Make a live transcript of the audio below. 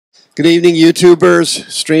Good evening,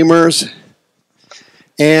 YouTubers, streamers,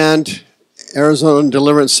 and Arizona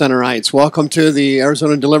Deliverance Centerites. Welcome to the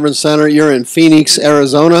Arizona Deliverance Center. You're in Phoenix,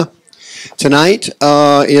 Arizona. Tonight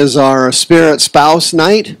is our Spirit Spouse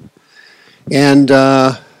Night, and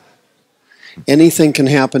anything can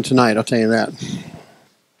happen tonight, I'll tell you that.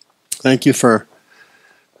 Thank you for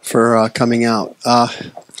coming out.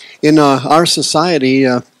 In our society,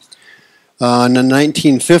 in the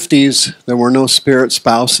 1950s, there were no spirit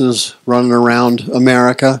spouses running around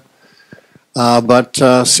America. But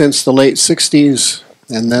since the late 60s,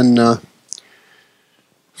 and then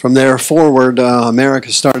from there forward,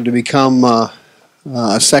 America started to become a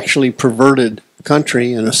sexually perverted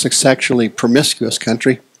country and a sexually promiscuous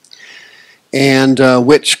country. And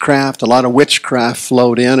witchcraft, a lot of witchcraft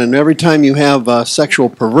flowed in. And every time you have sexual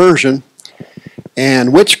perversion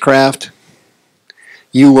and witchcraft,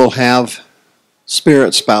 you will have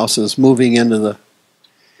spirit spouses moving into the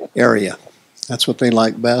area. That's what they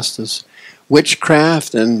like best, is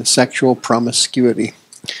witchcraft and sexual promiscuity.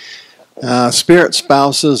 Spirit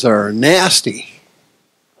spouses are nasty.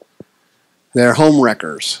 They're home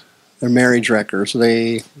wreckers. They're marriage wreckers.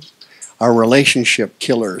 They are relationship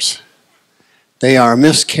killers. They are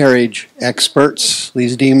miscarriage experts.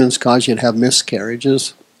 These demons cause you to have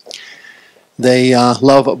miscarriages. They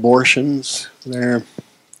love abortions.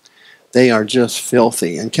 They are just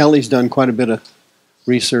filthy. And Kelly's done quite a bit of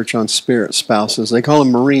research on spirit spouses. They call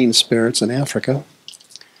them marine spirits in Africa.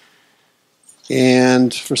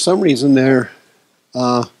 And for some reason, they're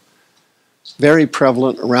very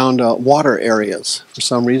prevalent around water areas for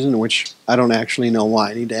some reason, which I don't actually know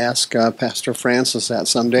why. I need to ask Pastor Francis that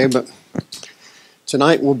someday. But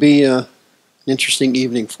tonight will be an interesting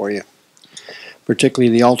evening for you, particularly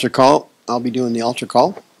the altar call. I'll be doing the altar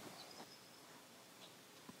call.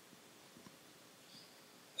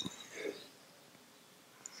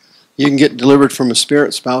 You can get delivered from a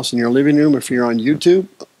spirit spouse in your living room if you're on YouTube.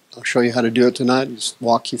 I'll show you how to do it tonight, just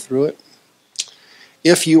walk you through it.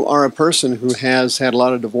 If you are a person who has had a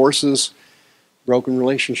lot of divorces, broken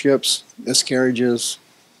relationships, miscarriages,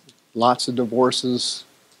 lots of divorces,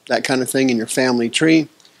 that kind of thing in your family tree,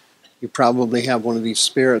 you probably have one of these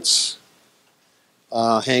spirits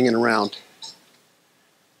hanging around.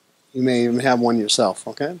 You may even have one yourself,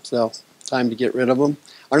 okay? So, time to get rid of them.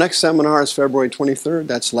 Our next seminar is February 23rd.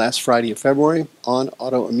 That's last Friday of February on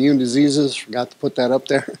autoimmune diseases. Forgot to put that up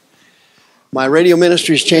there. My radio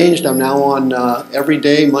ministry's changed. I'm now on every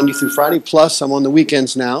day, Monday through Friday. Plus, I'm on the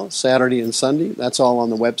weekends now, Saturday and Sunday. That's all on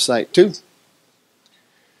the website, too.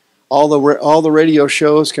 All the radio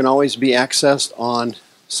shows can always be accessed on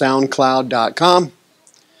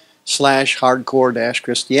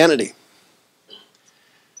soundcloud.com/hardcore-Christianity.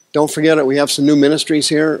 Don't forget it. We have some new ministries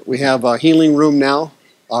here. We have a healing room now.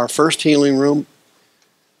 Our first healing room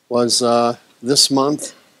was this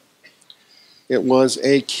month. It was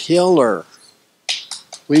a killer.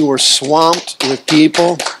 We were swamped with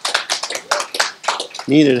people.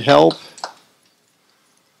 Needed help.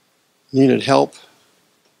 There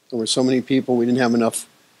were so many people, we didn't have enough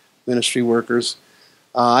ministry workers.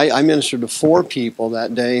 I ministered to 4 people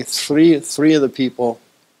that day. Three of the people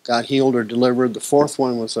got healed or delivered. The 4th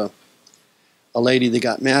one was a lady that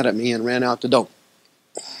got mad at me and ran out the door.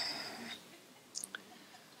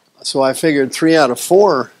 So I figured 3 out of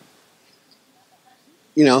 4,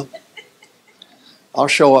 I'll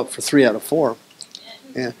show up for 3 out of 4.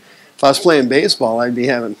 Yeah. If I was playing baseball, I'd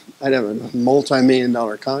have a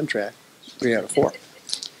multi-million-dollar contract, 3 out of 4.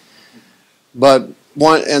 But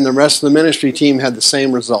one and the rest of the ministry team had the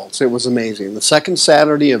same results. It was amazing. The second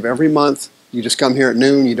Saturday of every month, you just come here at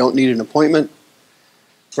noon. You don't need an appointment.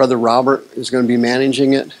 Brother Robert is going to be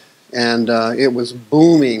managing it, and it was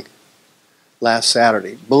booming last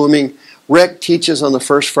Saturday. Booming. Rick teaches on the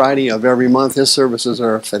first Friday of every month. His services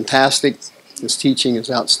are fantastic. His teaching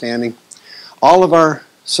is outstanding. All of our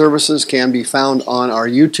services can be found on our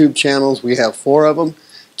YouTube channels. We have 4 of them.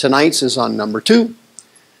 Tonight's is on number 2,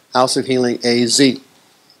 House of Healing AZ.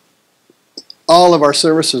 All of our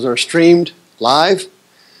services are streamed live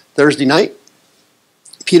Thursday night.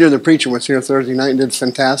 Peter the preacher was here Thursday night and did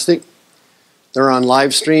fantastic. They're on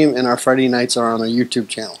live stream, and our Friday nights are on a YouTube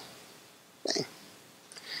channel. Okay.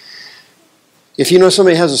 If you know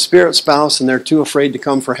somebody has a spirit spouse and they're too afraid to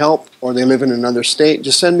come for help, or they live in another state,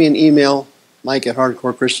 just send me an email,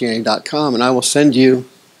 mike@hardcorechristianity.com, and I will send you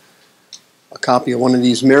a copy of one of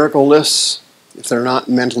these miracle lists. If they're not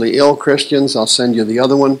mentally ill Christians, I'll send you the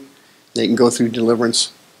other one. They can go through deliverance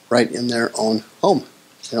right in their own home.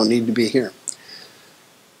 They don't need to be here.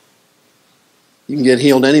 You can get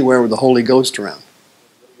healed anywhere with the Holy Ghost around.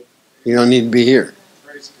 You don't need to be here.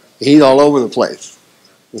 He's all over the place.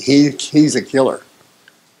 He's a killer.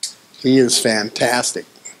 He is fantastic.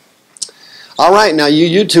 All right, now you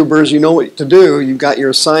YouTubers, you know what to do. You've got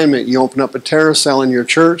your assignment. You open up a terror cell in your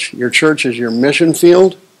church. Your church is your mission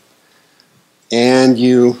field. And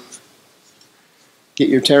you get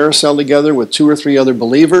your terror cell together with 2 or 3 other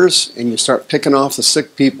believers, and you start picking off the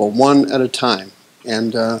sick people one at a time.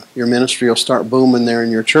 And your ministry will start booming there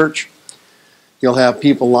in your church. You'll have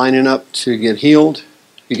people lining up to get healed.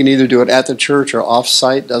 You can either do it at the church or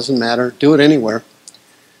off-site, doesn't matter. Do it anywhere.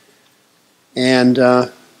 And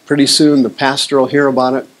pretty soon the pastor will hear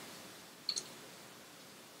about it,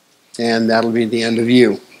 and that'll be the end of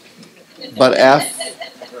you. But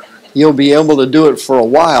you'll be able to do it for a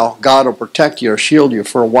while. God will protect you or shield you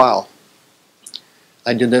for a while.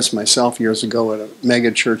 I did this myself years ago at a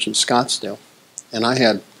mega church in Scottsdale, and I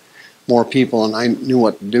had more people than I knew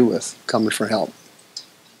what to do with coming for help.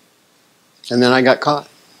 And then I got caught.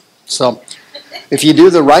 So if you do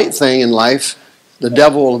the right thing in life, the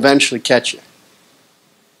devil will eventually catch you.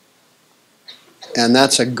 And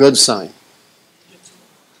that's a good sign.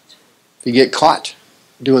 If you get caught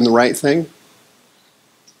doing the right thing,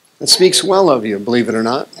 it speaks well of you, believe it or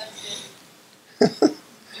not.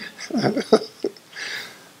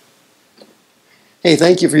 Hey,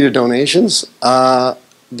 thank you for your donations. Do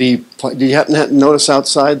you happen to notice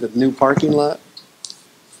outside the new parking lot?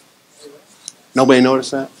 Nobody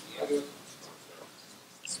noticed that?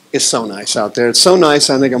 It's so nice out there. It's so nice,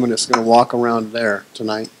 I think I'm just going to walk around there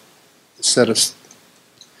tonight instead of...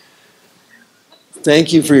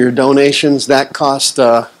 Thank you for your donations. That cost...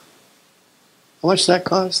 how much does that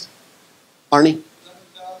cost? Arnie?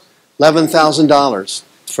 $11,000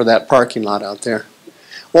 for that parking lot out there.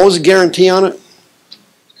 What was the guarantee on it?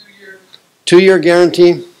 2 years. 2-year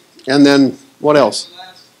guarantee. And then what else?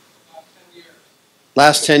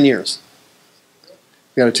 Last 10 years.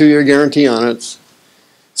 We got a 2-year guarantee on it. It's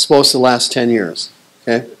supposed to last 10 years.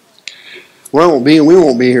 Okay? We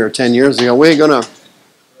won't be here 10 years ago. We're going to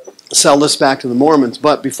sell this back to the Mormons.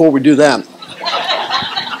 But before we do that,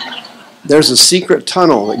 there's a secret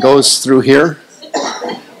tunnel that goes through here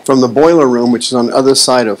from the boiler room, which is on the other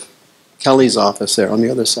side of Kelly's office there, on the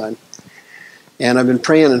other side. And I've been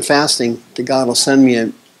praying and fasting that God will send me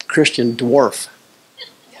a Christian dwarf.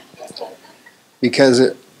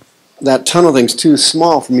 Because that tunnel thing's too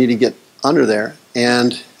small for me to get under there.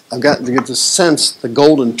 And I've got to get the sense the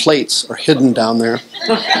golden plates are hidden down there.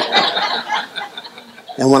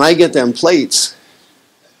 And when I get them plates,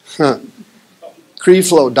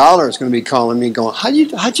 Creflo Dollar is going to be calling me going, how'd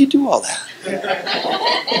you do all that?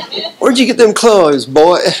 Where'd you get them clothes,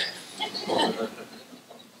 boy?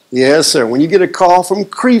 Yes, sir. When you get a call from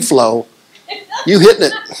Creflo, you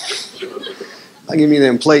hitting it. I'll give you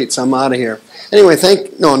them plates. I'm out of here. Anyway,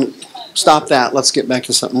 stop that. Let's get back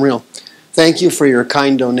to something real. Thank you for your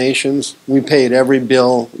kind donations. We paid every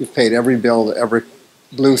bill. We've paid every bill that ever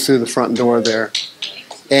blew through the front door there.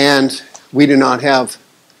 And we do not have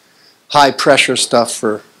high pressure stuff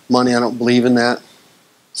for money. I don't believe in that.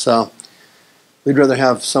 So we'd rather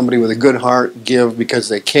have somebody with a good heart give because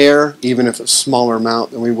they care, even if it's a smaller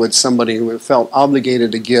amount, than we would somebody who felt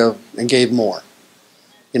obligated to give and gave more.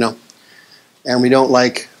 You know. And we don't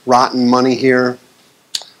like rotten money here.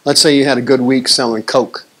 Let's say you had a good week selling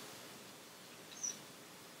Coke.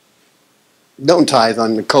 Don't tithe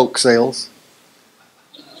on the Coke sales.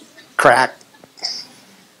 Crack.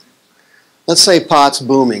 Let's say pot's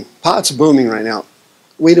booming. Pot's booming right now.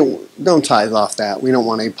 We don't tithe off that. We don't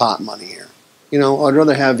want any pot money here. You know, I'd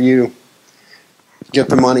rather have you get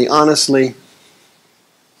the money honestly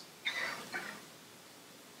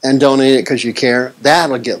and donate it because you care.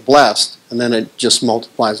 That'll get blessed, and then it just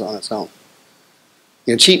multiplies on its own.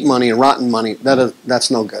 You know, cheap money and rotten money,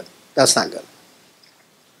 that's no good. That's not good.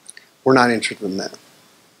 We're not interested in that.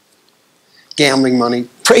 Gambling money.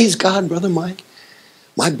 Praise God, Brother Mike.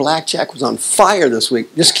 My blackjack was on fire this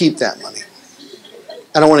week. Just keep that money.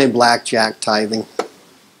 I don't want any blackjack tithing.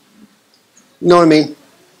 You know what I mean?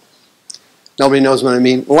 Nobody knows what I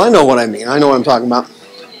mean. Well, I know what I mean. I know what I'm talking about.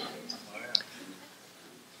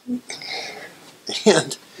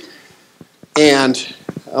 And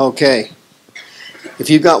okay, if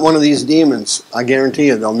you've got one of these demons, I guarantee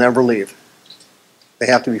you they'll never leave. They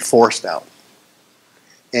have to be forced out.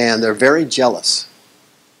 And they're very jealous.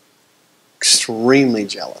 Extremely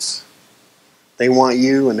jealous. They want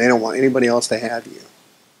you and they don't want anybody else to have you.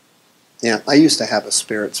 Yeah, I used to have a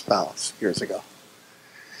spirit spouse years ago.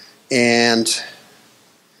 And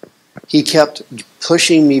he kept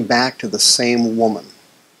pushing me back to the same woman.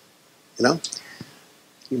 You know?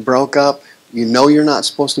 You broke up. You know you're not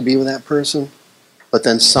supposed to be with that person. But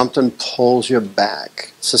then something pulls you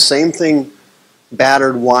back. It's the same thing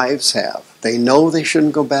battered wives have. They know they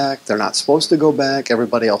shouldn't go back. They're not supposed to go back.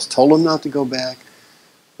 Everybody else told them not to go back.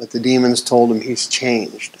 But the demons told him he's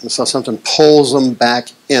changed. And so something pulls them back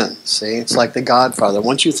in. See, it's like the Godfather.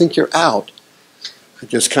 Once you think you're out, it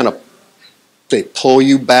just kind of, they pull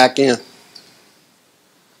you back in.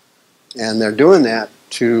 And they're doing that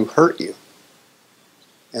to hurt you.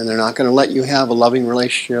 And they're not going to let you have a loving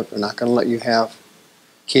relationship. They're not going to let you have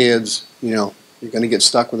kids. You know, you're going to get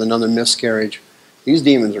stuck with another miscarriage. These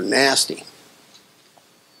demons are nasty.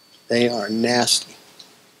 They are nasty.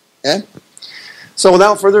 Okay? So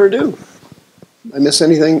without further ado, I miss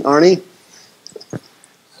anything, Arnie?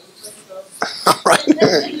 All right.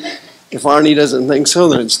 If Arnie doesn't think so,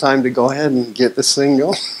 then it's time to go ahead and get this thing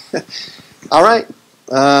going. All right.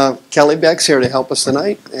 Kelly Beck's here to help us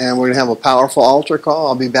tonight, and we're going to have a powerful altar call.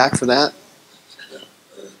 I'll be back for that.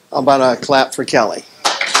 How about a clap for Kelly?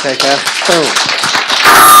 Okay, Kath? Boom.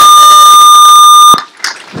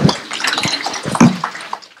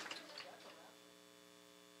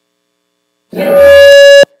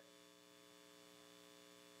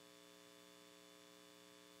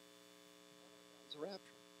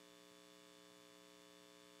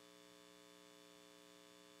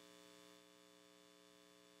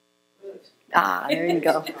 Ah, there you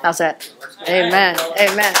go. How's that? Amen.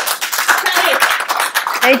 Amen.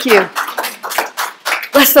 Thank you.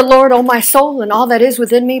 Bless the Lord, O my soul, and all that is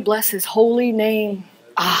within me. Bless His holy name.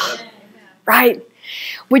 Ah, right.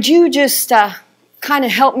 Would you just kind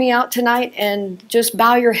of help me out tonight and just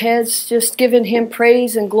bow your heads, just giving Him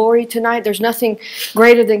praise and glory tonight? There's nothing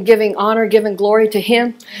greater than giving honor, giving glory to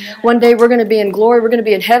Him. One day we're going to be in glory. We're going to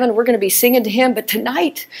be in heaven. We're going to be singing to Him. But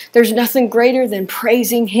tonight, there's nothing greater than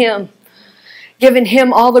praising Him. Giving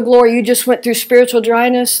Him all the glory. You just went through spiritual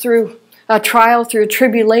dryness, through a trial, through a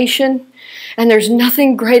tribulation. And there's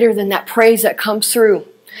nothing greater than that praise that comes through.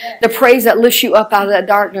 The praise that lifts you up out of that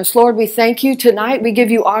darkness. Lord, we thank you tonight. We give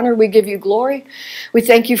you honor. We give you glory. We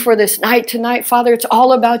thank you for this night tonight. Father, it's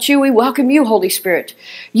all about you. We welcome you, Holy Spirit.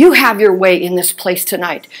 You have your way in this place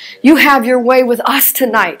tonight. You have your way with us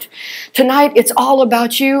tonight. Tonight, it's all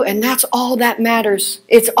about you, and that's all that matters.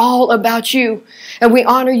 It's all about you. And we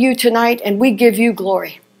honor you tonight, and we give you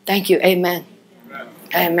glory. Thank you. Amen.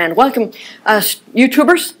 Amen. Welcome,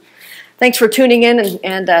 YouTubers. Thanks for tuning in,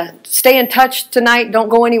 and stay in touch tonight. Don't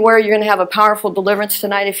go anywhere. You're going to have a powerful deliverance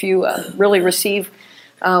tonight if you really receive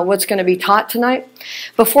what's going to be taught tonight.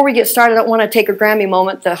 Before we get started, I want to take a Grammy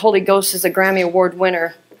moment. The Holy Ghost is a Grammy Award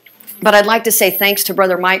winner. But I'd like to say thanks to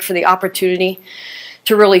Brother Mike for the opportunity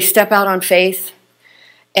to really step out on faith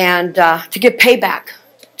and to give payback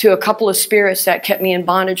to a couple of spirits that kept me in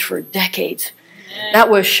bondage for decades.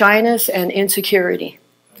 That was shyness and insecurity.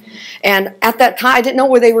 And at that time, I didn't know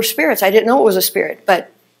where they were spirits. I didn't know it was a spirit.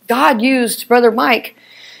 But God used Brother Mike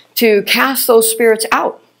to cast those spirits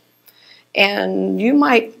out. And you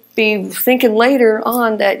might be thinking later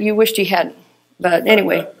on that you wished you hadn't. But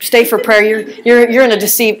anyway, stay for prayer. You're in a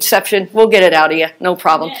deception. We'll get it out of you. No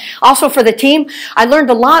problem. Also for the team, I learned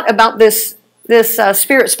a lot about this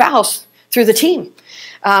spirit spouse through the team.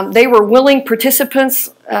 They were willing participants,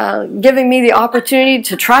 giving me the opportunity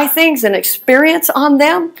to try things and experience on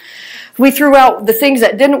them. We threw out the things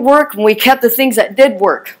that didn't work, and we kept the things that did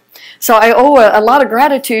work. So I owe a lot of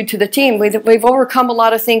gratitude to the team. We've overcome a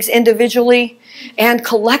lot of things individually and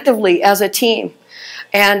collectively as a team.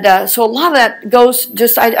 And so a lot of that goes,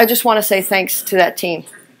 I just want to say thanks to that team.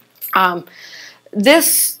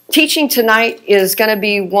 This teaching tonight is going to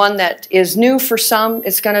be one that is new for some.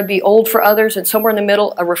 It's going to be old for others, and somewhere in the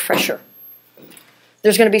middle, a refresher.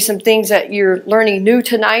 There's going to be some things that you're learning new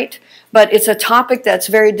tonight, but it's a topic that's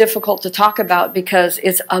very difficult to talk about because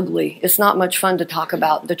it's ugly. It's not much fun to talk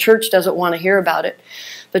about. The church doesn't want to hear about it.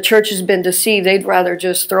 The church has been deceived. They'd rather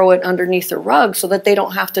just throw it underneath the rug so that they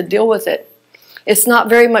don't have to deal with it. It's not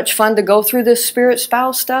very much fun to go through this spirit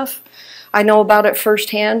spouse stuff. I know about it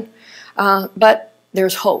firsthand, but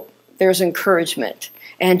there's hope. There's encouragement.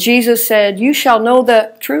 And Jesus said, you shall know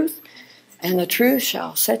the truth, and the truth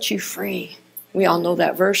shall set you free. We all know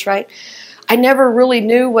that verse, right? I never really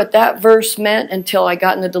knew what that verse meant until I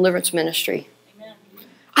got in the deliverance ministry. Amen.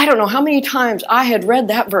 I don't know how many times I had read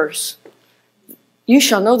that verse. You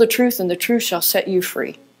shall know the truth, and the truth shall set you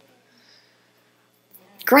free.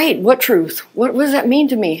 Great, what truth? What does that mean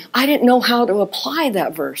to me? I didn't know how to apply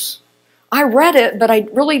that verse. I read it, but I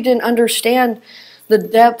really didn't understand the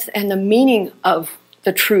depth and the meaning of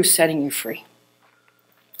the truth setting you free.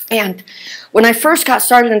 And when I first got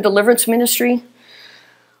started in deliverance ministry,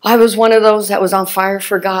 I was one of those that was on fire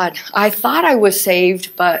for God. I thought I was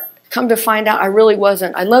saved, but come to find out I really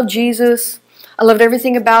wasn't. I loved Jesus. I loved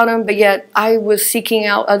everything about him, but yet I was seeking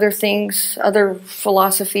out other things, other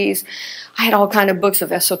philosophies. I had all kind of books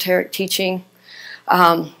of esoteric teaching.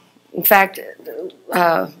 In fact,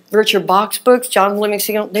 Richard Bach's books, John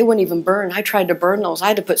Livingston, they wouldn't even burn. I tried to burn those. I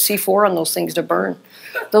had to put C4 on those things to burn.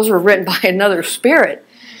 Those were written by another spirit.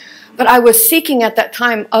 But I was seeking at that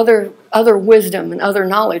time other wisdom and other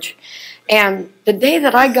knowledge. And the day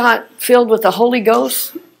that I got filled with the Holy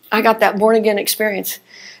Ghost, I got that born-again experience.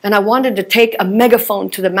 And I wanted to take a megaphone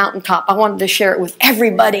to the mountaintop. I wanted to share it with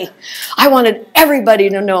everybody. I wanted everybody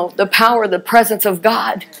to know the power, the presence of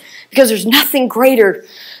God. Because there's nothing greater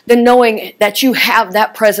than knowing that you have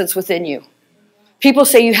that presence within you. People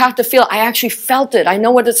say you have to feel. I actually felt it. I know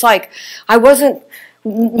what it's like. I wasn't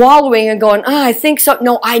wallowing and going, I think so.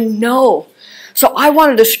 No, I know. So I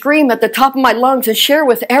wanted to scream at the top of my lungs and share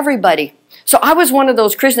with everybody. So I was one of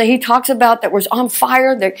those Christians that he talks about that was on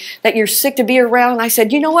fire, that you're sick to be around. And I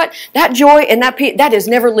said, you know what? That joy and that peace, that is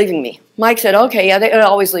never leaving me. Mike said, okay, yeah, it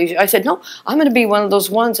always leaves you. I said, no, I'm going to be one of those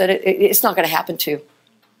ones that it's not going to happen to.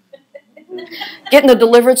 Get in the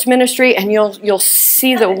deliverance ministry and you'll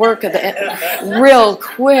see the work of the real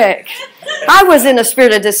quick. I was in a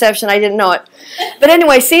spirit of deception. I didn't know it. But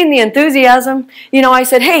anyway, seeing the enthusiasm, I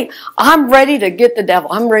said, hey, I'm ready to get the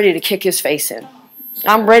devil. I'm ready to kick his face in.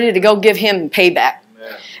 I'm ready to go give him payback.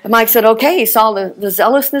 And Mike said, okay. He saw the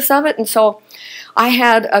zealousness of it. And so I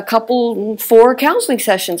had 4 counseling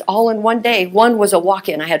sessions all in one day. One was a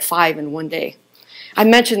walk-in. I had 5 in one day. I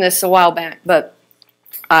mentioned this a while back, but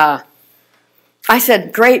I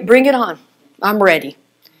said, great, bring it on. I'm ready.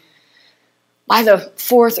 By the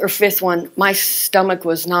 4th or 5th one, my stomach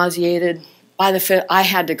was nauseated. By the 5th, I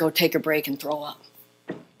had to go take a break and throw up.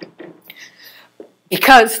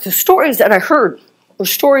 Because the stories that I heard were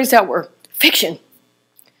stories that were fiction.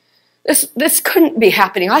 This couldn't be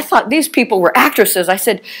happening. I thought these people were actresses. I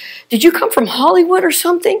said, did you come from Hollywood or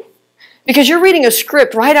something? Because you're reading a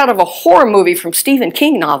script right out of a horror movie from Stephen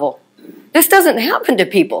King novel. This doesn't happen to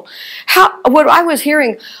people. What I was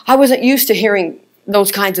hearing, I wasn't used to hearing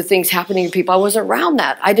those kinds of things happening to people. I wasn't around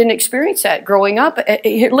that. I didn't experience that growing up,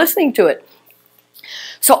 listening to it.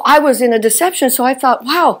 So I was in a deception. So I thought,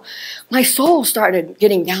 wow, my soul started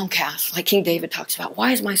getting downcast, like King David talks about.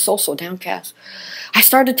 Why is my soul so downcast? I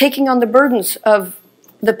started taking on the burdens of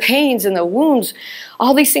the pains and the wounds,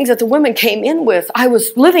 all these things that the women came in with. I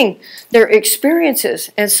was living their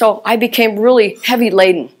experiences. And so I became really heavy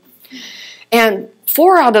laden. And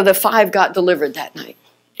 4 out of the 5 got delivered that night.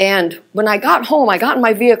 And when I got home, I got in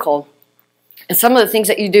my vehicle. And some of the things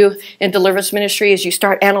that you do in deliverance ministry is you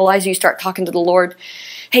start analyzing, you start talking to the Lord.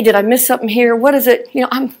 Hey, did I miss something here? What is it?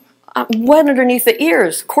 I'm wet underneath the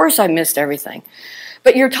ears. Of course I missed everything.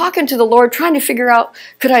 But you're talking to the Lord, trying to figure out,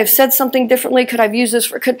 could I have said something differently? Could I have used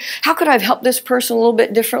this? How could I have helped this person a little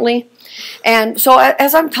bit differently? And so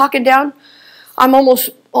as I'm talking down, I'm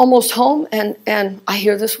almost home, and I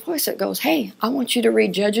hear this voice that goes, hey, I want you to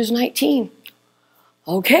read Judges 19.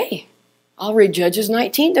 Okay, I'll read Judges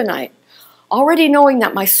 19 tonight. Already knowing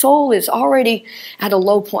that my soul is already at a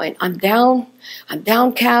low point. I'm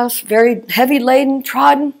downcast, very heavy laden,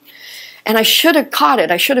 trodden. And I should have caught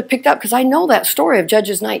it. I should have picked up because I know that story of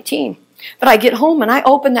Judges 19. But I get home and I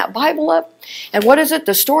open that Bible up. And what is it?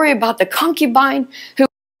 The story about the concubine who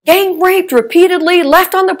gang raped repeatedly,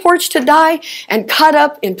 left on the porch to die, and cut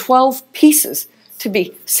up in 12 pieces to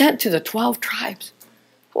be sent to the 12 tribes.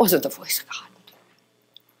 It wasn't the voice of God.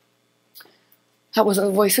 That wasn't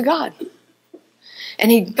the voice of God. And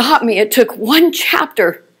he got me. It took 1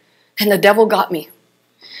 chapter, and the devil got me.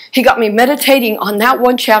 He got me meditating on that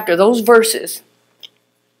 1 chapter, those verses,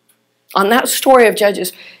 on that story of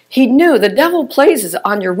Judges. He knew the devil plays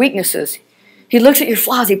on your weaknesses. He looks at your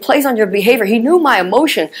flaws. He plays on your behavior. He knew my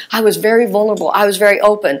emotion. I was very vulnerable. I was very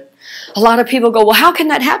open. A lot of people go, well, how can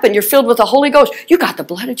that happen? You're filled with the Holy Ghost. You got the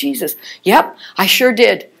blood of Jesus. Yep, I sure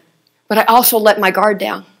did. But I also let my guard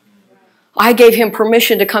down. I gave him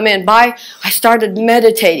permission to come in. I started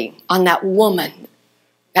meditating on that woman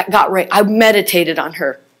that got raped. I meditated on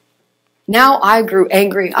her. Now I grew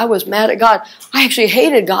angry. I was mad at God. I actually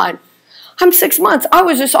hated God. I'm 6 months. I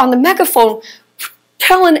was just on the megaphone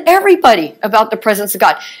telling everybody about the presence of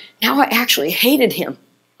God. Now I actually hated him.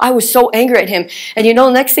 I was so angry at him. And the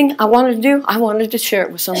next thing I wanted to do, I wanted to share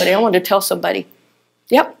it with somebody. I wanted to tell somebody.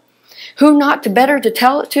 Yep. Who not to better to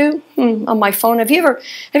tell it to? On my phone. Have you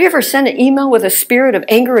ever sent an email with a spirit of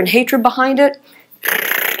anger and hatred behind it?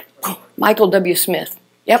 Michael W. Smith.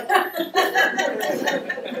 Yep.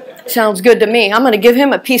 Sounds good to me. I'm going to give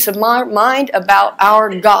him a piece of my mind about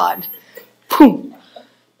our God. Boom.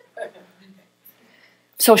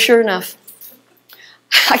 So sure enough,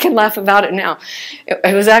 I can laugh about it now.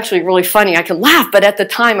 It was actually really funny. I can laugh, but at the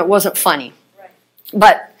time it wasn't funny.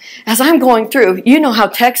 But as I'm going through, you know how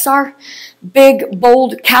texts are? Big,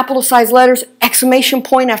 bold, capital-sized letters, exclamation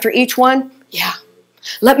point after each one. Yeah.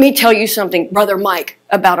 Let me tell you something, Brother Mike,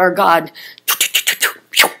 about our God.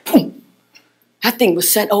 That thing was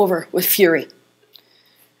sent over with fury.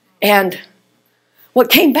 And what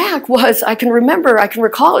came back was, I can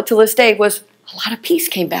recall it to this day, was a lot of peace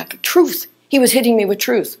came back. Truth. He was hitting me with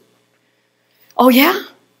truth. Oh, yeah?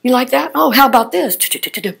 You like that? Oh, how about this?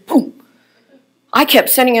 Boom. I kept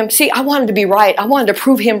sending him, see, I wanted to be right. I wanted to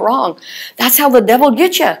prove him wrong. That's how the devil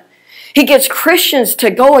gets you. He gets Christians to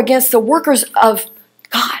go against the workers of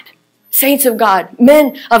God, saints of God,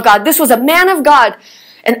 men of God. This was a man of God,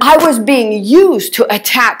 and I was being used to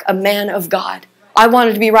attack a man of God. I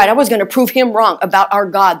wanted to be right. I was going to prove him wrong about our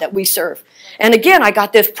God that we serve. And again, I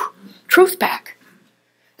got this truth back.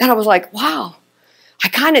 And I was like, wow. I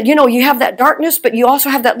kind of, you have that darkness, but you also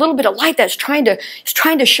have that little bit of light that's trying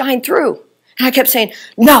to shine through. And I kept saying,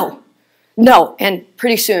 no, no. And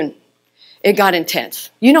pretty soon, it got intense.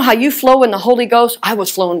 You know how you flow in the Holy Ghost? I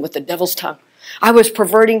was flowing with the devil's tongue. I was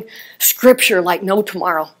perverting Scripture like no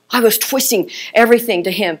tomorrow. I was twisting everything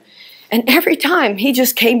to him. And every time, he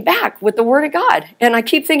just came back with the Word of God. And I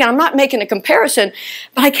keep thinking, I'm not making a comparison,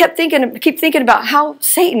 but I keep thinking about how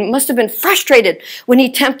Satan must have been frustrated when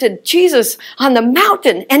he tempted Jesus on the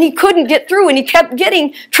mountain, and he couldn't get through, and he kept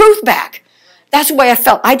getting truth back. That's the way I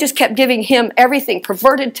felt. I just kept giving him everything,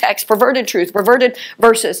 perverted text, perverted truth, perverted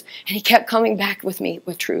verses, and he kept coming back with me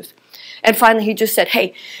with truth. And finally, he just said,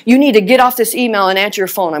 hey, you need to get off this email and answer your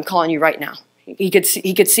phone. I'm calling you right now. He could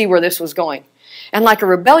see where this was going. And like a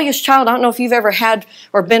rebellious child, I don't know if you've ever had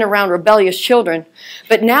or been around rebellious children,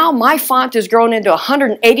 but now my font is grown into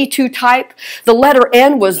 182 type. The letter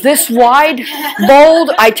N was this wide,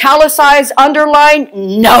 bold, italicized, underlined,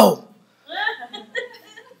 no.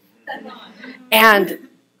 And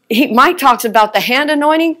Mike talks about the hand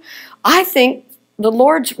anointing. I think the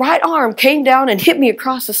Lord's right arm came down and hit me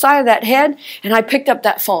across the side of that head, and I picked up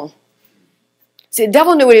that phone. See, the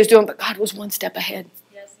devil knew what he was doing, but God was one step ahead.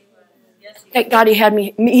 Thank God he had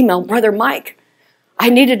me email Brother Mike. I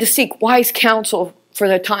needed to seek wise counsel for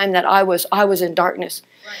the time that I was in darkness.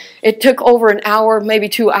 Right. It took over an hour, maybe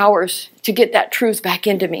 2 hours, to get that truth back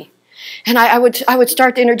into me. And I would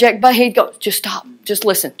start to interject, but he'd go, just stop, just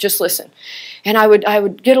listen. And I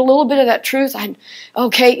would get a little bit of that truth.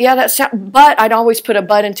 Okay, yeah, but I'd always put a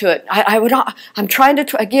but into it. I'm trying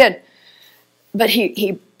to, again, but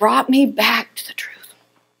he brought me back to the truth.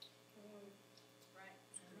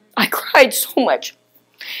 I cried so much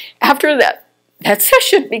after that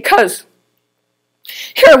session because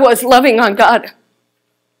here I was loving on God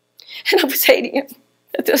and I was hating him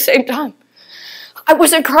at the same time. I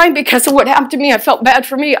wasn't crying because of what happened to me. I felt bad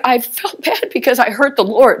for me. I felt bad because I hurt the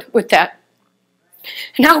Lord with that.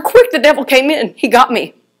 And how quick the devil came in. He got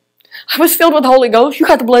me. I was filled with the Holy Ghost. You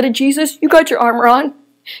got the blood of Jesus. You got your armor on.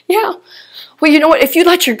 Yeah. Well, you know what? If you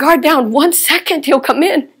let your guard down 1 second, he'll come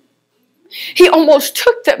in. He almost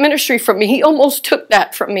took that ministry from me. He almost took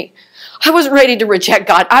that from me. I was ready to reject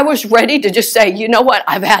God. I was ready to just say, you know what?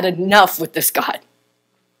 I've had enough with this God.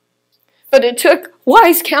 But it took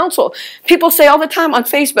wise counsel. People say all the time on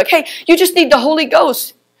Facebook, hey, you just need the Holy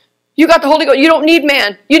Ghost. You got the Holy Ghost. You don't need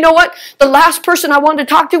man. You know what? The last person I wanted to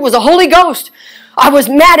talk to was the Holy Ghost. I was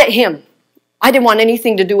mad at him. I didn't want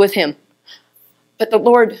anything to do with him. But the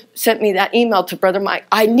Lord sent me that email to Brother Mike.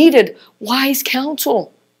 I needed wise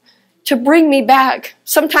counsel to bring me back.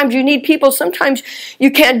 Sometimes you need people. Sometimes you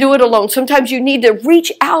can't do it alone. Sometimes you need to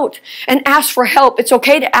reach out and ask for help. It's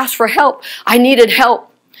okay to ask for help. I needed help.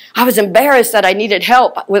 I was embarrassed that I needed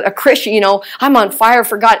help with a Christian. I'm on fire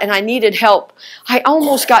for God and I needed help. I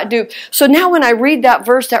almost got duped. So now when I read that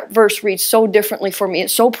verse reads so differently for me.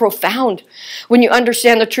 It's so profound when you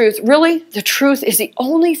understand the truth. Really, the truth is the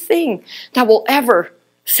only thing that will ever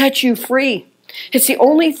set you free. It's the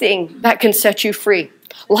only thing that can set you free.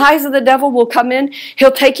 Lies of the devil will come in.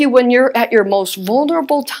 He'll take you when you're at your most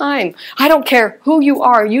vulnerable time. I don't care who you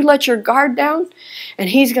are. You let your guard down and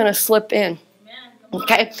he's going to slip in.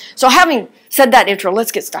 Okay, so having said that intro,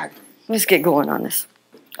 let's get started. Let's get going on this.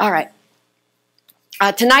 All right.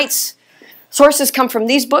 Tonight's sources come from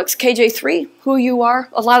these books, KJ3, Who You Are.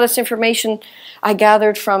 A lot of this information I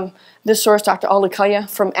gathered from this source, Dr. Olukaya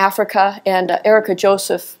from Africa, and Erica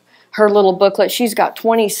Joseph, her little booklet. She's got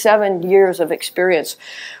 27 years of experience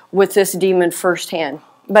with this demon firsthand.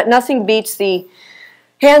 But nothing beats the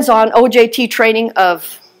hands-on OJT training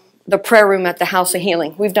of the prayer room at the House of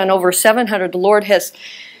Healing. We've done over 700. The Lord has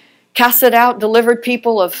casted out, delivered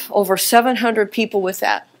people of over 700 people with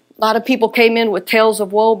that. A lot of people came in with tales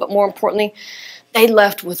of woe, but more importantly, they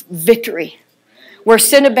left with victory. Where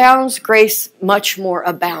sin abounds, grace much more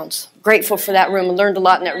abounds. Grateful for that room. I learned a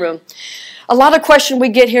lot in that room. A lot of question we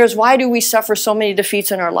get here is, why do we suffer so many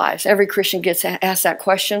defeats in our lives? Every Christian gets asked that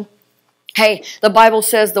question. Hey, the Bible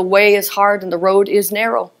says the way is hard and the road is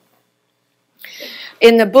narrow.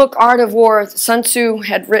 In the book Art of War, Sun Tzu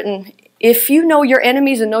had written, if you know your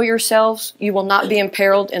enemies and know yourselves, you will not be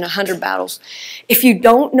imperiled in 100 battles. If you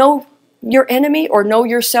don't know your enemy or know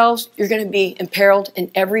yourselves, you're going to be imperiled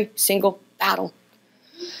in every single battle.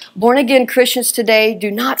 Born-again Christians today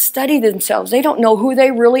do not study themselves. They don't know who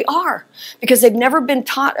they really are because they've never been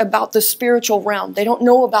taught about the spiritual realm. They don't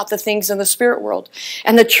know about the things in the spirit world.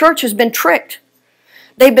 And the church has been tricked.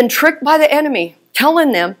 They've been tricked by the enemy,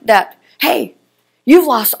 telling them that, hey, you've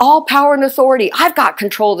lost all power and authority. I've got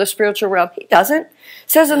control of the spiritual realm. He doesn't. It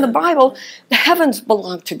says in the Bible, the heavens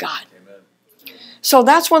belong to God. Amen. So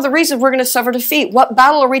that's one of the reasons we're going to suffer defeat. What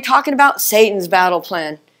battle are we talking about? Satan's battle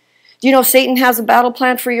plan. Do you know Satan has a battle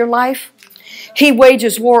plan for your life? He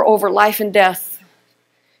wages war over life and death.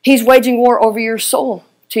 He's waging war over your soul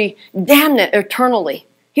to damn it eternally.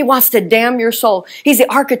 He wants to damn your soul. He's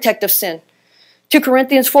the architect of sin. 2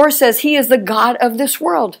 Corinthians 4 says he is the God of this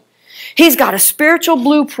world. He's got a spiritual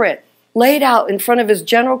blueprint laid out in front of his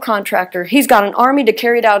general contractor. He's got an army to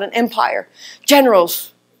carry out an empire.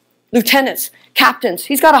 Generals, lieutenants, captains.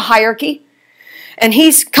 He's got a hierarchy. And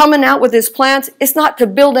he's coming out with his plans. It's not to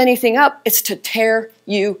build anything up. It's to tear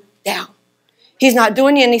you down. He's not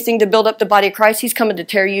doing anything to build up the body of Christ. He's coming to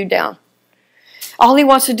tear you down. All he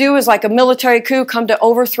wants to do is, like a military coup, come to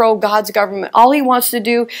overthrow God's government. All he wants to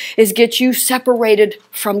do is get you separated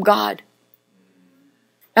from God.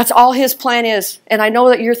 That's all his plan is. And I know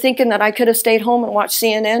that you're thinking that I could have stayed home and watched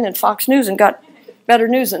CNN and Fox News and got better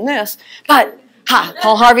news than this. But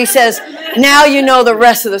Paul Harvey says, now you know the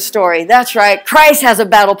rest of the story. That's right. Christ has a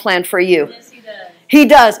battle plan for you. Yes, he does. He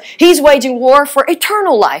does. He's waging war for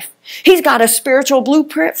eternal life. He's got a spiritual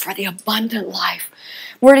blueprint for the abundant life.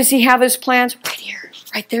 Where does he have his plans? Right here,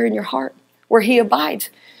 right there in your heart, where he abides.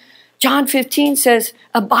 John 15 says,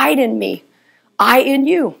 abide in me, I in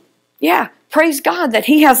you. Yeah, praise God that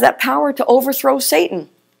he has that power to overthrow Satan.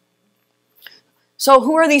 So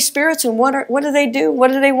who are these spirits and what do they do? What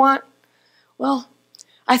do they want? Well,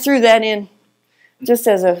 I threw that in just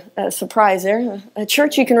as a surprise there. A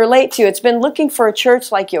church you can relate to. It's been looking for a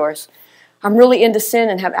church like yours. I'm really into sin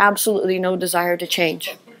and have absolutely no desire to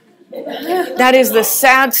change. That is the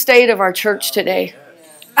sad state of our church today.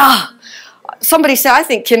 Somebody said, I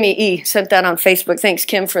think Kimmy E. sent that on Facebook. Thanks,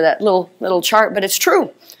 Kim, for that little chart, but it's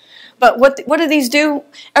true. But what do these do?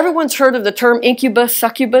 Everyone's heard of the term Incubus,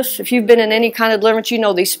 Succubus. If you've been in any kind of deliverance, you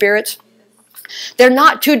know these spirits. They're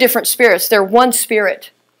not two different spirits. They're one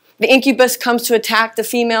spirit. The incubus comes to attack the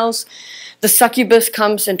females. The succubus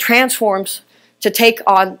comes and transforms to take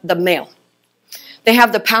on the male. They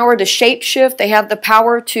have the power to shape-shift. They have the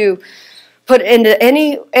power to put into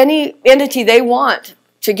any entity they want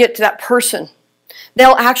to get to that person.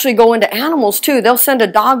 They'll actually go into animals too. They'll send a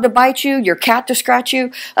dog to bite you, your cat to scratch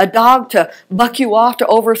you, a dog to buck you off, to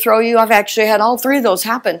overthrow you. I've actually had all three of those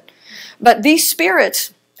happen. But these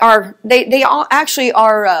spirits they all actually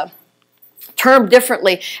are termed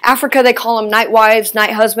differently. Africa, they call them night wives,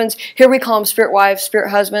 night husbands. Here we call them spirit wives, spirit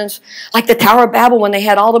husbands. Like the Tower of Babel, when they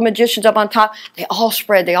had all the magicians up on top, they all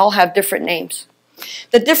spread. They all have different names.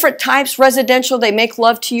 The different types, residential, they make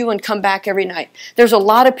love to you and come back every night. There's a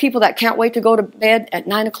lot of people that can't wait to go to bed at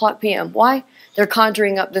 9 o'clock p.m. Why? They're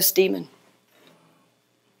conjuring up this demon.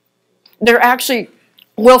 They're actually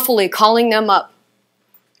willfully calling them up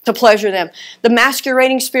to pleasure them. The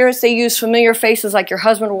masquerading spirits, they use familiar faces like your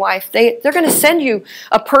husband or wife. They're going to send you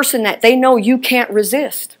a person that they know you can't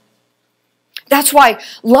resist. That's why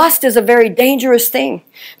lust is a very dangerous thing,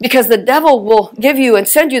 because the devil will give you and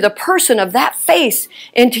send you the person of that face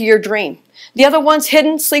into your dream. The other ones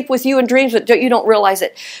hidden sleep with you in dreams, but you don't realize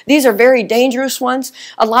it. These are very dangerous ones.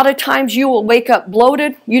 A lot of times you will wake up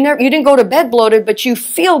bloated. You didn't go to bed bloated, but you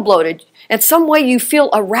feel bloated. In some way you feel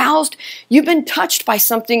aroused. You've been touched by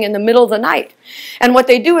something in the middle of the night. And what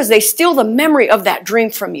they do is they steal the memory of that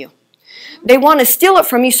dream from you. They want to steal it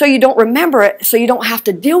from you so you don't remember it, so you don't have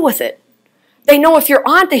to deal with it. They know if you're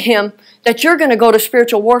onto him that you're going to go to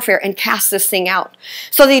spiritual warfare and cast this thing out.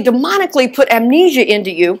 So they demonically put amnesia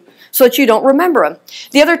into you so that you don't remember them.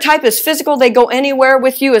 The other type is physical. They go anywhere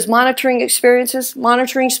with you as monitoring experiences,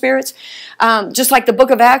 monitoring spirits. Just like the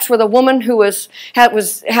book of Acts, where the woman who had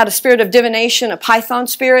a spirit of divination, a python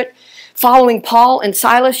spirit, following Paul and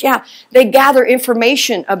Silas. Yeah, they gather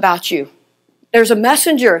information about you. There's a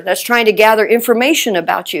messenger that's trying to gather information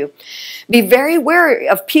about you. Be very wary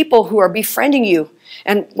of people who are befriending you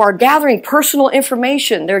and are gathering personal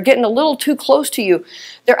information. They're getting a little too close to you.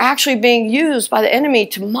 They're actually being used by the enemy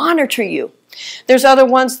to monitor you. There's other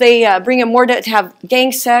ones, they bring in more to have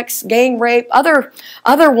gang sex, gang rape. Other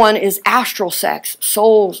one is astral sex,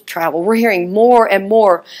 soul travel. We're hearing more and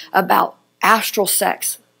more about astral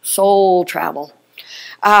sex, soul travel.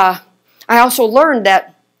 I also learned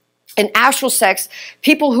that in astral sex,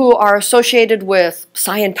 people who are associated with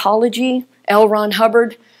Scientology, L. Ron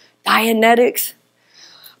Hubbard, Dianetics,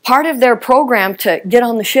 part of their program to get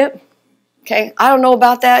on the ship, okay, I don't know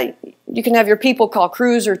about that. You can have your people call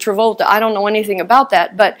Cruz or Travolta. I don't know anything about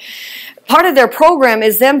that. But part of their program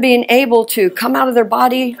is them being able to come out of their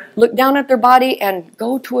body, look down at their body, and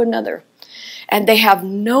go to another. And they have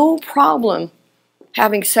no problem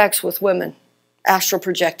having sex with women, astral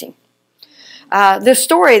projecting. This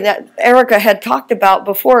story that Erica had talked about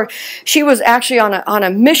before, she was actually on a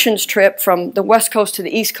missions trip from the West Coast to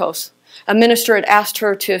the East Coast. A minister had asked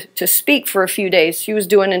her to speak for a few days. She was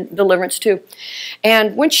doing deliverance too.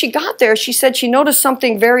 And when she got there, she said she noticed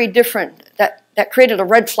something very different that created a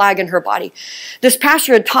red flag in her body. This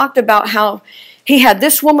pastor had talked about how he had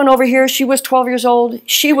this woman over here. She was 12 years old.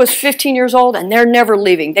 She was 15 years old, and they're never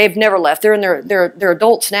leaving. They've never left. They're in they're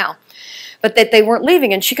adults now. But that they weren't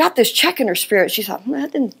leaving. And she got this check in her spirit. She thought,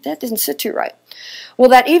 that didn't sit too right. Well,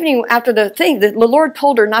 that evening after the thing, the Lord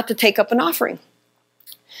told her not to take up an offering.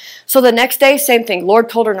 So the next day, same thing. Lord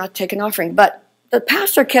told her not to take an offering. But the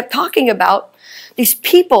pastor kept talking about these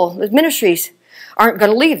people, the ministries aren't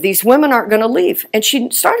going to leave. These women aren't going to leave. And she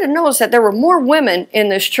started to notice that there were more women in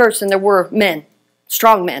this church than there were men,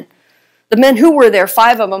 strong men. The men who were there,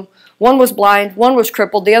 5 of them, one was blind, one was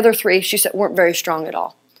crippled. The other 3, she said, weren't very strong at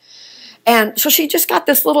all. And so she just got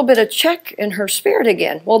this little bit of check in her spirit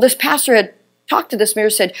again. Well, this pastor had talked to this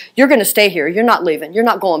mirror, said, you're going to stay here. You're not leaving. You're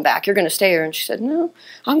not going back. You're going to stay here. And she said, no,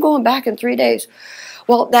 I'm going back in 3 days.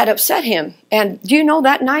 Well, that upset him. And do you know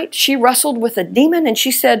that night she wrestled with a demon? And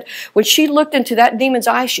she said when she looked into that demon's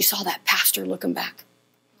eyes, she saw that pastor looking back.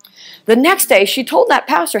 The next day, she told that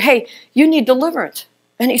pastor, hey, you need deliverance.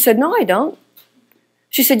 And he said, no, I don't.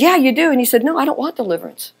 She said, yeah, you do. And he said, no, I don't want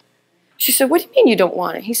deliverance. She said, what do you mean you don't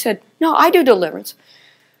want it? He said, no, I do deliverance.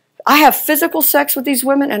 I have physical sex with these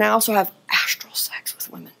women, and I also have astral sex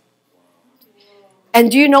with women.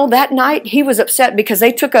 And do you know that night he was upset because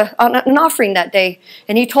they took an offering that day,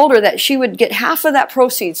 and he told her that she would get half of that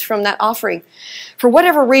proceeds from that offering. For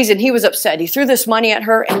whatever reason, he was upset. He threw this money at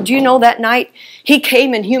her, and do you know that night he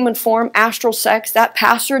came in human form, astral sex, that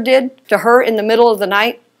pastor did to her in the middle of the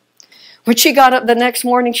night? When she got up the next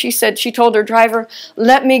morning, she told her driver,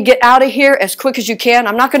 let me get out of here as quick as you can.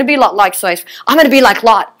 I'm not going to be like Slice. I'm going to be like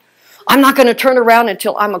Lot. I'm not going to turn around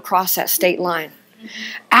until I'm across that state line.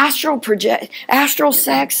 Astral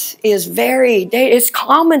sex is it's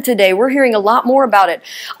common today. We're hearing a lot more about it.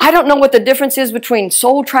 I don't know what the difference is between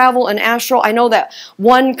soul travel and astral. I know that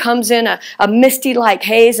one comes in a misty-like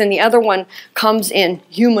haze and the other one comes in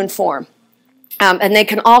human form. And they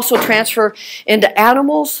can also transfer into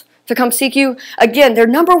animals to come seek you. Again, their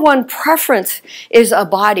number one preference is a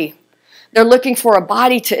body. They're looking for a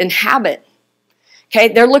body to inhabit. Okay,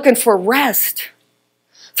 they're looking for rest.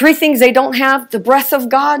 3 things they don't have: the breath of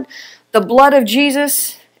God, the blood of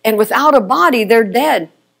Jesus, and without a body, they're dead.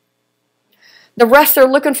 The rest they're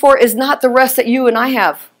looking for is not the rest that you and I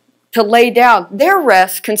have to lay down. Their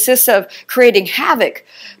rest consists of creating havoc,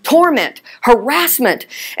 torment, harassment,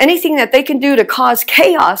 anything that they can do to cause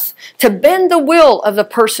chaos, to bend the will of the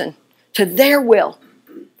person to their will.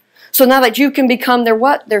 So now that you can become their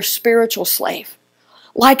what? Their spiritual slave.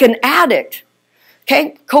 Like an addict.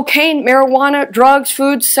 Okay? Cocaine, marijuana, drugs,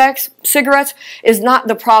 food, sex, cigarettes is not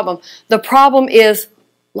the problem. The problem is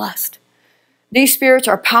lust. These spirits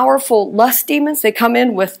are powerful lust demons. They come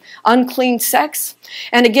in with unclean sex.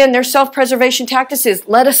 And again, their self-preservation tactics is,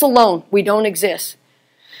 let us alone. We don't exist.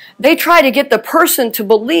 They try to get the person to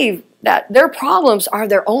believe that their problems are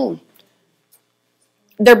their own.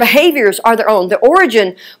 Their behaviors are their own. The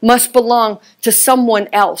origin must belong to someone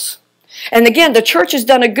else. And again, the church has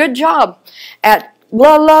done a good job at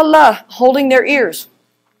holding their ears.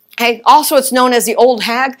 Okay. Also, it's known as the old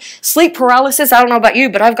hag. Sleep paralysis. I don't know about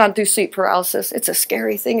you, but I've gone through sleep paralysis. It's a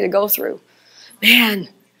scary thing to go through. Man,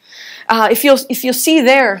 if you'll see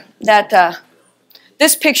there that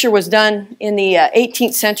this picture was done in the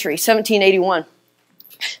 18th century, 1781.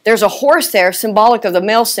 There's a horse there, symbolic of the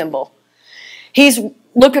male symbol. He's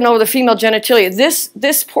looking over the female genitalia.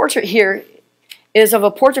 This portrait here is of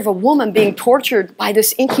a portrait of a woman being tortured by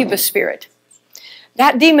this incubus spirit.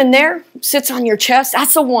 That demon there sits on your chest.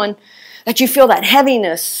 That's the one that you feel that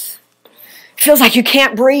heaviness. It feels like you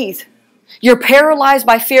can't breathe. You're paralyzed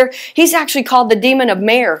by fear. He's actually called the demon of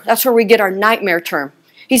mare. That's where we get our nightmare term.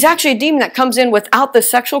 He's actually a demon that comes in without the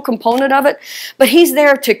sexual component of it, but he's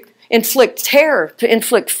there to inflict terror, to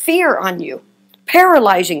inflict fear on you,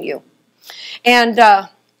 paralyzing you. And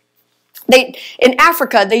in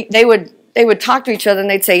Africa, they would talk to each other and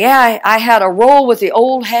they'd say, yeah, I had a roll with the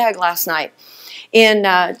old hag last night.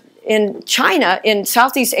 In China, in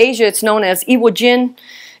Southeast Asia, it's known as Iwo Jin.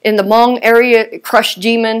 In the Hmong area, crushed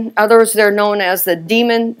demon. Others, they're known as the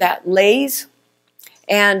demon that lays.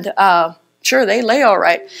 And sure, they lay all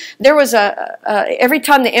right. There was every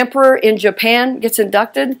time the emperor in Japan gets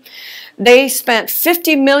inducted, they spent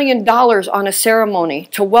 $50 million on a ceremony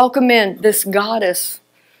to welcome in this goddess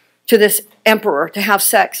to this emperor to have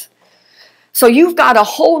sex. So you've got a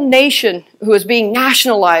whole nation who is being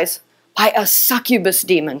nationalized by a succubus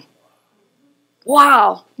demon.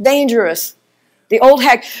 Wow, dangerous. The old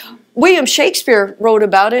hag. William Shakespeare wrote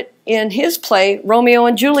about it in his play, Romeo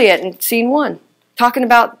and Juliet, in scene 1. Talking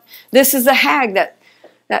about this is the hag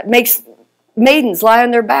that makes maidens lie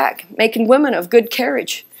on their back, making women of good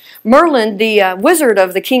carriage. Merlin, the wizard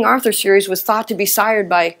of the King Arthur series, was thought to be sired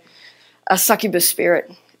by a succubus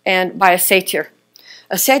spirit and by a satyr.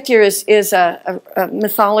 A satyr is a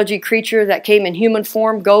mythology creature that came in human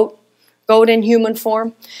form, goat in human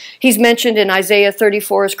form. He's mentioned in Isaiah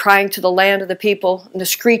 34 as crying to the land of the people, and the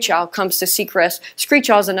screech owl comes to seek rest. Screech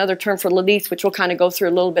owl is another term for Lilith, which we'll kind of go through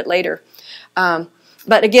a little bit later.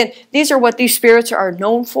 But again, these are what these spirits are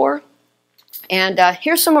known for. And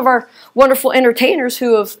here's some of our wonderful entertainers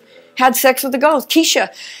who have had sex with the ghost.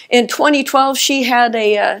 Keisha, in 2012, she had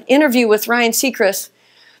an interview with Ryan Seacrest.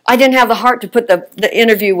 I didn't have the heart to put the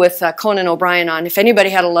interview with Conan O'Brien on. If anybody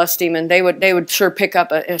had a lust demon, they would sure pick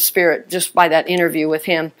up a spirit just by that interview with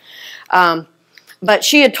him. But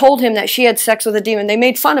she had told him that she had sex with a demon. They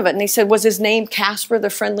made fun of it, and they said, was his name Casper the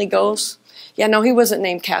Friendly Ghost? Yeah, no, he wasn't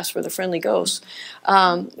named Casper the Friendly Ghost.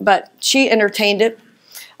 But she entertained it.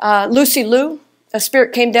 Lucy Liu, a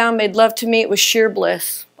spirit came down, made love to me. It was sheer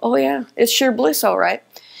bliss. Oh, yeah, it's sheer bliss, all right.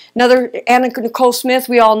 Another, Anna Nicole Smith,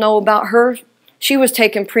 we all know about her. She was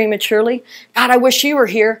taken prematurely. God, I wish she were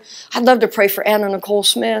here. I'd love to pray for Anna Nicole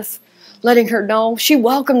Smith, letting her know. She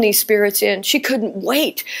welcomed these spirits in. She couldn't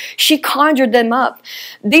wait. She conjured them up.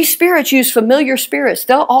 These spirits use familiar spirits.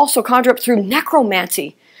 They'll also conjure up through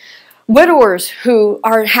necromancy. Widowers who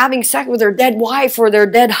are having sex with their dead wife or their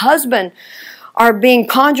dead husband are being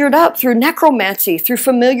conjured up through necromancy, through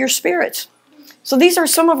familiar spirits. So these are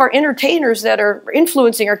some of our entertainers that are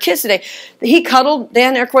influencing our kids today.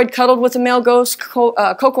 Dan Aykroyd cuddled with a male ghost.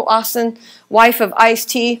 Coco Austin, wife of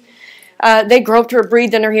Ice-T. They groped her,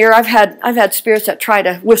 breathed in her ear. I've had spirits that try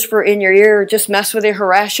to whisper in your ear, just mess with you,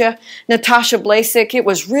 harass you. Natasha Blasik, it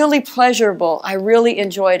was really pleasurable. I really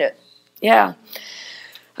enjoyed it. Yeah.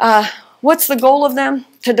 What's the goal of them?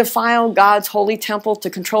 To defile God's holy temple, to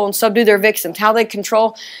control and subdue their victims. How they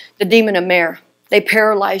control? The demon of mare. They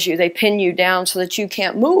paralyze you. They pin you down so that you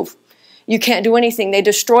can't move. You can't do anything. They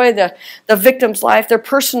destroy the victim's life. Their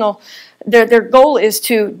goal is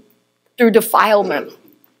through defilement.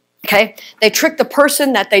 Okay? They trick the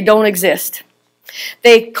person that they don't exist.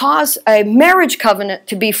 They cause a marriage covenant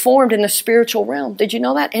to be formed in the spiritual realm. Did you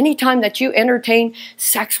know that? Anytime that you entertain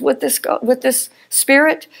sex with this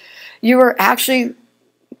spirit, you are actually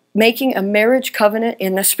making a marriage covenant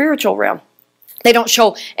in the spiritual realm. They don't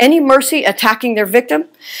show any mercy attacking their victim.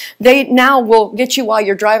 They now will get you while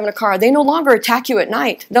you're driving a car. They no longer attack you at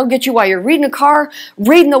night. They'll get you while you're reading a car,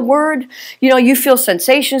 reading the Word. You know, you feel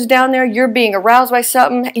sensations down there. You're being aroused by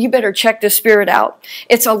something. You better check this spirit out.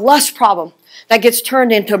 It's a lust problem that gets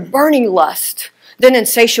turned into burning lust, then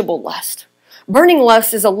insatiable lust. Burning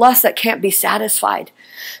lust is a lust that can't be satisfied.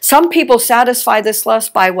 Some people satisfy this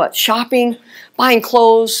lust by what? Shopping, buying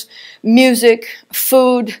clothes, music,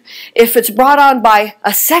 food. If it's brought on by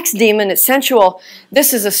a sex demon, it's sensual.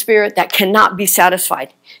 This is a spirit that cannot be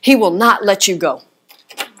satisfied. He will not let you go.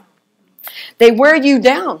 They wear you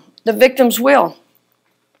down, the victims will.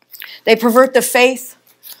 They pervert the faith,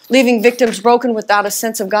 leaving victims broken without a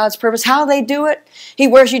sense of God's purpose. How they do it? He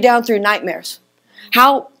wears you down through nightmares.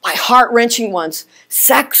 How? By heart-wrenching ones,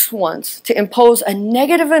 sex ones, to impose a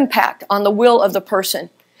negative impact on the will of the person.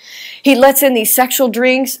 He lets in these sexual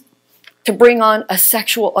dreams to bring on a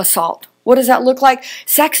sexual assault. What does that look like?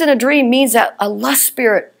 Sex in a dream means that a lust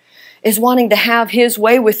spirit is wanting to have his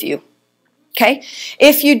way with you. Okay?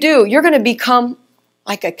 If you do, you're going to become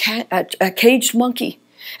like a caged monkey.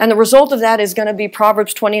 And the result of that is going to be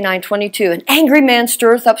Proverbs 29:22. An angry man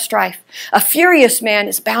stirreth up strife. A furious man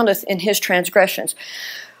is boundeth in his transgressions.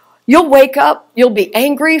 You'll wake up, you'll be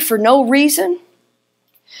angry for no reason.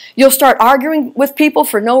 You'll start arguing with people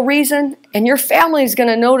for no reason, and your family is going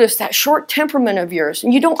to notice that short temperament of yours,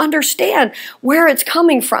 and you don't understand where it's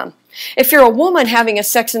coming from. If you're a woman having a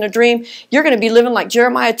sex in a dream, you're going to be living like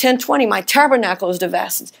Jeremiah 10:20. My tabernacle is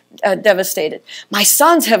devastated. My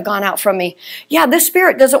sons have gone out from me. Yeah, this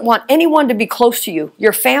spirit doesn't want anyone to be close to you.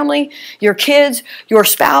 Your family, your kids, your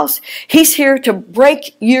spouse. He's here to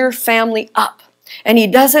break your family up. And he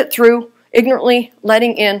does it through ignorantly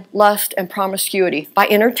letting in lust and promiscuity by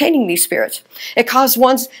entertaining these spirits. It causes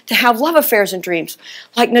ones to have love affairs and dreams,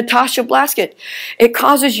 like Natasha Blaskett. It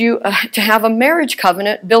causes you to have a marriage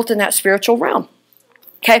covenant built in that spiritual realm.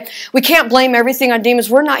 Okay? We can't blame everything on demons.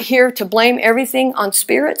 We're not here to blame everything on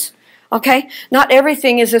spirits. Okay? Not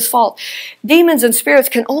everything is his fault. Demons and spirits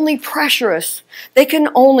can only pressure us. They can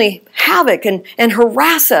only havoc and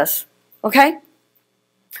harass us. Okay?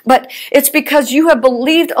 But it's because you have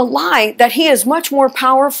believed a lie that he is much more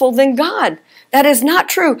powerful than God. That is not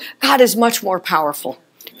true. God is much more powerful.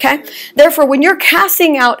 Okay? Therefore, when you're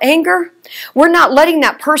casting out anger, we're not letting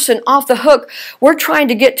that person off the hook. We're trying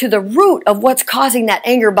to get to the root of what's causing that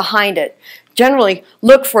anger behind it. Generally,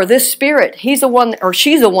 look for this spirit. He's the one or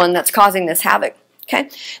she's the one that's causing this havoc. Okay?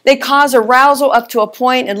 They cause arousal up to a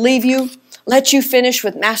point and leave you, let you finish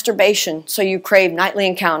with masturbation so you crave nightly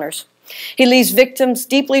encounters. He leaves victims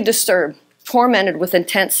deeply disturbed, tormented with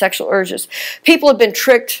intense sexual urges. People have been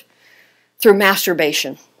tricked through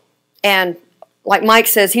masturbation. And like Mike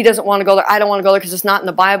says, he doesn't want to go there. I don't want to go there because it's not in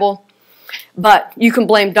the Bible. But you can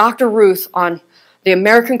blame Dr. Ruth on the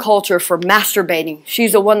American culture for masturbating.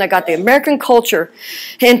 She's the one that got the American culture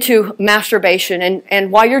into masturbation.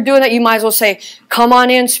 And while you're doing that, you might as well say, come on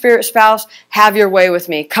in, spirit spouse, have your way with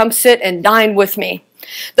me. Come sit and dine with me.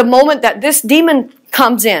 The moment that this demon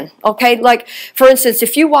comes in, okay? Like, for instance,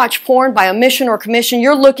 if you watch porn by omission or commission,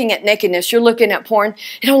 you're looking at nakedness, you're looking at porn.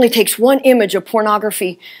 It only takes one image of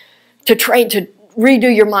pornography to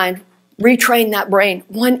redo your mind, retrain that brain.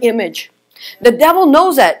 One image. The devil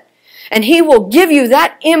knows that, and he will give you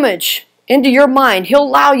that image into your mind. He'll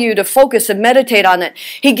allow you to focus and meditate on it.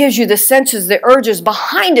 He gives you the senses, the urges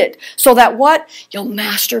behind it, so that what? You'll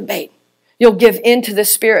masturbate. You'll give in to the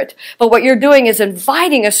spirit. But what you're doing is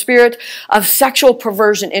inviting a spirit of sexual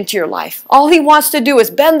perversion into your life. All he wants to do is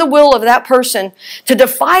bend the will of that person to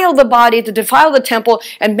defile the body, to defile the temple,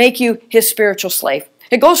 and make you his spiritual slave.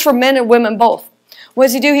 It goes for men and women both. What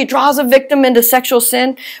does he do? He draws a victim into sexual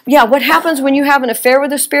sin. Yeah, what happens when you have an affair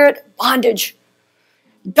with a spirit? Bondage,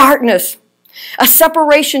 darkness, a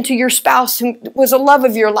separation to your spouse who was a love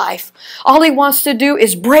of your life. All he wants to do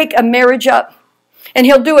is break a marriage up. And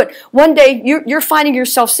he'll do it. One day, you're finding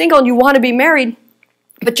yourself single and you want to be married,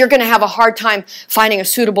 but you're going to have a hard time finding a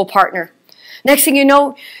suitable partner. Next thing you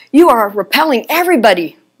know, you are repelling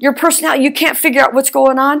everybody. Your personality, you can't figure out what's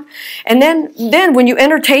going on. And then when you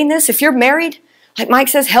entertain this, if you're married, like Mike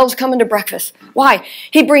says, hell's coming to breakfast. Why?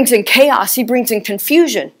 He brings in chaos. He brings in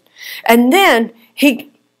confusion. And then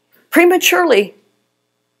he prematurely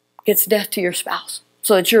gets death to your spouse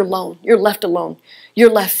so that you're alone. You're left alone. You're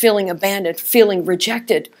left feeling abandoned, feeling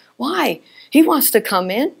rejected. Why? He wants to come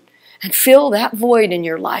in and fill that void in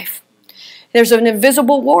your life. There's an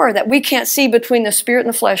invisible war that we can't see between the spirit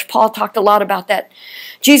and the flesh. Paul talked a lot about that.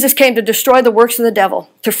 Jesus came to destroy the works of the devil,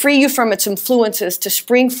 to free you from its influences, to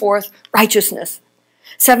spring forth righteousness.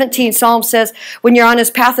 17, Psalm says, when you're on his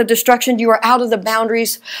path of destruction, you are out of the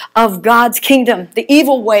boundaries of God's kingdom. The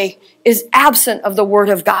evil way is absent of the word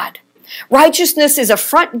of God. Righteousness is a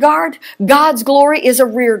front guard. God's glory is a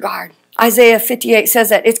rear guard. Isaiah 58 says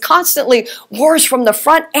that. It's constantly wars from the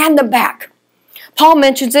front and the back. Paul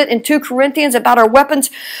mentions it in 2 Corinthians about our weapons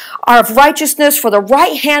are of righteousness for the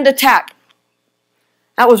right hand attack.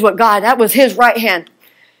 That was his right hand.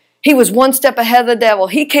 He was one step ahead of the devil.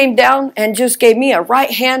 He came down and just gave me a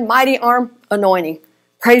right hand, mighty arm anointing.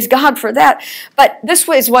 Praise God for that. But this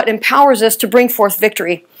is what empowers us to bring forth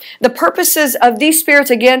victory. The purposes of these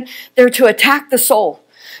spirits, again, they're to attack the soul.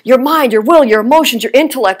 Your mind, your will, your emotions, your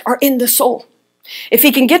intellect are in the soul. If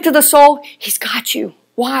he can get to the soul, he's got you.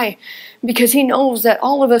 Why? Because he knows that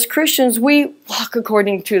all of us Christians, we walk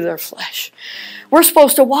according to their flesh. We're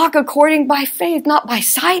supposed to walk according by faith, not by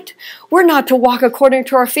sight. We're not to walk according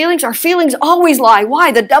to our feelings. Our feelings always lie.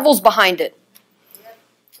 Why? The devil's behind it.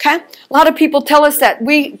 Okay? A lot of people tell us that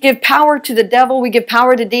we give power to the devil, we give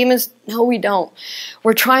power to demons. No, we don't.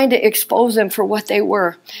 We're trying to expose them for what they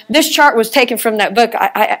were. This chart was taken from that book.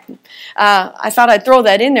 I thought I'd throw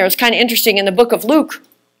that in there. It's kind of interesting. In the book of Luke,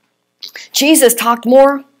 Jesus talked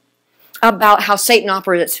more about how Satan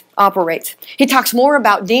operates. He talks more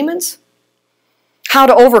about demons, how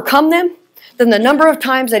to overcome them. than the number of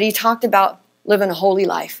times that he talked about living a holy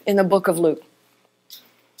life in the book of Luke.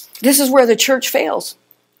 This is where the church fails.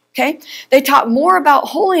 Okay? They talk more about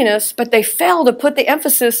holiness, but they fail to put the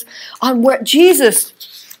emphasis on what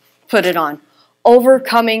Jesus put it on,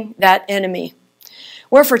 overcoming that enemy.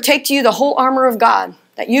 Wherefore, take to you the whole armor of God,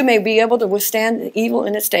 that you may be able to withstand the evil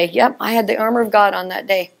in its day. Yep, I had the armor of God on that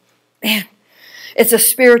day. Man, it's a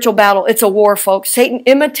spiritual battle. It's a war, folks. Satan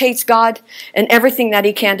imitates God in everything that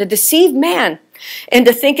he can to deceive man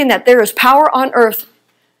into thinking that there is power on earth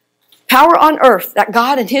that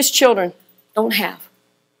God and his children don't have.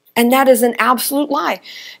 And that is an absolute lie.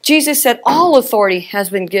 Jesus said, all authority has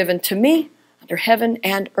been given to me under heaven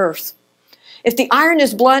and earth. If the iron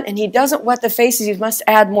is blunt and he doesn't wet the faces, he must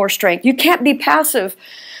add more strength. You can't be passive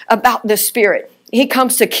about the Spirit. He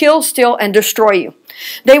comes to kill, steal, and destroy you.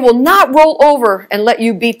 They will not roll over and let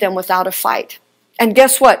you beat them without a fight. And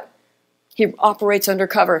guess what? He operates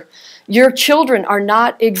undercover. Your children are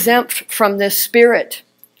not exempt from this spirit.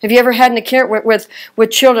 Have you ever had an encounter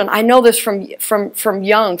with children? I know this from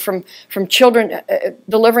children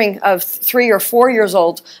delivering of 3 or 4 years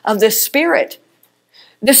old of this spirit.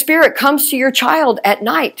 The spirit comes to your child at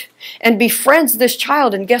night and befriends this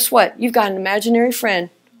child. And guess what? You've got an imaginary friend.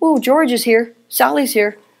 Ooh, George is here. Sally's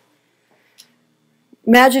here.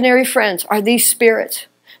 Imaginary friends are these spirits.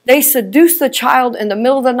 They seduce the child in the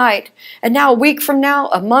middle of the night. And now a week from now,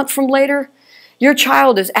 a month from later, your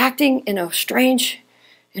child is acting in a strange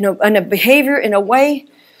in a behavior, in a way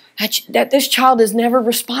that this child has never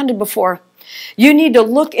responded before. You need to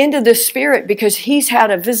look into this spirit because he's had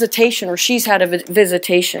a visitation or she's had a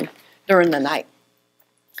visitation during the night.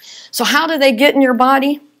 So how do they get in your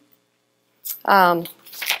body?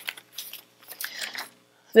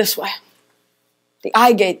 This way. The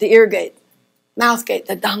eye gate, the ear gate, mouth gate,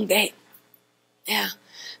 the dung gate. Yeah.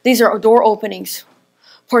 These are door openings.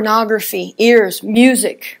 Pornography, ears,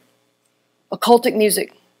 music, occultic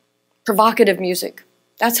music, provocative music.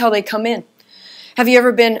 That's how they come in. Have you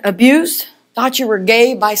ever been abused? Thought you were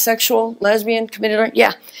gay, bisexual, lesbian, committed?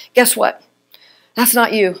 Yeah. Guess what? That's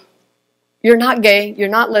not you. You're not gay. You're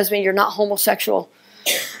not lesbian. You're not homosexual.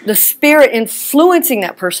 The spirit influencing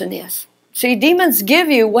that person is. See, demons give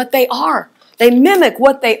you what they are. They mimic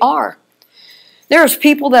what they are. There's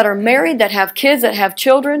people that are married, that have kids, that have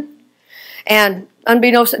children, and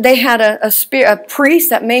unbeknownst, they had a priest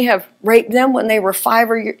that may have raped them when they were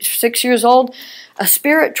 5 or 6 years old. A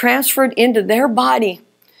spirit transferred into their body.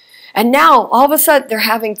 And now, all of a sudden, they're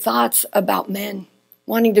having thoughts about men,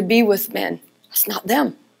 wanting to be with men. That's not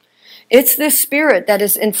them. It's this spirit that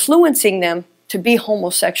is influencing them to be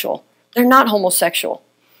homosexual. They're not homosexual.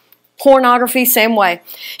 Pornography, same way.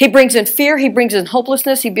 He brings in fear. He brings in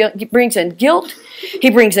hopelessness. He brings in guilt. He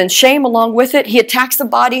brings in shame along with it. He attacks the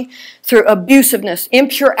body through abusiveness,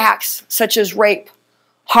 impure acts such as rape,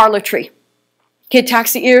 harlotry. He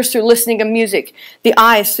attacks the ears through listening to music, the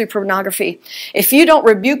eyes through pornography. If you don't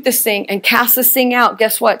rebuke this thing and cast this thing out,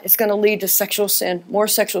 guess what? It's going to lead to sexual sin, more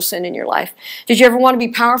sexual sin in your life. Did you ever want to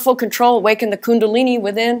be powerful, control, awaken the kundalini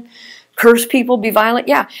within? Curse people, be violent?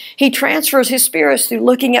 Yeah. He transfers his spirits through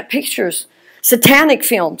looking at pictures, satanic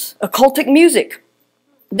films, occultic music.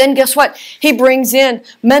 Then guess what? He brings in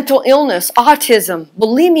mental illness, autism,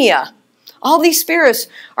 bulimia. All these spirits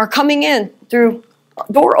are coming in through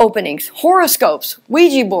door openings, horoscopes,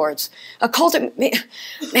 Ouija boards, occultic.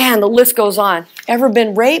 Man, the list goes on. Ever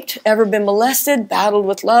been raped? Ever been molested? Battled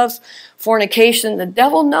with love? Fornication? The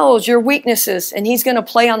devil knows your weaknesses, and he's going to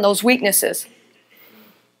play on those weaknesses.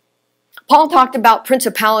 Paul talked about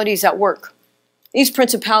principalities at work. These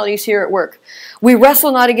principalities here at work. We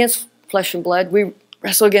wrestle not against flesh and blood. We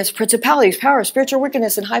wrestle against principalities, power, spiritual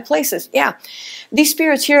wickedness in high places. Yeah. These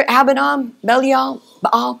spirits here, Abaddon, Belial,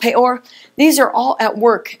 Baal, Peor, these are all at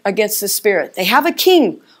work against the spirit. They have a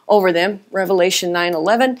king over them, Revelation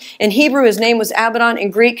 9:11. In Hebrew, his name was Abaddon. In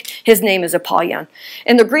Greek, his name is Apollyon.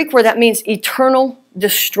 In the Greek word, that means eternal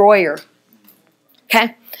destroyer.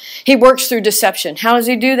 Okay? He works through deception. How does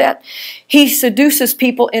he do that? He seduces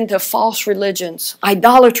people into false religions.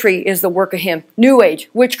 Idolatry is the work of him. New Age,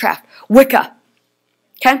 witchcraft, Wicca.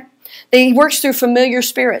 Okay? He works through familiar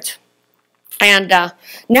spirits. And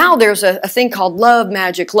now there's a thing called love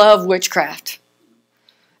magic, love witchcraft.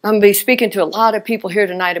 I'm going to be speaking to a lot of people here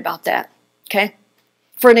tonight about that. Okay?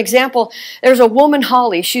 For an example, there's a woman,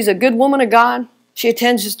 Holly. She's a good woman of God. She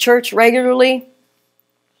attends his church regularly.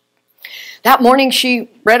 That morning she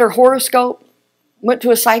read her horoscope, went to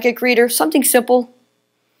a psychic reader, something simple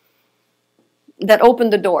that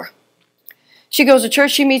opened the door. She goes to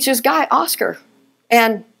church, she meets this guy, Oscar,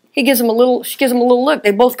 and she gives him a little look. They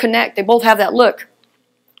both connect, they both have that look.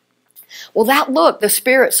 Well, that look the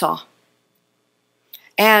spirit saw.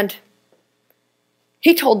 And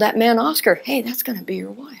he told that man, Oscar, hey, that's going to be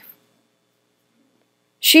your wife.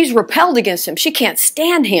 She's repelled against him. She can't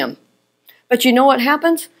stand him. But you know what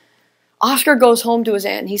happens? Oscar goes home to his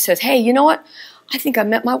aunt and he says, hey, you know what? I think I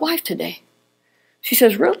met my wife today. She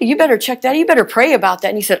says, really? You better check that. You better pray about that.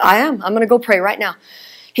 And he said, I am. I'm going to go pray right now.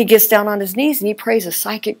 He gets down on his knees and he prays a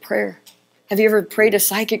psychic prayer. Have you ever prayed a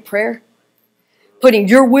psychic prayer? Putting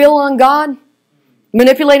your will on God,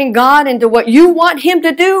 manipulating God into what you want him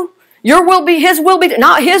to do. Your will be, his will be done.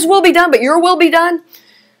 Not his will be done, but your will be done.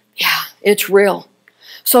 Yeah, it's real.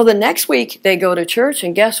 So the next week they go to church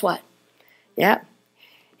and guess what? Yeah,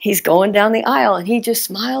 he's going down the aisle and he just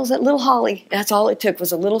smiles at little Holly. That's all it took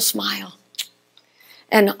was a little smile.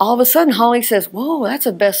 And all of a sudden Holly says, whoa, that's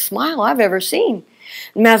the best smile I've ever seen.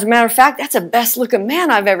 And as a matter of fact, that's the best looking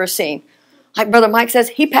man I've ever seen. Like Brother Mike says,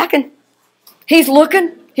 he packing. He's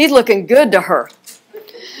looking good to her.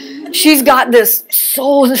 She's got this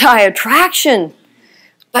soul tie attraction,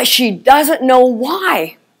 but she doesn't know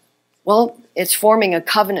why. Well, it's forming a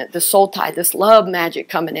covenant, the soul tie, this love magic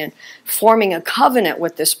coming in, forming a covenant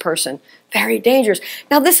with this person. Very dangerous.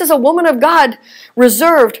 Now, this is a woman of God,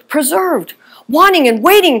 reserved, preserved, wanting and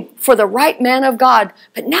waiting for the right man of God.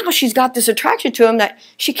 But now she's got this attraction to him that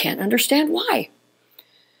she can't understand why.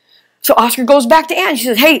 So Oscar goes back to Anne. She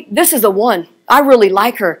says, hey, this is the one. I really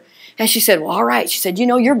like her. And she said, well, all right. She said, you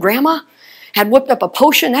know, your grandma had whipped up a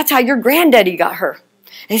potion. That's how your granddaddy got her.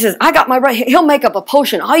 And he says, I got my right. He'll make up a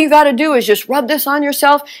potion. All you got to do is just rub this on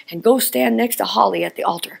yourself and go stand next to Holly at the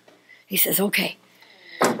altar. He says, okay.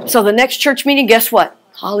 So the next church meeting, guess what?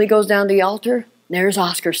 Holly goes down to the altar. There's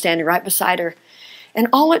Oscar standing right beside her. And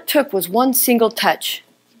all it took was one single touch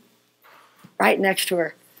right next to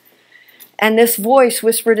her. And this voice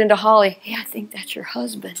whispered into Holly, hey, I think that's your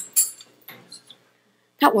husband.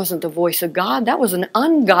 That wasn't the voice of God. That was an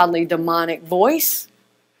ungodly, demonic voice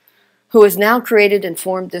who has now created and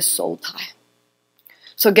formed this soul tie.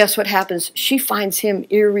 So guess what happens? She finds him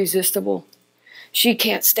irresistible. She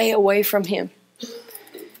can't stay away from him.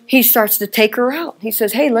 He starts to take her out. He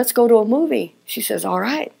says, hey, let's go to a movie. She says, all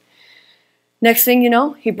right. Next thing you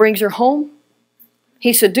know, he brings her home.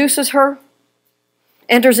 He seduces her,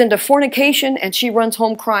 enters into fornication, and she runs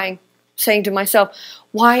home crying, saying to myself,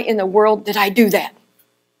 why in the world did I do that?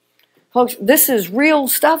 Folks, this is real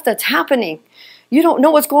stuff that's happening. You don't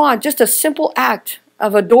know what's going on. Just a simple act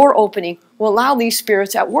of a door opening will allow these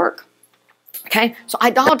spirits at work. Okay, so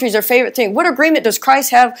idolatry is their favorite thing. What agreement does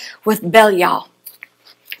Christ have with Belial?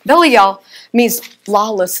 Belial means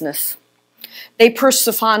lawlessness. They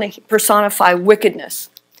personify wickedness.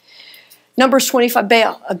 Numbers 25,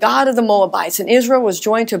 Baal, a god of the Moabites, and Israel was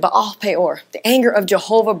joined to Baal Peor. The anger of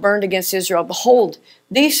Jehovah burned against Israel. Behold,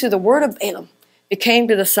 these through the word of Balaam became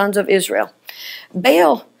to the sons of Israel.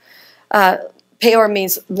 Baal, Peor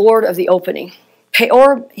means Lord of the opening.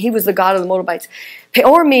 Peor, he was the god of the Moabites.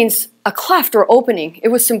 Peor means a cleft or opening. It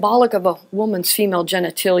was symbolic of a woman's female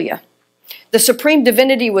genitalia. The supreme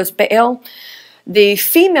divinity was Baal. The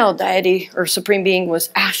female deity or supreme being was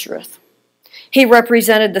Ashtoreth. He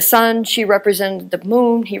represented the sun. She represented the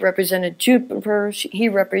moon. He represented Jupiter. She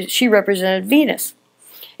represented Venus.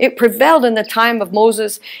 It prevailed in the time of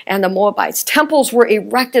Moses and the Moabites. Temples were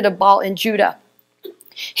erected of Baal in Judah.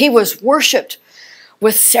 He was worshipped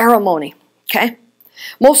with ceremony. Okay?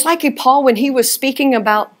 Most likely Paul, when he was speaking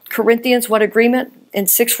about Corinthians, what agreement? In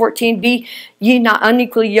 6:14, be ye not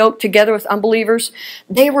unequally yoked together with unbelievers.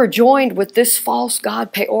 They were joined with this false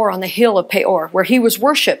god Peor on the hill of Peor, where he was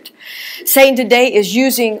worshipped. Satan today is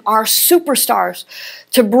using our superstars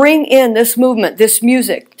to bring in this movement, this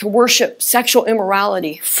music, to worship sexual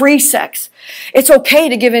immorality, free sex. It's okay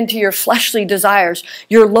to give in to your fleshly desires,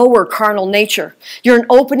 your lower carnal nature. You're an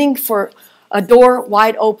opening for a door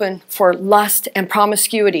wide open for lust and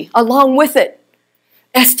promiscuity. Along with it,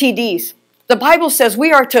 STDs. The Bible says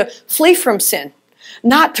we are to flee from sin,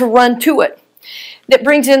 not to run to it. That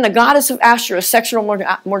brings in the goddess of Ashtoreth, sexual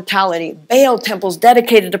mortality, Baal temples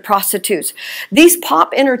dedicated to prostitutes. These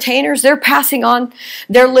pop entertainers, they're passing on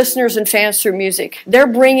their listeners and fans through music. They're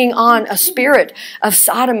bringing on a spirit of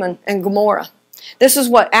Sodom and Gomorrah. This is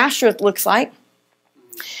what Ashtoreth looks like.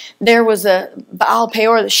 There was a Baal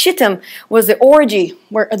Peor. The Shittim was the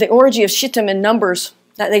orgy of Shittim in Numbers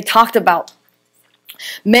that they talked about.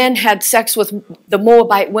 Men had sex with the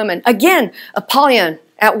Moabite women. Again, Apollyon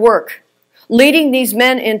at work, leading these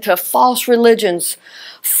men into false religions,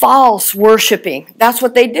 false worshiping. That's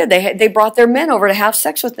what they did. They brought their men over to have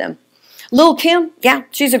sex with them. Lil' Kim, yeah,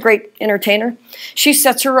 she's a great entertainer. She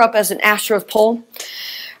sets her up as an Ashtoreth pole.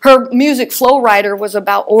 Her music Flow Rider was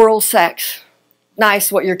about oral sex.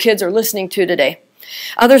 Nice, what your kids are listening to today.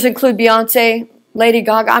 Others include Beyonce, Lady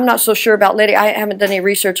Gaga. I'm not so sure about Lady. I haven't done any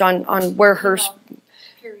research on where her.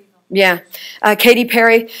 Yeah, Katy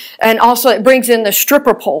Perry, and also it brings in the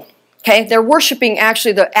stripper pole. Okay, they're worshiping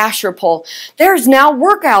actually the Asherah pole. There's now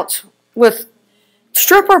workouts with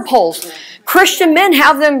stripper poles. Christian men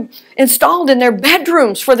have them installed in their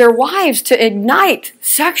bedrooms for their wives to ignite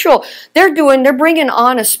sexual. They're bringing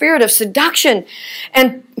on a spirit of seduction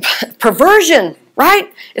and perversion,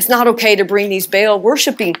 right? It's not okay to bring these Baal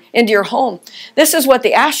worshiping into your home. This is what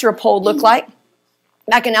the Asherah pole looked like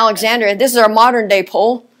back in Alexandria. This is our modern day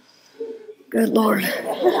pole. Good Lord.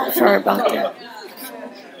 Sorry about that.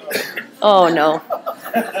 Oh no.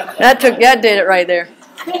 That did it right there.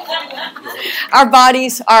 Our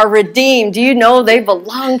bodies are redeemed. Do you know they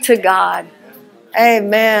belong to God?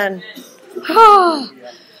 Amen.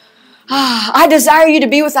 I desire you to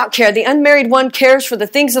be without care. The unmarried one cares for the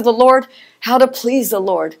things of the Lord, how to please the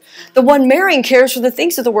Lord. The one marrying cares for the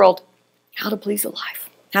things of the world, how to please a life,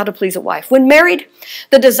 how to please a wife. When married,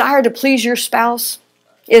 the desire to please your spouse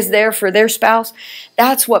is there for their spouse.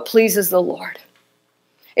 That's what pleases the Lord.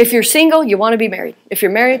 If you're single, you want to be married. If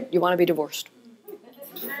you're married, you want to be divorced.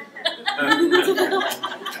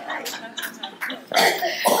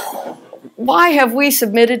 Why have we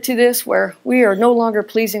submitted to this where we are no longer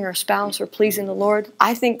pleasing our spouse or pleasing the Lord?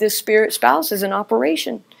 I think this spirit spouse is in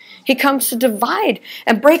operation. He comes to divide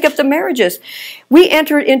and break up the marriages. We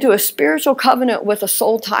entered into a spiritual covenant with a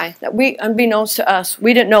soul tie that we, unbeknownst to us,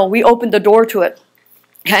 we didn't know. We opened the door to it.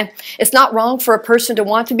 Okay? It's not wrong for a person to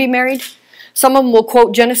want to be married. Some of them will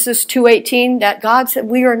quote Genesis 2:18 that God said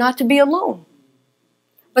we are not to be alone.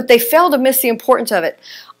 But they fail to miss the importance of it.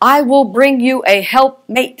 I will bring you a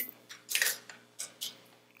helpmate.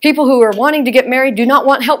 People who are wanting to get married do not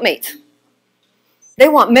want helpmates. They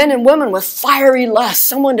want men and women with fiery lust,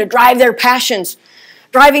 someone to drive their passions,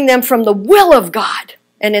 driving them from the will of God,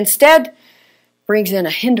 and instead brings in a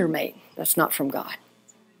hindermate that's not from God.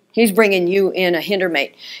 He's bringing you in a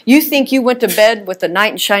hindermate. You think you went to bed with the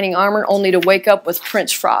knight in shining armor only to wake up with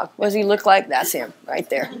Prince Frog. What does he look like? That's him right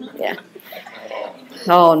there. Yeah.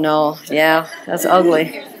 Oh, no. Yeah, that's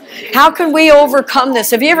ugly. How can we overcome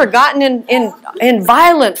this? Have you ever gotten in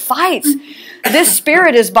violent fights? This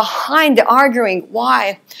spirit is behind the arguing.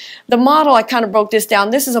 Why? The model, I kind of broke this down.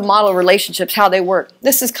 This is a model of relationships, how they work.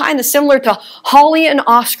 This is kind of similar to Holly and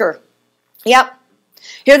Oscar. Yep.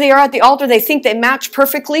 Here they are at the altar. They think they match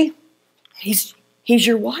perfectly. He's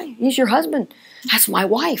your wife. He's your husband. That's my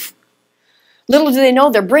wife. Little do they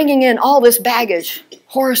know they're bringing in all this baggage.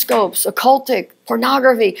 Horoscopes, occultic,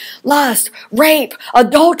 pornography, lust, rape,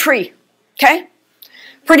 adultery. Okay?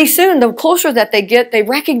 Pretty soon, the closer that they get, they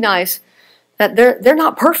recognize that they're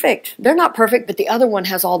not perfect. They're not perfect, but the other one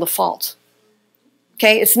has all the faults.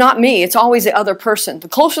 Okay? It's not me. It's always the other person. The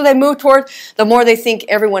closer they move toward, the more they think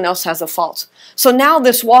everyone else has the faults. So now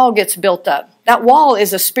this wall gets built up. That wall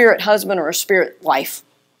is a spirit husband or a spirit wife.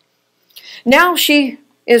 Now she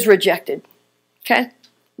is rejected. Okay?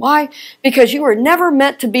 Why? Because you were never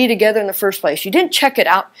meant to be together in the first place. You didn't check it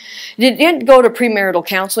out. You didn't go to premarital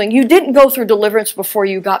counseling. You didn't go through deliverance before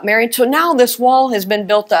you got married. So now this wall has been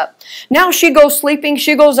built up. Now she goes sleeping.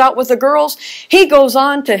 She goes out with the girls. He goes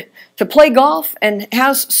on to play golf and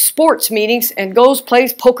has sports meetings and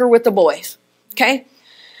plays poker with the boys. Okay?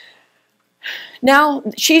 Now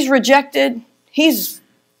she's rejected. He's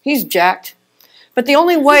jacked. But the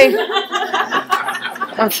only way...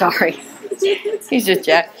 I'm sorry. He's just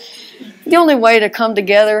jacked. The only way to come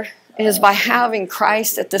together is by having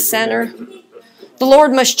Christ at the center. The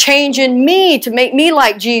Lord must change in me to make me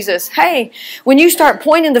like Jesus. Hey, when you start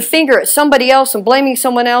pointing the finger at somebody else and blaming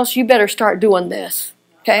someone else, you better start doing this.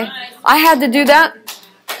 Okay? I had to do that.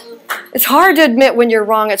 It's hard to admit when you're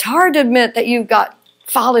wrong. It's hard to admit that you've got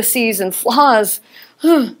fallacies and flaws.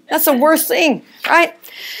 That's the worst thing, right?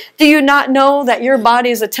 Do you not know that your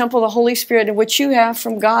body is a temple of the Holy Spirit in which you have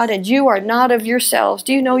from God, and you are not of yourselves?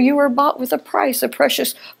 Do you know you were bought with a price, the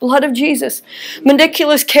precious blood of Jesus?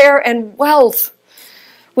 Meticulous care and wealth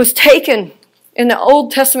was taken in the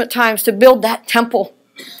Old Testament times to build that temple.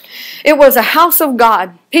 It was a house of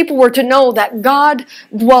God. People were to know that God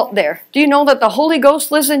dwelt there. Do you know that the Holy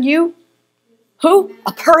Ghost lives in you? Who?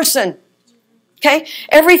 A person. Okay?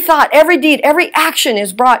 Every thought, every deed, every action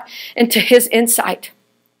is brought into His insight.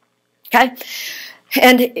 Okay?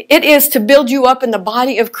 And it is to build you up in the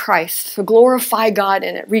body of Christ, to glorify God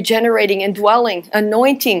in it, regenerating, indwelling,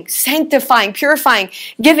 anointing, sanctifying, purifying,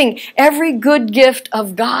 giving every good gift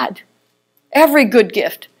of God. Every good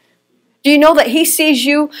gift. Do you know that He sees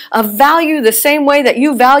you of value the same way that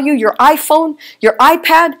you value your iPhone, your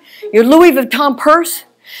iPad, your Louis Vuitton purse?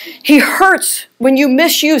 He hurts when you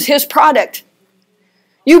misuse His product.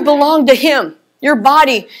 You belong to Him. Your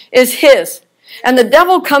body is his. And the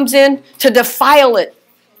devil comes in to defile it.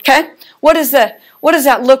 Okay? What does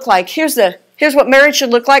that look like? Here's what marriage should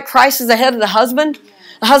look like. Christ is the head of the husband.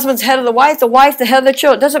 The husband's head of the wife the head of the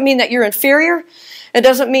children. It doesn't mean that you're inferior. It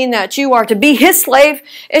doesn't mean that you are to be his slave.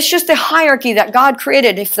 It's just a hierarchy that God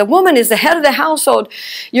created. If the woman is the head of the household,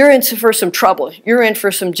 you're in for some trouble. You're in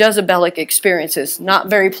for some Jezebelic experiences, not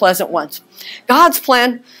very pleasant ones. God's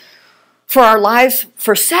plan for our lives,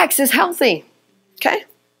 for sex, is healthy. Okay?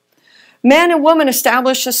 Man and woman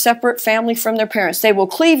establish a separate family from their parents. They will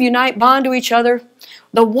cleave, unite, bond to each other.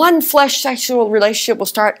 The one flesh sexual relationship will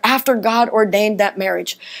start after God ordained that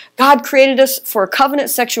marriage. God created us for covenant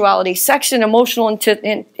sexuality, sex and emotional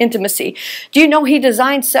intimacy. Do you know he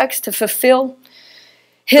designed sex to fulfill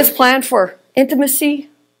his plan for intimacy,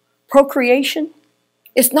 procreation?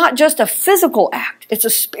 It's not just a physical act, it's a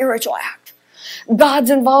spiritual act.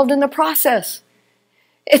 God's involved in the process.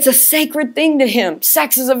 It's a sacred thing to him.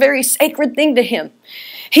 Sex is a very sacred thing to him.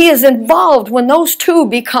 He is involved when those two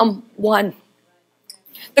become one.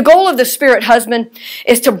 The goal of the spirit husband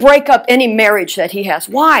is to break up any marriage that he has.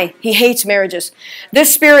 Why? He hates marriages.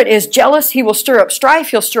 This spirit is jealous. He will stir up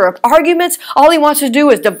strife. He'll stir up arguments. All he wants to do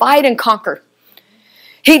is divide and conquer.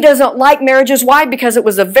 He doesn't like marriages. Why? Because it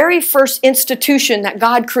was the very first institution that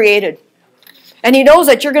God created. And he knows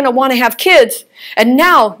that you're going to want to have kids. And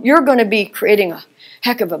now you're going to be creating a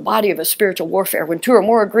heck of a body of a spiritual warfare. When two or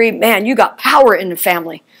more agree, man, you got power in the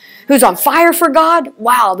family. Who's on fire for God?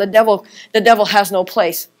 Wow, the devil has no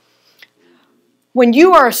place. When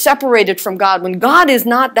you are separated from God, when God is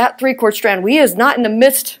not that three-chord strand, He is not in the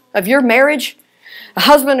midst of your marriage, a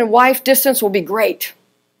husband and wife distance will be great.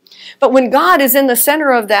 But when God is in the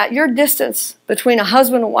center of that, your distance between a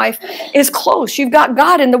husband and wife is close. You've got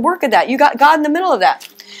God in the work of that. You got God in the middle of that.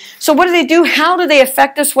 So what do they do? How do they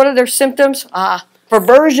affect us? What are their symptoms?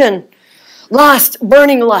 Perversion, lust,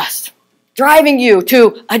 burning lust, driving you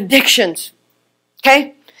to addictions.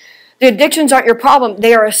 Okay? The addictions aren't your problem.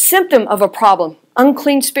 They are a symptom of a problem.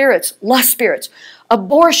 Unclean spirits, lust spirits,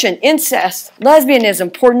 abortion, incest,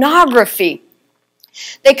 lesbianism, pornography.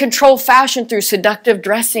 They control fashion through seductive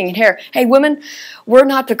dressing and hair. Hey, women, we're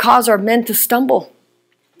not to cause our men to stumble.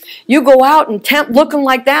 You go out and tempt looking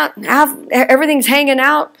like that, everything's hanging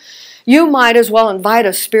out. You might as well invite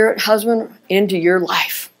a spirit husband into your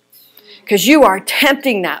life because you are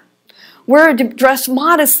tempting that. We're dressed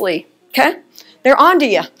modestly, okay? They're onto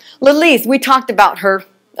you. Lilith, we talked about her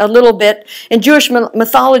a little bit. In Jewish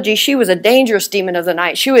mythology, she was a dangerous demon of the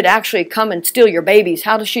night. She would actually come and steal your babies.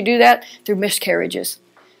 How does she do that? Through miscarriages,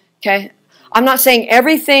 okay? I'm not saying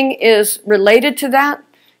everything is related to that.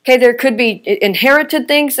 Okay, there could be inherited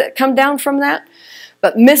things that come down from that.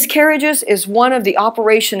 But miscarriages is one of the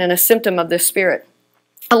operation and a symptom of this spirit.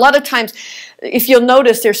 A lot of times, if you'll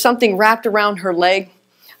notice, there's something wrapped around her leg.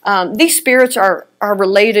 These spirits are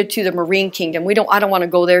related to the marine kingdom. I don't want to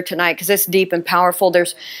go there tonight because it's deep and powerful.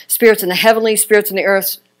 There's spirits in the heavenly, spirits in the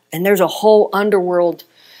earth, and there's a whole underworld,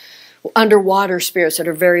 underwater spirits that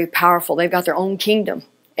are very powerful. They've got their own kingdom,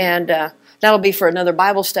 and that'll be for another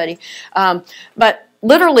Bible study. But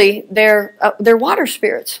literally, they're water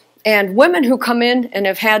spirits. And women who come in and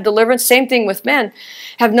have had deliverance, same thing with men,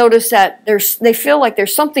 have noticed that they feel like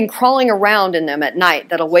there's something crawling around in them at night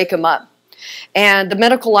that'll wake them up. And the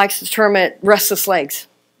medical likes to term it restless legs.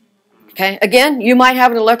 Okay, again, you might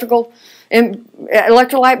have an electrolyte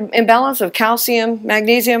imbalance of calcium,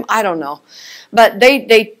 magnesium, I don't know. But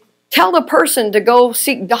they tell the person to go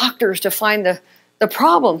seek doctors to find the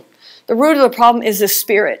problem. The root of the problem is the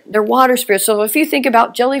spirit. They're water spirits. So if you think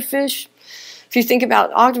about jellyfish, if you think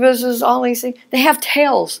about octopuses, all these things, they have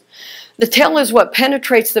tails. The tail is what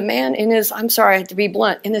penetrates the man in his, I'm sorry to be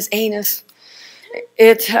blunt, in his anus.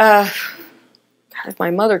 God, if my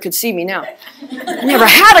mother could see me now. I never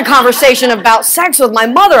had a conversation about sex with my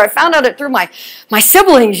mother. I found out it through my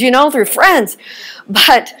siblings, through friends.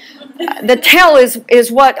 But the tail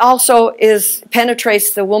is what also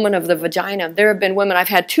penetrates the woman of the vagina. There have been women, I've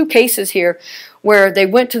had 2 cases here where they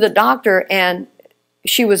went to the doctor and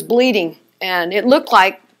she was bleeding. And it looked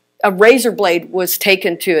like a razor blade was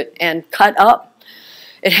taken to it and cut up.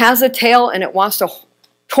 It has a tail and it wants to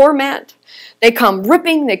torment. They come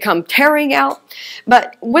ripping, they come tearing out.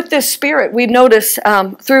 But with this spirit, we've noticed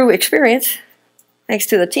through experience, thanks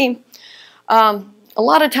to the team, a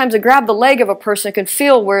lot of times they grab the leg of a person can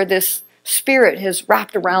feel where this spirit has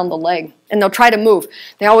wrapped around the leg. And they'll try to move.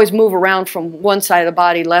 They always move around from one side of the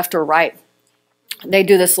body, left or right. They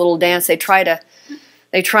do this little dance. They try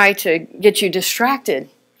to get you distracted.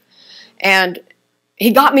 And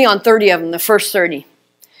he got me on 30 of them, the first 30.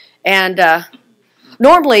 And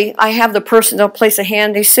normally I have the person, they'll place a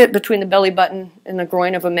hand, they sit between the belly button and the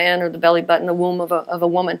groin of a man or the belly button, the womb of a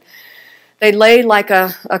woman. They lay like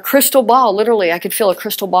a crystal ball, literally. I could feel a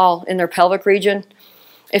crystal ball in their pelvic region.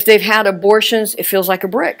 If they've had abortions, it feels like a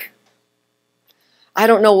brick. I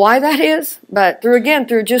don't know why that is, but through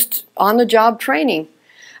just on-the-job training.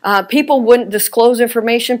 People wouldn't disclose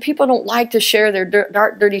information. People don't like to share their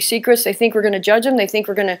dark, dirty secrets. They think we're going to judge them. They think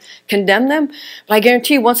we're going to condemn them. But I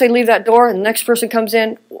guarantee you, once they leave that door and the next person comes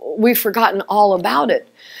in, we've forgotten all about it.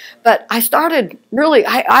 But I started really,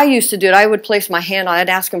 I used to do it. I would place my hand on it. I'd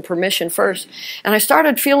ask them permission first. And I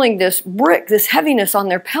started feeling this brick, this heaviness on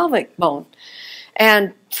their pelvic bone.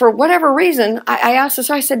 And for whatever reason, I asked this,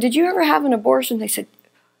 I said, did you ever have an abortion? They said,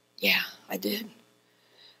 yeah, I did.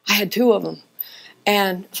 I had 2 of them.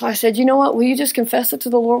 And so I said, you know what, will you just confess it to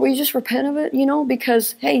the Lord? Will you just repent of it? You know,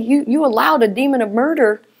 because, hey, you allowed a demon of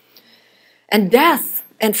murder and death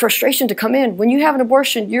and frustration to come in. When you have an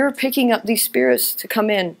abortion, you're picking up these spirits to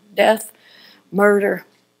come in. Death, murder,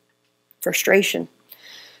 frustration.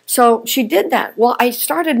 So she did that. Well, I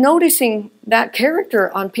started noticing that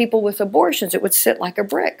character on people with abortions. It would sit like a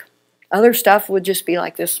brick. Other stuff would just be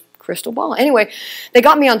like this crystal ball. Anyway, they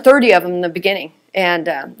got me on 30 of them in the beginning. And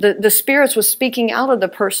the spirits was speaking out of the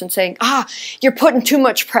person saying, you're putting too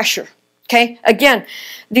much pressure. Okay? Again,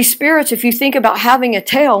 these spirits, if you think about having a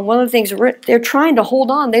tail, one of the things they're trying to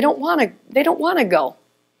hold on. They don't want to go.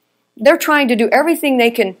 They're trying to do everything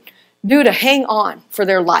they can do to hang on for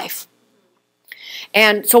their life.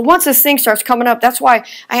 And so once this thing starts coming up, that's why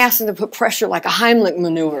I asked them to put pressure like a Heimlich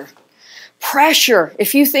maneuver. Pressure.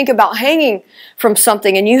 If you think about hanging from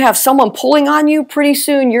something and you have someone pulling on you, pretty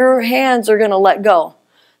soon your hands are going to let go.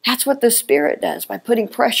 That's what the spirit does by putting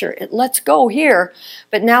pressure. It lets go here,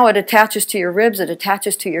 but now it attaches to your ribs, it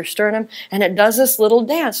attaches to your sternum, and it does this little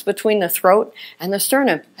dance between the throat and the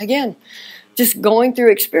sternum. Again, just going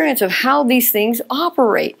through experience of how these things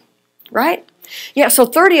operate, right? Yeah, so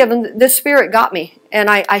 30 of them, this spirit got me, and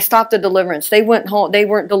I stopped the deliverance. They went home. They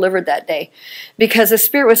weren't delivered that day because the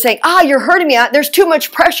spirit was saying, you're hurting me. There's too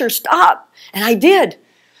much pressure. Stop. And I did.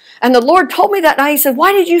 And the Lord told me that night. He said,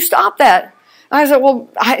 why did you stop that? I said, well,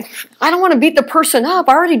 I don't want to beat the person up.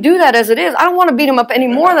 I already do that as it is. I don't want to beat him up any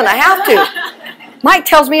more than I have to. Mike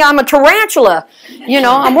tells me I'm a tarantula. You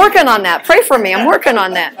know, I'm working on that. Pray for me. I'm working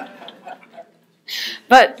on that.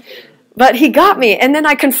 But he got me. And then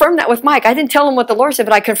I confirmed that with Mike. I didn't tell him what the Lord said,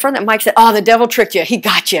 but I confirmed that. Mike said, the devil tricked you. He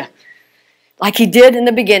got you. Like he did in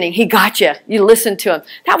the beginning. He got you. You listened to him.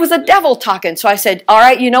 That was the devil talking. So I said, all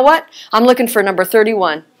right, you know what? I'm looking for number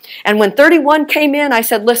 31. And when 31 came in, I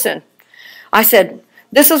said, listen. I said,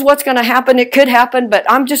 this is what's going to happen. It could happen, but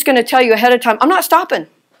I'm just going to tell you ahead of time. I'm not stopping.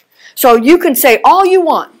 So you can say all you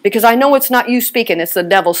want, because I know it's not you speaking, it's the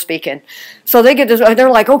devil speaking. So they get this, they're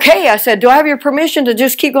like, okay. I said, do I have your permission to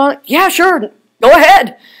just keep going? Yeah, sure. Go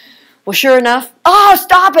ahead. Well, sure enough.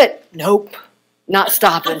 Stop it. Nope. Not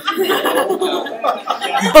stopping.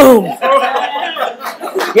 Boom.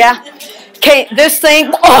 Yeah. Okay, this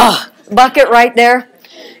thing, bucket right there.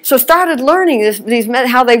 So started learning these men,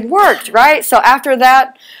 how they worked, right? So after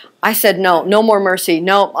that, I said, no more mercy.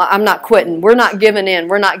 No, I'm not quitting. We're not giving in.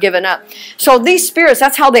 We're not giving up. So these spirits,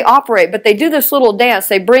 that's how they operate. But they do this little dance.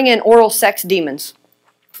 They bring in oral sex demons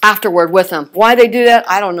afterward with them. Why they do that,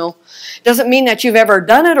 I don't know. Doesn't mean that you've ever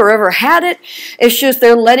done it or ever had it. It's just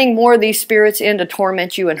they're letting more of these spirits in to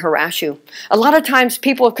torment you and harass you. A lot of times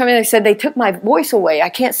people have come in and said, they took my voice away. I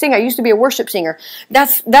can't sing. I used to be a worship singer.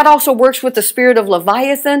 That also works with the spirit of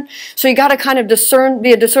Leviathan. So you got to kind of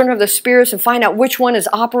be a discerner of the spirits and find out which one is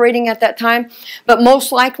operating at that time. But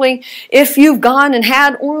most likely, if you've gone and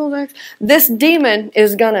had oral sex, this demon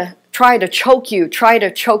is going to try to choke you, try to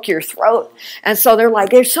choke your throat. And so they're like,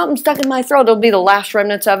 there's something stuck in my throat. It'll be the last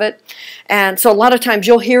remnants of it. And so a lot of times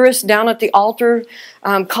you'll hear us down at the altar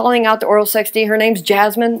calling out the oral sex demon. Her name's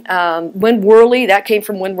Jasmine. Win Worley, that came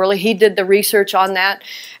from Win Worley. He did the research on that.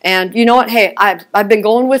 And you know what? Hey, I've been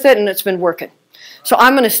going with it and it's been working. So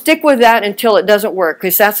I'm going to stick with that until it doesn't work,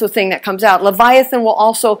 because that's the thing that comes out. Leviathan will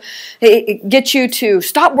also get you to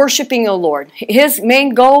stop worshiping the Lord. His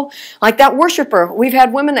main goal, like that worshiper, we've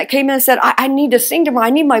had women that came in and said, I need to sing to him.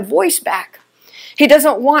 I need my voice back. He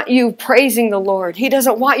doesn't want you praising the Lord. He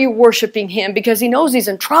doesn't want you worshiping him because he knows he's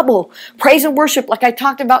in trouble. Praise and worship, like I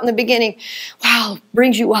talked about in the beginning,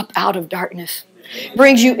 brings you up out of darkness.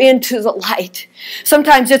 Brings you into the light.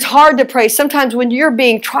 Sometimes it's hard to pray. Sometimes when you're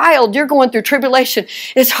being trialed, you're going through tribulation,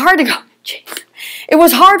 it's hard to go, jeez. It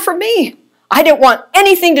was hard for me. I didn't want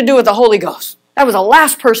anything to do with the Holy Ghost. That was the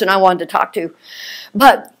last person I wanted to talk to.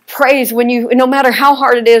 But praise, no matter how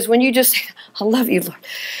hard it is, when you just say, I love you, Lord.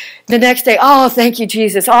 The next day, oh, thank you,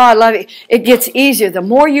 Jesus. Oh, I love it. It gets easier. The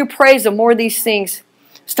more you praise, the more these things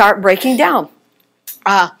start breaking down.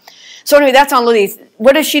 So anyway, that's on Lily.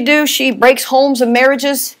 What does she do? She breaks homes and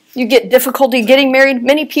marriages. You get difficulty getting married.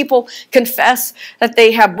 Many people confess that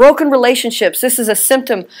they have broken relationships. This is a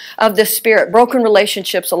symptom of this spirit, broken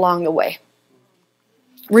relationships along the way.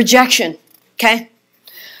 Rejection, okay?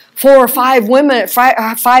 4 or 5 women,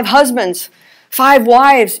 5 husbands, 5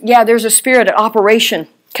 wives. Yeah, there's a spirit at operation,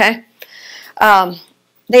 okay?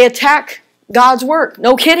 They attack God's work.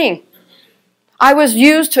 No kidding. I was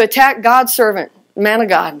used to attack God's servant, man of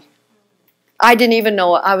God. I didn't even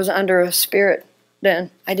know it. I was under a spirit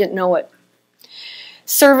then. I didn't know it.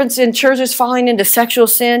 Servants in churches falling into sexual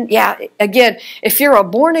sin. Yeah, again, if you're a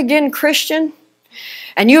born-again Christian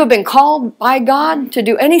and you have been called by God to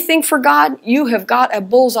do anything for God, you have got a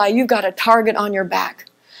bullseye. You've got a target on your back.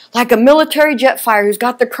 Like a military jet fighter who's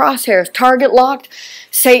got the crosshairs, target locked,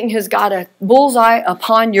 Satan has got a bullseye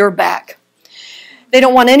upon your back. They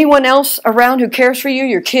don't want anyone else around who cares for you,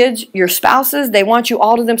 your kids, your spouses. They want you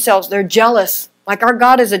all to themselves. They're jealous. Like our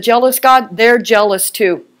God is a jealous God, they're jealous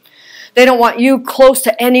too. They don't want you close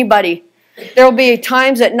to anybody. There will be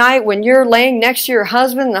times at night when you're laying next to your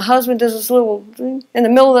husband, and the husband does this little thing in the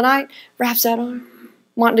middle of the night, wraps that on,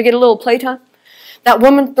 wanting to get a little playtime. That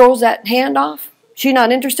woman throws that hand off. She's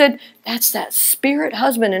not interested. That's that spirit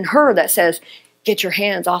husband in her that says, get your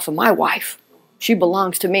hands off of my wife. She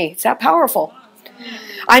belongs to me. It's that powerful.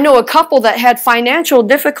 I know a couple that had financial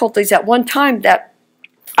difficulties at one time that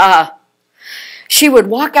she would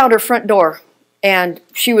walk out her front door and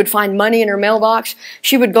she would find money in her mailbox.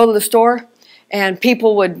 She would go to the store and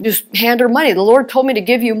people would just hand her money. The Lord told me to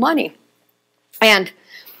give you money. And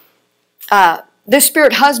this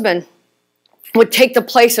spirit husband would take the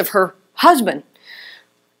place of her husband,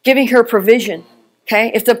 giving her provision.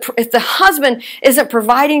 Okay? If the husband isn't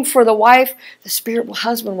providing for the wife, the spirit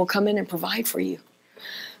husband will come in and provide for you,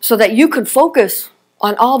 so that you can focus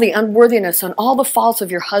on all the unworthiness, on all the faults of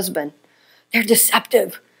your husband. They're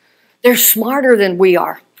deceptive. They're smarter than we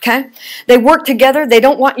are. Okay? They work together. They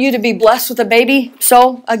don't want you to be blessed with a baby.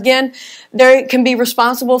 So, again, they can be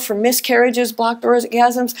responsible for miscarriages, blocked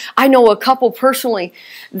orgasms. I know a couple personally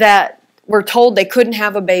that were told they couldn't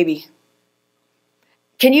have a baby.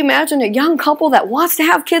 Can you imagine a young couple that wants to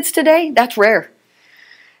have kids today? That's rare.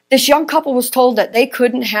 This young couple was told that they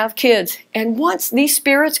couldn't have kids. And once these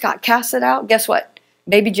spirits got casted out, guess what?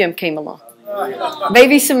 Baby Jim came along.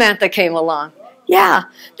 Baby Samantha came along. Yeah,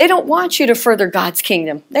 they don't want you to further God's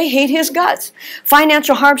kingdom. They hate his guts.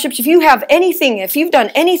 Financial hardships. If you have anything, if you've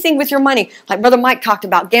done anything with your money, like Brother Mike talked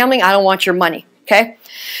about gambling, I don't want your money. Okay?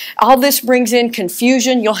 All this brings in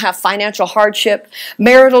confusion. You'll have financial hardship,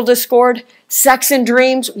 marital discord, sex and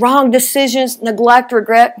dreams, wrong decisions, neglect,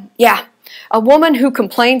 regret. Yeah. A woman who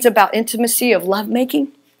complains about intimacy of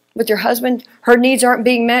lovemaking with your husband, her needs aren't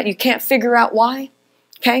being met, you can't figure out why.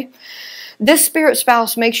 Okay? This spirit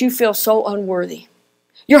spouse makes you feel so unworthy.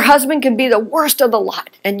 Your husband can be the worst of the lot,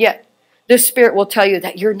 and yet this spirit will tell you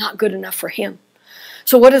that you're not good enough for him.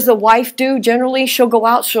 So what does the wife do? Generally, she'll go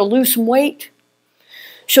out, she'll lose some weight,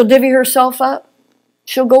 she'll divvy herself up,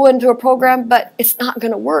 she'll go into a program, but it's not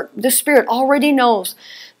going to work. This spirit already knows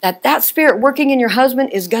that that spirit working in your husband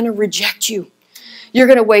is going to reject you. You're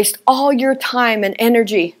going to waste all your time and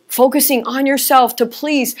energy focusing on yourself to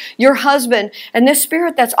please your husband. And this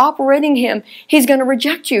spirit that's operating him, he's going to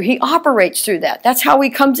reject you. He operates through that. That's how he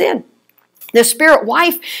comes in. The spirit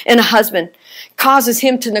wife in a husband causes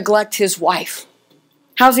him to neglect his wife.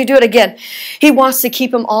 How does he do it? Again, he wants to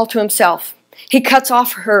keep them all to himself. He cuts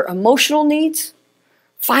off her emotional needs,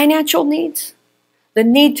 financial needs, the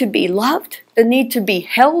need to be loved, the need to be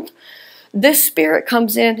held. This spirit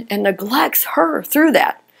comes in and neglects her through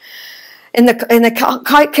that. In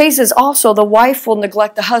the cases also, the wife will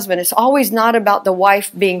neglect the husband. It's always not about the wife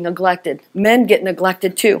being neglected. Men get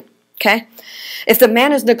neglected too. Okay? If the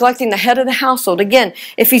man is neglecting the head of the household, again,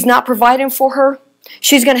 if he's not providing for her,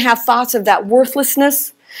 she's going to have thoughts of that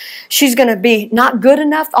worthlessness. She's going to be not good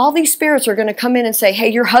enough. All these spirits are going to come in and say, hey,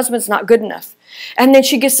 your husband's not good enough. And then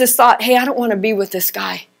she gets this thought, hey, I don't want to be with this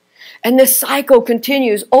guy. And this cycle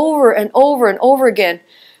continues over and over and over again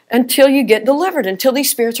until you get delivered, until these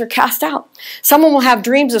spirits are cast out. Someone will have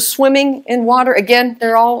dreams of swimming in water. Again,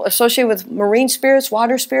 they're all associated with marine spirits,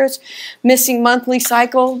 water spirits, missing monthly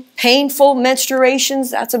cycle, painful menstruations.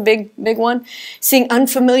 That's a big one. Seeing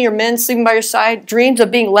unfamiliar men sleeping by your side, dreams of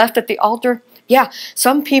being left at the altar. Yeah,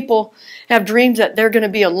 some people have dreams that they're going to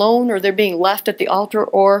be alone or they're being left at the altar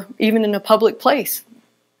or even in a public place.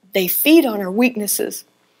 They feed on our weaknesses.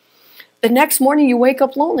 The next morning you wake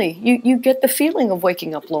up lonely. You get the feeling of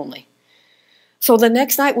waking up lonely. So the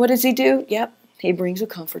next night, what does he do? Yep, he brings a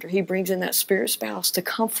comforter. He brings in that spirit spouse to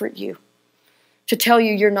comfort you, to tell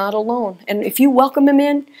you you're not alone. And if you welcome him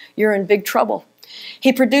in, you're in big trouble.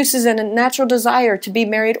 He produces a natural desire to be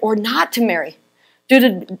married or not to marry due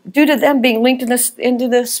to them being linked into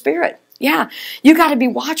the spirit. Yeah, you got to be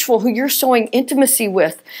watchful who you're sowing intimacy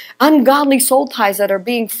with. Ungodly soul ties that are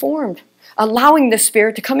being formed, allowing the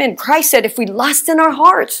spirit to come in. Christ said if we lust in our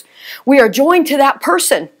hearts, we are joined to that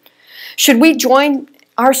person. Should we join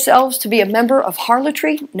ourselves to be a member of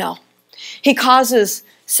harlotry? No. He causes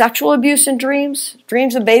sexual abuse in dreams,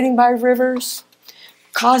 dreams of bathing by rivers,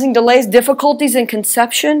 causing delays, difficulties in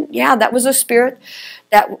conception. Yeah, that was a spirit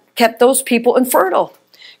that kept those people infertile.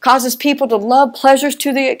 Causes people to love pleasures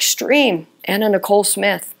to the extreme. Anna Nicole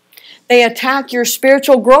Smith. They attack your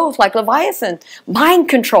spiritual growth like Leviathan. Mind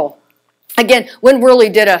control. Again, Win Worley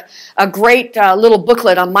did a great little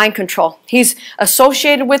booklet on mind control. He's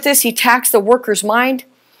associated with this. He attacks the worker's mind.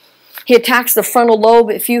 He attacks the frontal lobe.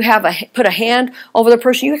 If you have put a hand over the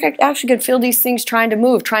person, you actually can feel these things trying to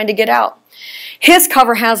move, trying to get out. His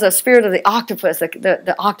cover has a spirit of the octopus,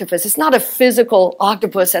 the octopus. It's not a physical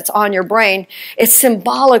octopus that's on your brain. It's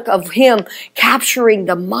symbolic of him capturing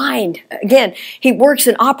the mind. Again, he works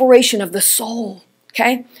in operation of the soul.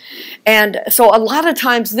 Okay? And so a lot of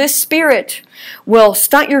times this spirit will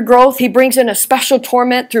stunt your growth. He brings in a special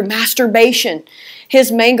torment through masturbation. His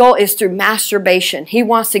main goal is through masturbation. He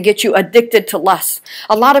wants to get you addicted to lust.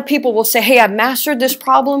 A lot of people will say, hey, I've mastered this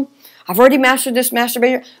problem. I've already mastered this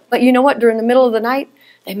masturbation. But you know what? During the middle of the night,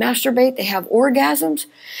 they masturbate, they have orgasms,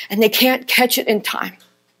 and they can't catch it in time.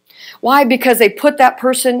 Why? Because they put that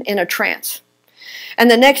person in a trance. And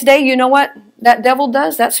the next day, you know what that devil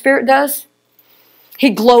does, that spirit does? He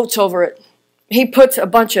gloats over it. He puts a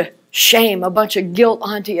bunch of shame, a bunch of guilt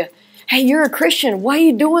onto you. Hey, you're a Christian. What are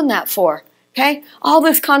you doing that for? Okay? All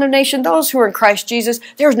this condemnation, those who are in Christ Jesus,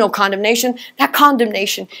 there's no condemnation. That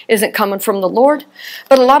condemnation isn't coming from the Lord.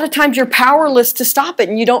 But a lot of times you're powerless to stop it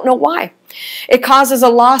and you don't know why. It causes a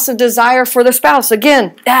loss of desire for the spouse.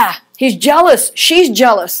 Again, he's jealous. She's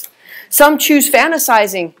jealous. Some choose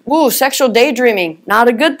fantasizing. Woo, sexual daydreaming. Not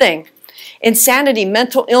a good thing. Insanity,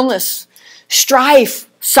 mental illness, strife,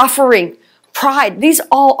 suffering, pride. These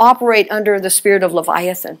all operate under the spirit of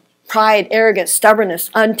Leviathan. Pride, arrogance, stubbornness,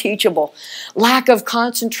 unteachable, lack of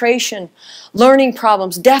concentration, learning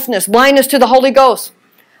problems, deafness, blindness to the Holy Ghost.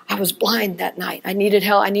 I was blind that night. I needed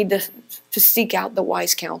help. I needed to seek out the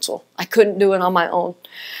wise counsel. I couldn't do it on my own.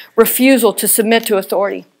 Refusal to submit to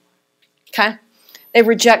authority. Okay? They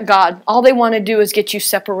reject God. All they want to do is get you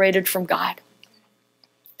separated from God.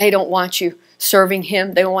 They don't want you serving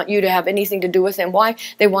Him. They don't want you to have anything to do with Him. Why?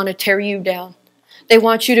 They want to tear you down. They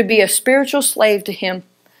want you to be a spiritual slave to Him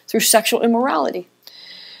through sexual immorality.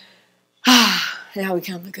 Now we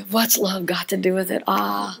come to good. What's love got to do with it?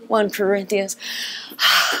 1 Corinthians.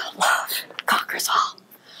 Love conquers all.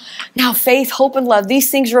 Now faith, hope, and love.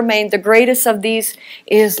 These things remain. The greatest of these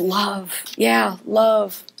is love. Yeah,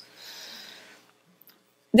 love.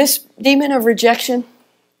 This demon of rejection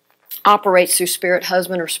operates through spirit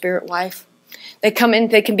husband or spirit wife. They come in,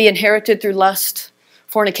 they can be inherited through lust,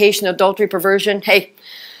 fornication, adultery, perversion. Hey,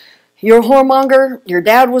 you're a whoremonger, your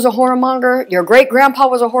dad was a whoremonger, your great-grandpa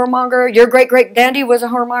was a whoremonger, your great-great-dandy was a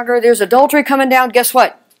whoremonger, there's adultery coming down. Guess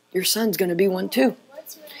what? Your son's going to be one too.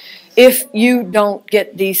 If you don't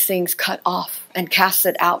get these things cut off and cast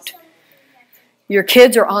it out. Your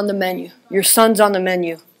kids are on the menu. Your son's on the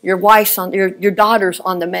menu. Your wife's on, your daughter's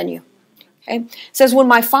on the menu. Okay? It says, when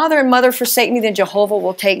my father and mother forsake me, then Jehovah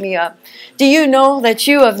will take me up. Do you know that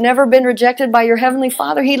you have never been rejected by your heavenly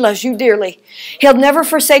Father? He loves you dearly. He'll never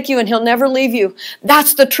forsake you and He'll never leave you.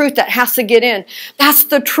 That's the truth that has to get in. That's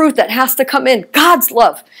the truth that has to come in. God's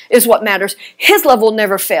love is what matters. His love will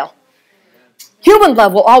never fail. Human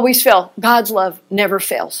love will always fail. God's love never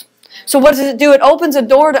fails. So what does it do? It opens a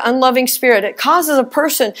door to unloving spirit. It causes a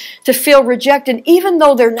person to feel rejected even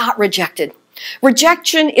though they're not rejected.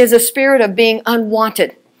 Rejection is a spirit of being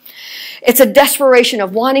unwanted. It's a desperation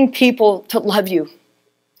of wanting people to love you,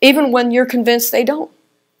 even when you're convinced they don't.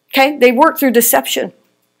 Okay? They work through deception.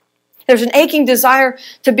 There's an aching desire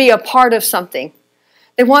to be a part of something.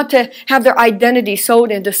 They want to have their identity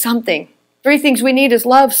sewed into something. 3 things we need is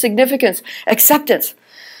love, significance, acceptance.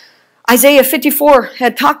 Isaiah 54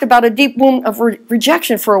 had talked about a deep wound of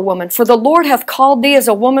rejection for a woman. For the Lord hath called thee as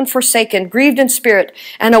a woman forsaken, grieved in spirit,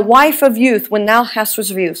 and a wife of youth when thou hast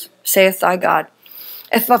refused, saith thy God.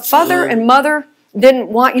 If a father and mother didn't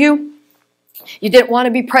want you, you didn't want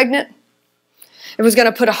to be pregnant, it was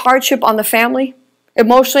going to put a hardship on the family.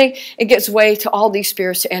 Emotionally, it gives way to all these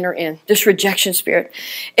spirits to enter in. This rejection spirit.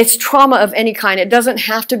 It's trauma of any kind. It doesn't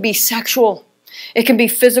have to be sexual. It can be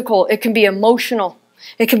physical. It can be emotional.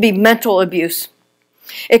 It can be mental abuse.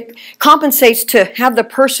 It compensates to have the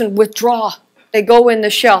person withdraw. They go in the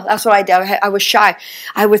shell. That's what I did. I was shy.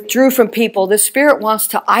 I withdrew from people. The Spirit wants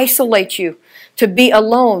to isolate you, to be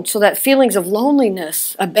alone, so that feelings of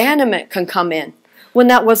loneliness, abandonment can come in, when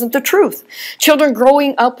that wasn't the truth. Children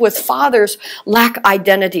growing up with fathers lack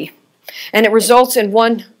identity, and it results in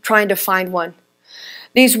one trying to find one.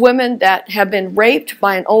 These women that have been raped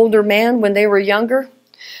by an older man when they were younger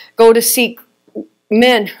go to seek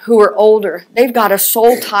men who are older. They've got a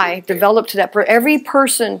soul tie developed to that. For every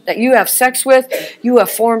person that you have sex with, you have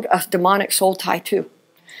formed a demonic soul tie too.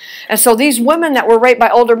 And so these women that were raped by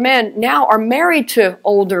older men now are married to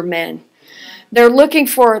older men. They're looking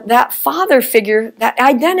for that father figure, that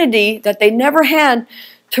identity that they never had,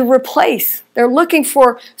 to replace. They're looking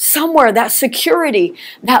for somewhere that security,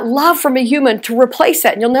 that love from a human to replace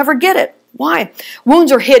that, and you'll never get it. Why?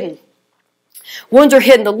 Wounds are hidden. Wounds are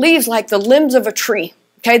hidden. The leaves like the limbs of a tree.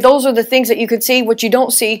 Okay, those are the things that you can see. What you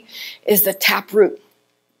don't see is the taproot,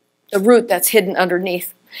 the root that's hidden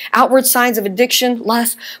underneath. Outward signs of addiction,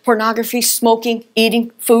 lust, pornography, smoking,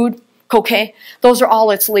 eating, food, cocaine, those are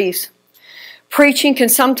all its leaves. Preaching can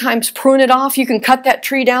sometimes prune it off. You can cut that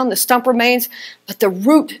tree down, the stump remains, but the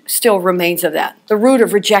root still remains of that, the root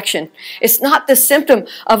of rejection. It's not the symptom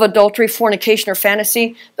of adultery, fornication, or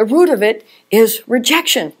fantasy. The root of it is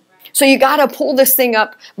rejection. So you got to pull this thing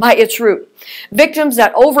up by its root. Victims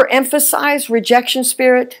that overemphasize rejection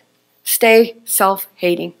spirit stay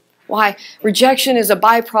self-hating. Why? Rejection is a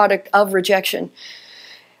byproduct of rejection.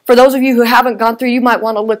 For those of you who haven't gone through, you might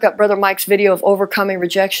want to look up Brother Mike's video of overcoming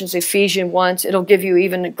rejections, Ephesians 1. It'll give you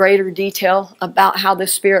even greater detail about how the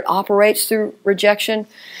spirit operates through rejection.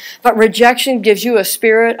 But rejection gives you a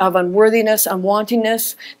spirit of unworthiness,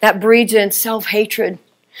 unwantingness, that breeds in self-hatred.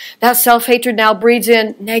 That self-hatred now breeds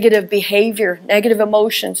in negative behavior, negative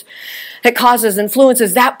emotions. It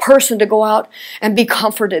influences that person to go out and be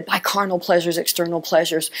comforted by carnal pleasures, external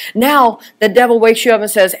pleasures. Now the devil wakes you up and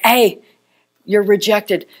says, hey, you're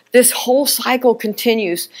rejected. This whole cycle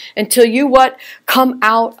continues until you come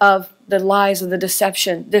out of the lies of the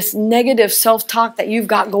deception, this negative self-talk that you've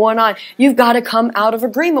got going on. You've got to come out of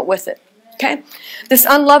agreement with it. Okay? This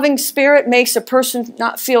unloving spirit makes a person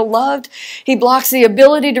not feel loved. He blocks the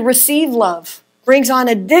ability to receive love, brings on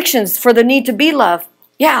addictions for the need to be loved.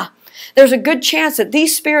 Yeah, there's a good chance that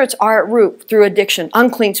these spirits are at root through addiction,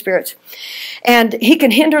 unclean spirits. And he can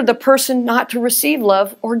hinder the person not to receive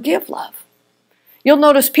love or give love. You'll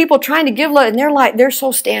notice people trying to give love, and they're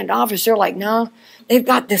so standoffish. They're like, no, they've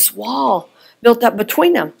got this wall built up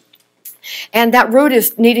between them. And that root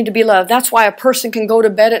is needing to be loved. That's why a person can go to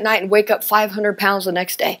bed at night and wake up 500 pounds the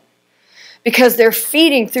next day. Because they're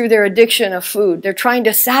feeding through their addiction of food. They're trying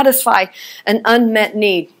to satisfy an unmet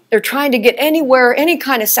need. They're trying to get anywhere, any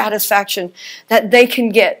kind of satisfaction that they can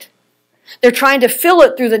get. They're trying to fill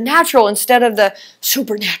it through the natural instead of the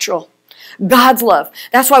supernatural. God's love.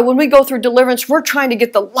 That's why when we go through deliverance, we're trying to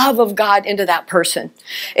get the love of God into that person.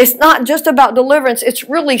 It's not just about deliverance. It's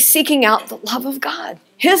really seeking out the love of God.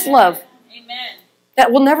 His love. Amen.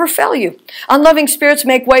 That will never fail you. Unloving spirits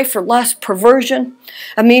make way for lust, perversion,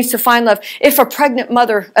 a means to find love. If a pregnant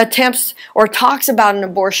mother attempts or talks about an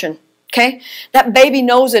abortion, okay, that baby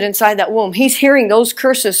knows it inside that womb. He's hearing those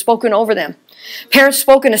curses spoken over them. Parents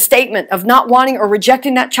spoken a statement of not wanting or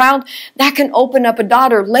rejecting that child, that can open up a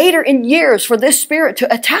daughter later in years for this spirit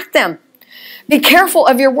to attack them. Be careful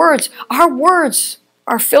of your words. Our words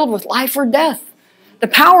are filled with life or death. The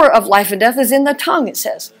power of life and death is in the tongue, it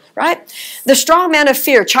says. Right? The strong man of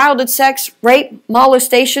fear, childhood sex, rape,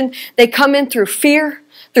 molestation, they come in through fear,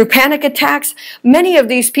 through panic attacks. Many of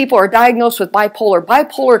these people are diagnosed with bipolar.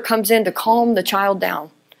 Bipolar comes in to calm the child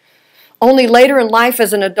down. Only later in life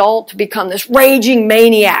as an adult to become this raging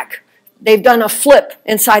maniac. They've done a flip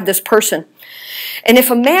inside this person. And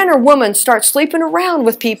if a man or woman starts sleeping around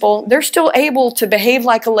with people, they're still able to behave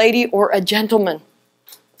like a lady or a gentleman.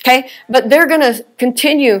 Okay? But they're going to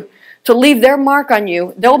continue to leave their mark on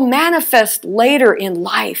you. They'll manifest later in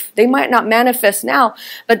life. They might not manifest now,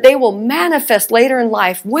 but they will manifest later in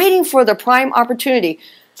life, waiting for the prime opportunity.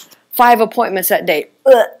 5 appointments that day.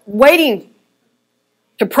 Waiting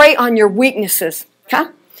to prey on your weaknesses. Okay?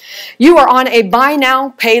 You are on a buy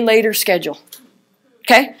now, pay later schedule.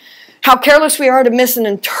 Okay? How careless we are to miss an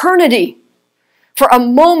eternity for a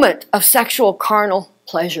moment of sexual carnal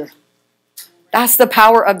pleasure. That's the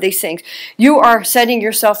power of these things. You are setting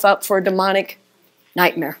yourself up for a demonic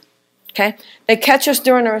nightmare. Okay? They catch us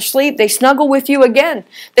during our sleep. They snuggle with you again.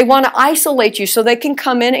 They want to isolate you so they can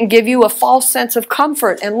come in and give you a false sense of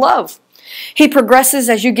comfort and love. He progresses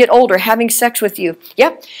as you get older, having sex with you.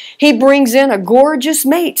 Yep. He brings in a gorgeous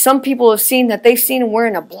mate. Some people have seen that they've seen him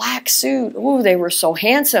wearing a black suit. Ooh, they were so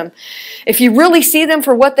handsome. If you really see them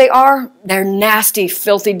for what they are, they're nasty,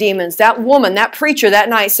 filthy demons. That woman, that preacher that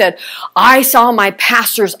night said, I saw my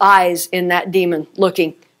pastor's eyes in that demon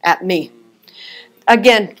looking at me.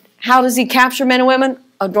 Again, how does he capture men and women?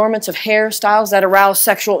 Adornments of hairstyles that arouse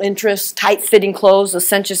sexual interest, tight-fitting clothes,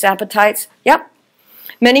 licentious appetites. Yep.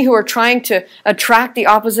 Many who are trying to attract the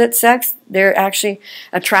opposite sex, they're actually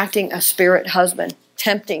attracting a spirit husband,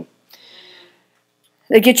 tempting.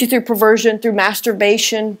 They get you through perversion, through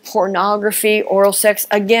masturbation, pornography, oral sex.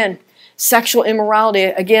 Again, sexual immorality.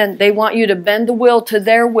 Again, they want you to bend the will to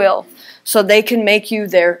their will so they can make you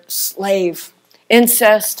their slave.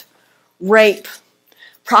 Incest, rape,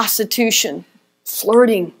 prostitution,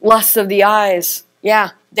 flirting, lust of the eyes.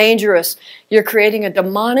 Yeah, dangerous. You're creating a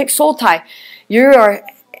demonic soul tie. You are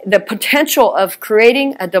the potential of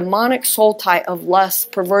creating a demonic soul tie of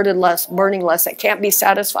lust, perverted lust, burning lust that can't be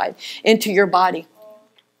satisfied into your body.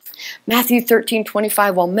 Matthew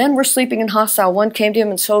 13:25, while men were sleeping in hostile, one came to him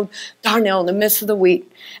and sowed darnel in the midst of the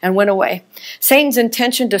wheat and went away. Satan's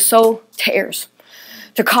intention to sow tares,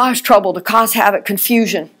 to cause trouble, to cause havoc,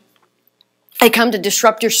 confusion. They come to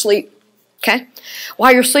disrupt your sleep. Okay?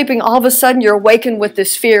 While you're sleeping, all of a sudden you're awakened with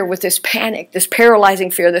this fear, with this panic, this paralyzing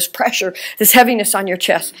fear, this pressure, this heaviness on your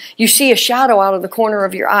chest. You see a shadow out of the corner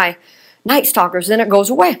of your eye. Night stalkers, then it goes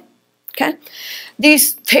away. Okay?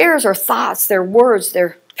 These tares are thoughts, they're words,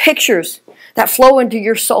 they're pictures that flow into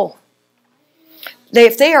your soul.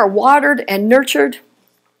 If they are watered and nurtured,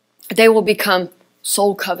 they will become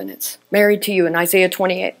soul covenants, married to you in Isaiah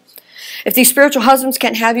 28. If these spiritual husbands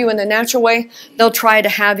can't have you in the natural way, they'll try to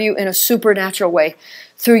have you in a supernatural way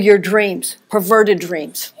through your dreams, perverted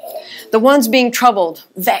dreams. The ones being troubled,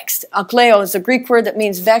 vexed. Akleo is a Greek word that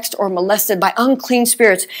means vexed or molested by unclean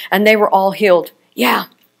spirits, and they were all healed. Yeah,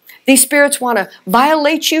 these spirits want to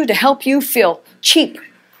violate you to help you feel cheap,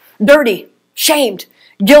 dirty, shamed,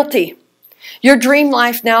 guilty. Your dream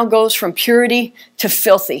life now goes from purity to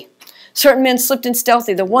filthy. Certain men slipped in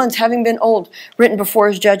stealthy, the ones having been old, written before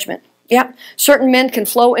his judgment. Yep, certain men can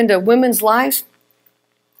flow into women's lives.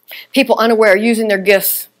 People unaware, using their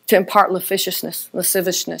gifts to impart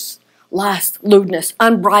lasciviousness, lust, lewdness,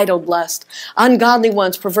 unbridled lust. Ungodly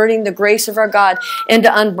ones perverting the grace of our God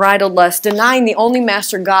into unbridled lust, denying the only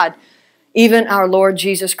master God, even our Lord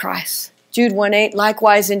Jesus Christ. Jude 1:8,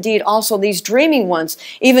 likewise indeed also these dreaming ones,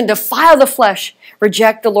 even defile the flesh,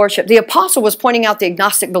 reject the lordship. The apostle was pointing out the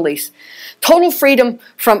agnostic beliefs. Total freedom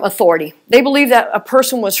from authority. They believed that a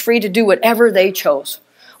person was free to do whatever they chose.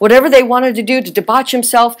 Whatever they wanted to do to debauch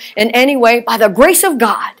himself in any way, by the grace of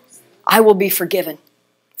God, I will be forgiven.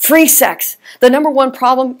 Free sex. The number one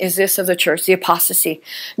problem is this of the church, the apostasy.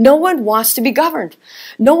 No one wants to be governed.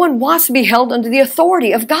 No one wants to be held under the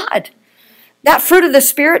authority of God. That fruit of the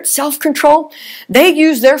Spirit, self-control, they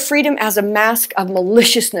use their freedom as a mask of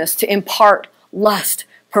maliciousness to impart lust,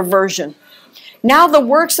 perversion. Now the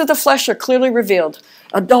works of the flesh are clearly revealed.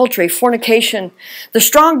 Adultery, fornication. The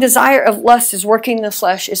strong desire of lust is working in the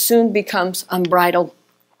flesh. It soon becomes unbridled.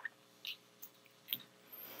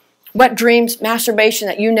 Wet dreams, masturbation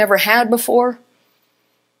that you never had before.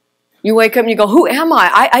 You wake up and you go, who am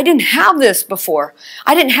I? I didn't have this before.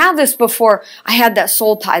 I didn't have this before I had that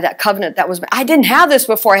soul tie, that covenant that was. I didn't have this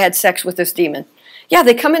before I had sex with this demon. Yeah,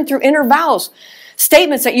 they come in through inner vows.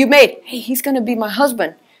 Statements that you made. Hey, he's going to be my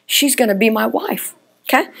husband. She's going to be my wife.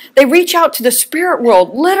 Okay? They reach out to the spirit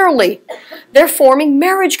world, literally. They're forming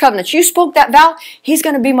marriage covenants. You spoke that vow. He's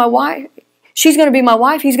going to be my wife. She's going to be my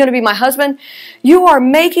wife. He's going to be my husband. You are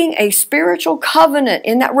making a spiritual covenant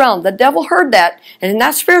in that realm. The devil heard that, and in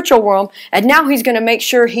that spiritual realm, and now he's going to make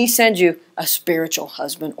sure he sends you a spiritual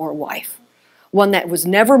husband or wife. One that was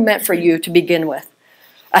never meant for you to begin with.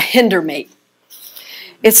 A hinder mate.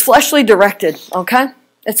 It's fleshly directed, okay?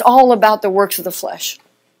 It's all about the works of the flesh.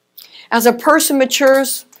 As a person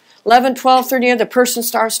matures, 11, 12, 13, the person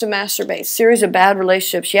starts to masturbate. Series of bad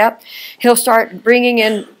relationships, yep. He'll start bringing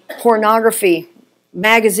in pornography.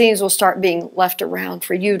 Magazines will start being left around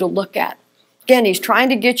for you to look at. Again, he's trying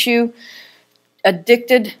to get you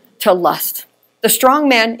addicted to lust. The strong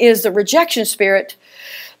man is the rejection spirit.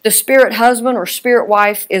 The spirit husband or spirit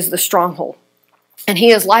wife is the stronghold. And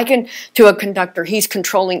he is likened to a conductor. He's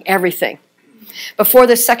controlling everything. Before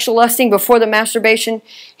the sexual lusting, before the masturbation,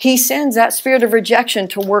 he sends that spirit of rejection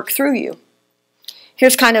to work through you.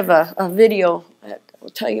 Here's kind of a video that will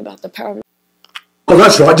tell you about the power of. Oh,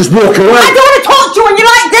 that's right, just walk away. I don't want to talk to her, you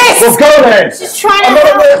like this! Well, go then! Just trying to I want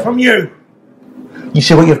help. to hear from you. You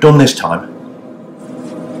see what you've done this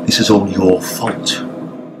time? This is all your fault.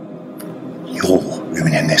 You're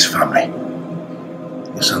ruining this family.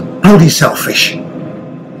 You're so bloody selfish.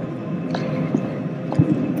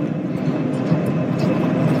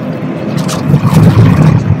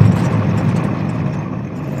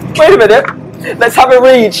 Wait a minute. Let's have a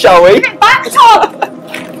read, shall we? Back, Tom!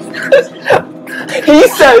 He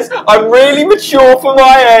says I'm really mature for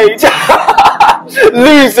my age.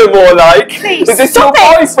 Loser, more like. Please, Is this your stop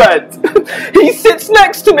it. boyfriend? He sits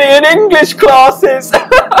next to me in English classes.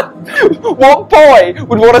 What boy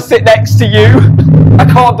would want to sit next to you? I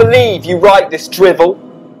can't believe you write this drivel.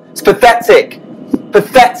 It's pathetic.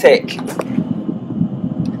 Pathetic.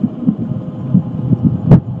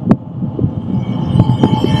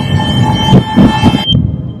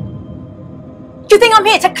 Do you think I'm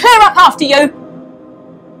here to clear up after you?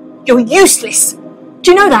 You're useless.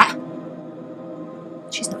 Do you know that?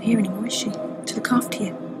 She's not here anymore, is she? To look after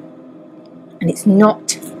you. And it's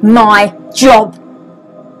not my job.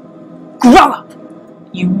 Grow up,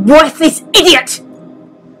 you worthless idiot!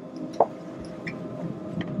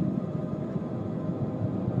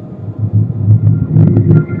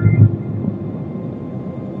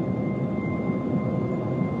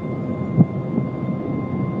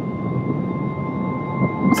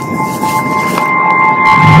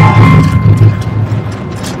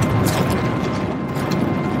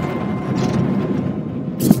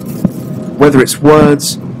 Whether it's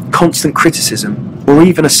words, constant criticism, or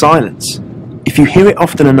even a silence, if you hear it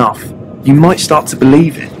often enough, you might start to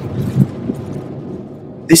believe it.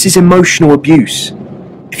 This is emotional abuse.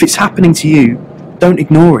 If it's happening to you, don't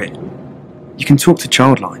ignore it. You can talk to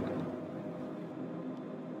Childline.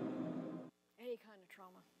 Any kind of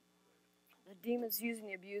trauma. The demons using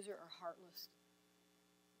the abuser are heartless.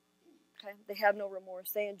 Okay? They have no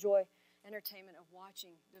remorse. They enjoy entertainment of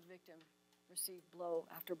watching the victim receive blow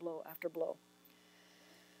after blow after blow.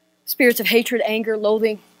 Spirits of hatred, anger,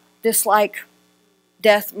 loathing, dislike,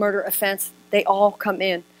 death, murder, offense, they all come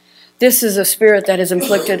in. This is a spirit that has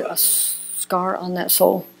inflicted a scar on that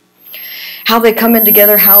soul. How they come in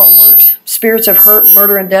together, how it works. Spirits of hurt,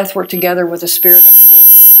 murder, and death work together with a spirit of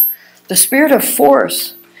force. The spirit of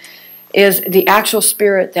force is the actual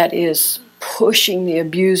spirit that is pushing the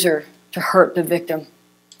abuser to hurt the victim.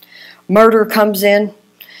 Murder comes in,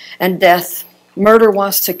 and death. Murder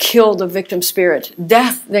wants to kill the victim spirit.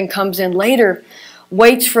 Death then comes in later,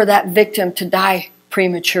 waits for that victim to die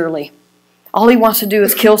prematurely. All he wants to do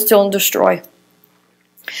is kill, steal, and destroy.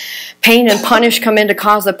 Pain and punish come in to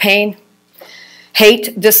cause the pain.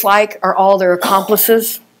 Hate, dislike are all their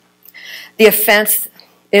accomplices. The offense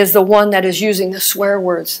is the one that is using the swear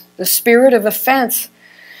words. The spirit of offense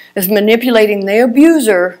is manipulating the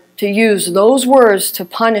abuser to use those words to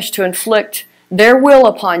punish, to inflict their will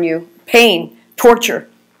upon you, pain, torture.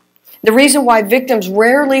 The reason why victims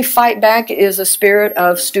rarely fight back is a spirit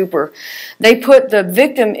of stupor. They put the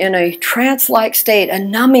victim in a trance-like state, a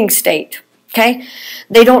numbing state. Okay?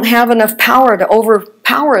 They don't have enough power to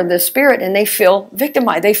overpower the spirit, and they feel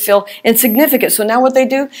victimized. They feel insignificant. So now what they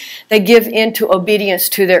do? They give in to obedience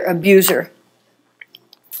to their abuser.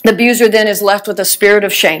 The abuser then is left with a spirit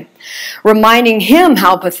of shame, reminding him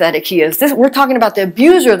how pathetic he is. We're talking about the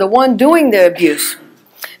abuser, the one doing the abuse.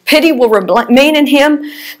 Pity will remain in him,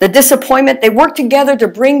 the disappointment. They work together to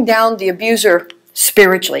bring down the abuser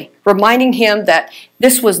spiritually, reminding him that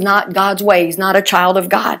this was not God's way. He's not a child of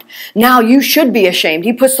God. Now you should be ashamed.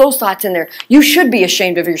 He puts those thoughts in there. You should be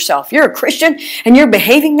ashamed of yourself. You're a Christian and you're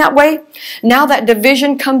behaving that way. Now that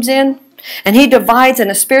division comes in, and he divides,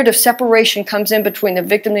 and a spirit of separation comes in between the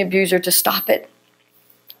victim and the abuser to stop it.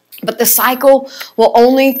 But the cycle will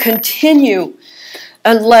only continue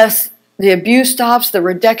unless the abuse stops, the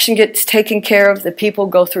rejection gets taken care of, the people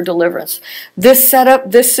go through deliverance. This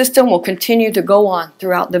setup, this system will continue to go on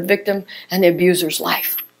throughout the victim and the abuser's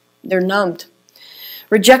life. They're numbed.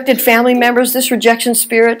 Rejected family members, this rejection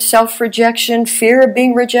spirit, self-rejection, fear of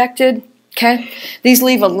being rejected, okay? These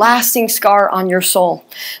leave a lasting scar on your soul.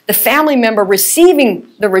 The family member receiving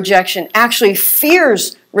the rejection actually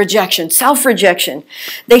fears rejection, self-rejection.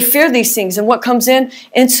 They fear these things, and what comes in?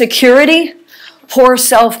 Insecurity, poor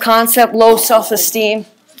self-concept, low self-esteem,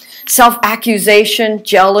 self-accusation,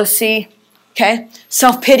 jealousy, okay?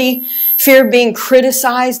 Self-pity, fear of being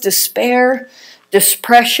criticized, despair,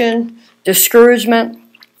 depression, discouragement.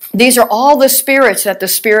 These are all the spirits that the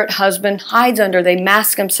spirit husband hides under. They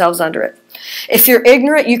mask themselves under it. If you're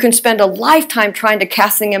ignorant, you can spend a lifetime trying to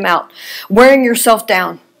casting them out, wearing yourself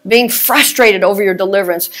down, being frustrated over your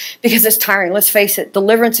deliverance because it's tiring. Let's face it,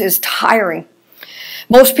 deliverance is tiring.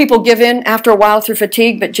 Most people give in after a while through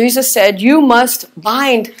fatigue, but Jesus said, you must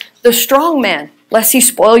bind the strong man, lest he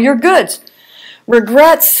spoil your goods.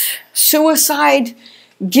 Regrets, suicide,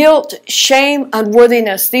 Guilt, shame,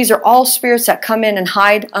 unworthiness. These are all spirits that come in and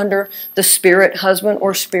hide under the spirit husband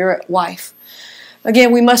or spirit wife.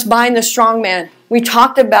 Again, we must bind the strong man. We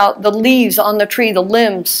talked about the leaves on the tree, the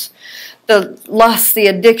limbs, the lust, the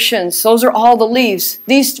addictions. Those are all the leaves.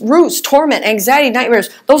 These roots, torment, anxiety,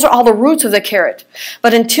 nightmares, those are all the roots of the carrot.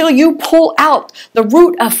 But until you pull out the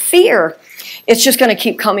root of fear, it's just going to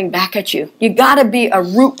keep coming back at you. You got to be a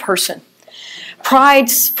root person. Pride,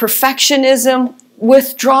 perfectionism,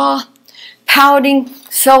 withdraw, pouting,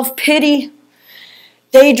 self-pity,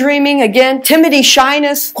 daydreaming, again, timidity,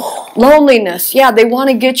 shyness, loneliness. Yeah, they want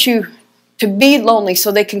to get you to be lonely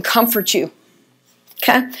so they can comfort you.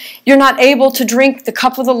 Okay? You're not able to drink the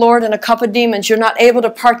cup of the Lord and a cup of demons. You're not able to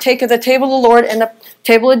partake of the table of the Lord and a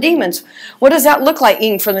table of demons. What does that look like,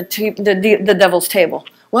 eating from the devil's table?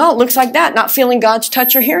 Well, it looks like that, not feeling God's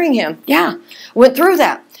touch or hearing him. Yeah, went through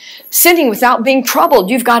that. Sinning without being troubled.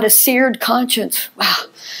 You've got a seared conscience. Wow,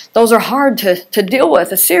 those are hard to deal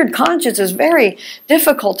with. A seared conscience is very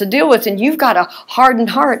difficult to deal with, and you've got a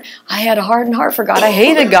hardened heart. I had a hardened heart for God. I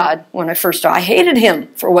hated God when I first started. I hated him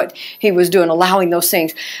for what he was doing, allowing those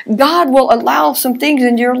things. God will allow some things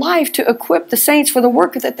in your life to equip the saints for the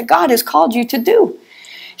work that God has called you to do.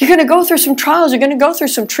 You're going to go through some trials. You're going to go through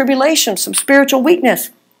some tribulation, some spiritual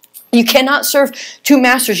weakness. You cannot serve two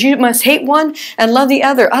masters. You must hate one and love the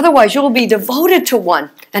other. Otherwise, you will be devoted to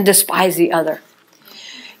one and despise the other.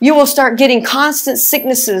 You will start getting constant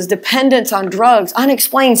sicknesses, dependence on drugs,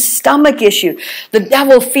 unexplained stomach issue. The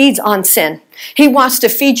devil feeds on sin. He wants to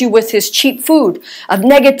feed you with his cheap food of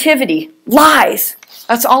negativity, lies.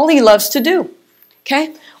 That's all he loves to do.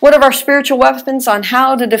 Okay? What are our spiritual weapons on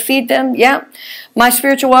how to defeat them? Yeah, my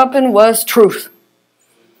spiritual weapon was truth.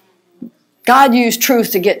 God used truth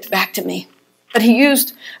to get back to me. But he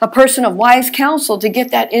used a person of wise counsel to get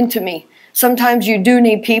that into me. Sometimes you do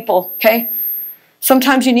need people, okay?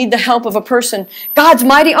 Sometimes you need the help of a person. God's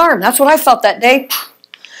mighty arm. That's what I felt that day.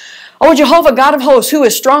 Oh, Jehovah, God of hosts, who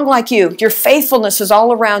is strong like you? Your faithfulness is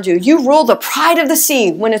all around you. You rule the pride of the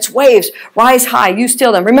sea. When its waves rise high, you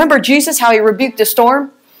still them. Remember Jesus, how he rebuked the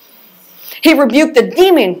storm? He rebuked the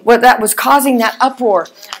demon that was causing that uproar.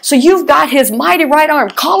 So you've got his mighty right arm.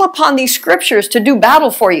 Call upon these scriptures to do battle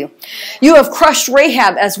for you. You have crushed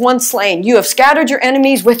Rahab as one slain. You have scattered your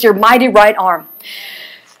enemies with your mighty right arm.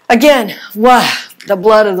 Again, the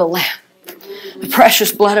blood of the Lamb. The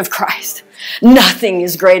precious blood of Christ. Nothing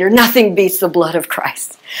is greater. Nothing beats the blood of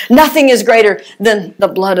Christ. Nothing is greater than the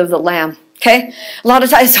blood of the Lamb. Okay? A lot of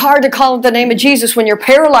times it's hard to call out the name of Jesus when you're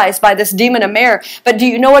paralyzed by this demon of mare. But do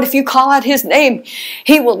you know what? If you call out his name,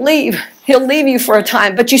 he will leave. He'll leave you for a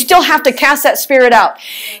time. But you still have to cast that spirit out.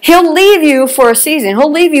 He'll leave you for a season.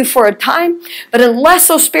 He'll leave you for a time. But unless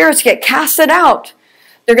those spirits get casted out,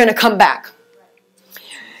 they're going to come back.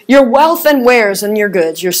 Your wealth and wares and your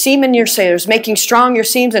goods. Your seamen, your sailors. Making strong your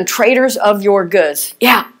seams and traders of your goods.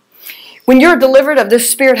 Yeah. When you're delivered of this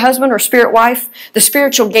spirit husband or spirit wife, the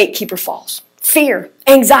spiritual gatekeeper falls. Fear,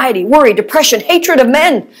 anxiety, worry, depression, hatred of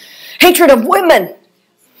men, hatred of women.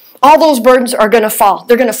 All those burdens are going to fall.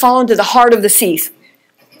 They're going to fall into the heart of the seas.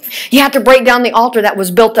 You have to break down the altar that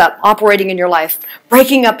was built up, operating in your life.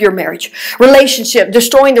 Breaking up your marriage. Relationship,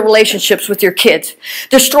 destroying the relationships with your kids.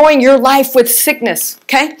 Destroying your life with sickness.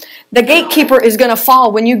 Okay? The gatekeeper is going to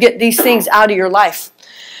fall when you get these things out of your life.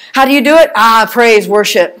 How do you do it? Praise,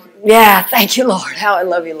 worship. Yeah, thank you, Lord. How I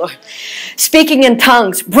love you, Lord. Speaking in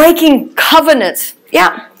tongues, breaking covenants.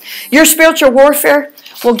 Yeah, your spiritual warfare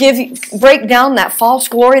will break down that false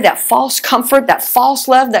glory, that false comfort, that false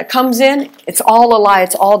love that comes in. It's all a lie.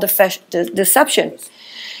 It's all deception.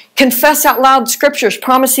 Confess out loud scriptures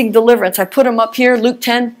promising deliverance. I put them up here. Luke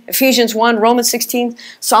 10, Ephesians 1, Romans 16,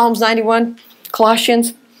 Psalms 91,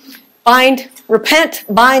 Colossians. Repent,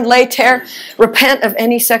 bind, lay, tear. Repent of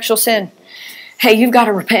any sexual sin. Hey, you've got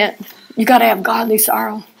to repent. You've got to have godly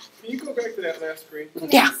sorrow. Can you go back to that last screen?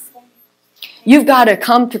 Yeah. You've got to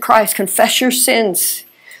come to Christ. Confess your sins.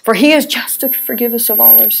 For he is just to forgive us of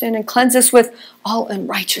all our sin and cleanse us with all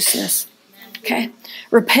unrighteousness. Okay?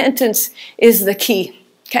 Repentance is the key.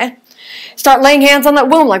 Okay? Start laying hands on that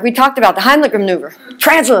womb like we talked about. The Heimlich maneuver.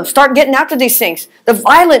 Translate. Start getting after these things. The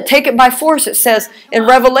violent take it by force, it says in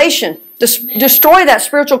Revelation. Destroy that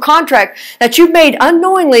spiritual contract that you've made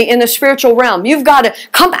unknowingly in the spiritual realm. You've got to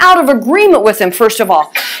come out of agreement with him, first of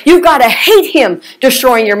all. You've got to hate him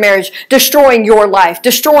destroying your marriage, destroying your life,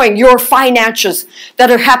 destroying your finances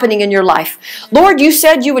that are happening in your life. Lord, you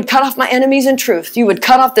said you would cut off my enemies in truth. You would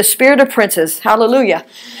cut off the spirit of princes. Hallelujah.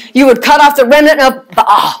 You would cut off the remnant of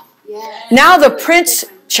Baal. Yes. Now the prince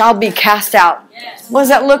shall be cast out. Yes. What does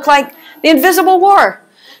that look like? The invisible war.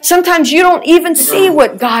 Sometimes you don't even see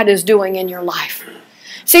what God is doing in your life.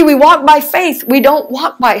 See, we walk by faith. We don't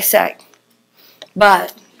walk by sight.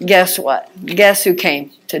 But guess what? Guess who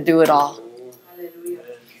came to do it all?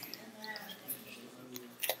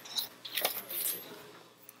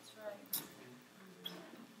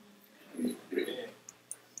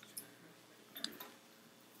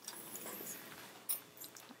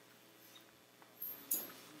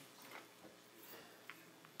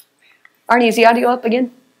 Arnie, is the audio up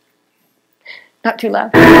again? Not too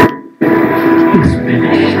loud? Came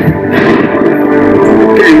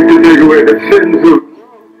to take away the sins of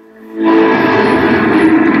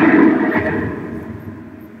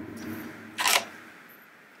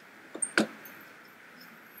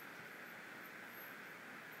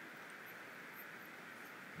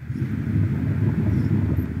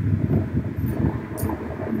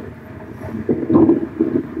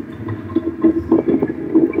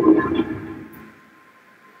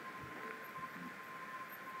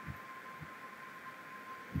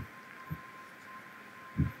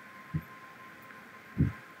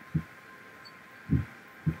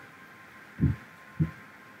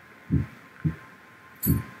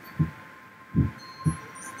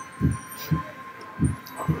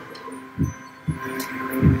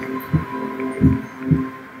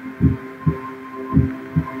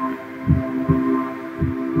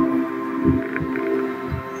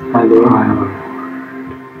my Lord, my Lord.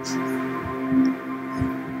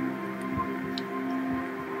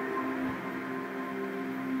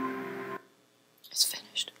 It's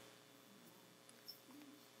finished.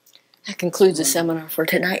 That concludes the seminar for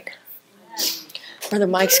tonight. Brother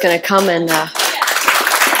Mike's going to come and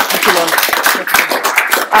thank you, Lord.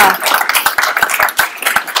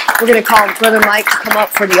 We're going to call Brother Mike to come up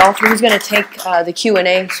for the altar. He's going to take the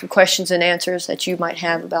Q&A, some questions and answers that you might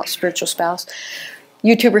have about spiritual spouse.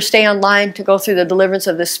 YouTubers, stay online to go through the deliverance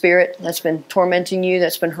of this spirit that's been tormenting you,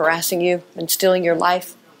 that's been harassing you, and stealing your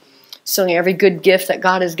life, stealing every good gift that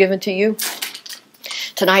God has given to you.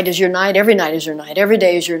 Tonight is your night. Every night is your night. Every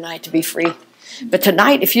day is your night to be free. But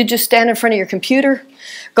tonight, if you just stand in front of your computer,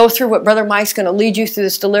 go through what Brother Mike's going to lead you through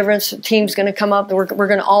this deliverance. The team's going to come up. We're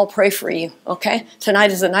going to all pray for you, okay? Tonight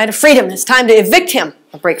is the night of freedom. It's time to evict him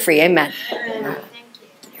or break free. Amen.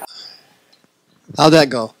 How'd that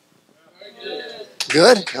go?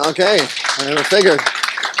 Good? Okay. I never figured.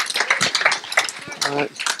 All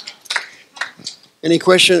right. Any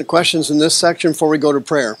questions in this section before we go to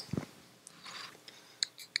prayer?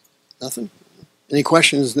 Nothing? Any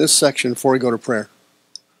questions in this section before we go to prayer?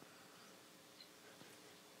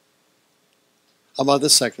 How about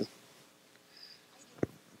this section?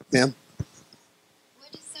 Ma'am?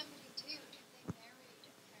 What does somebody do if they married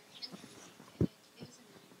their enemy and it is a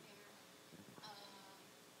nightmare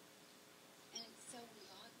and it's so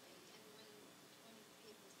ungodly and when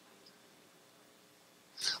people's times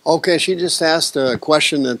are Okay, she just asked a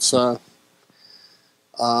question that's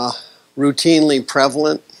routinely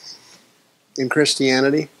prevalent in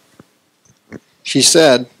Christianity. She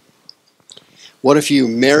said, what if you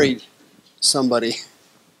married somebody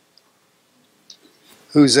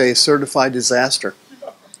who's a certified disaster?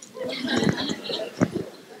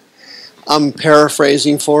 I'm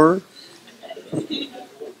paraphrasing for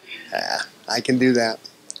her. I can do that.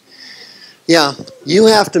 Yeah, you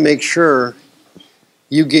have to make sure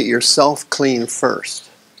you get yourself clean first.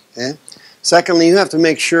 Okay? Secondly, you have to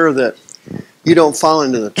make sure that you don't fall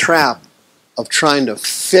into the trap of trying to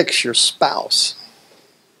fix your spouse.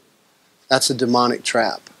 That's a demonic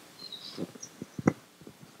trap.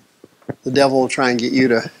 The devil will try and get you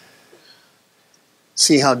to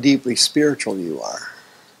see how deeply spiritual you are,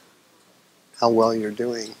 how well you're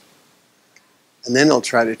doing. And then he'll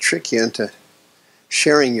try to trick you into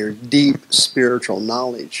sharing your deep spiritual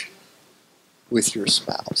knowledge with your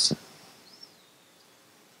spouse.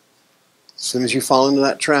 As soon as you fall into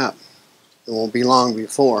that trap, it won't be long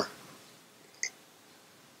before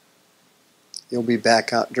you'll be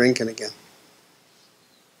back out drinking again.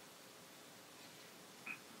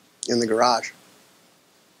 In the garage.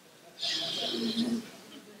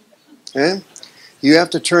 Okay? You have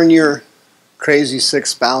to turn your crazy sick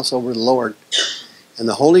spouse over to the Lord. And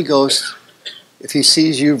the Holy Ghost, if he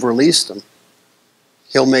sees you've released him,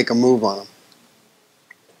 he'll make a move on him.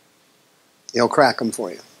 He'll crack them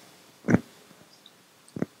for you.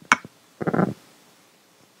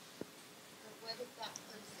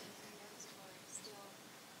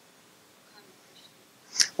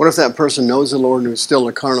 What if that person knows the Lord and is still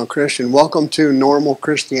a carnal Christian? Welcome to normal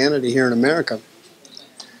Christianity here in America.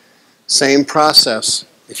 Same process.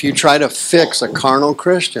 If you try to fix a carnal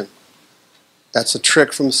Christian, that's a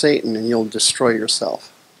trick from Satan and you'll destroy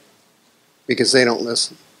yourself. Because they don't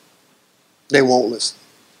listen. They won't listen.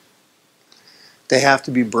 They have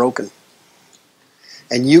to be broken.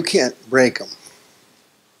 And you can't break them.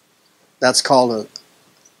 That's called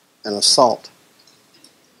an assault.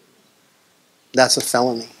 That's a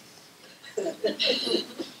felony.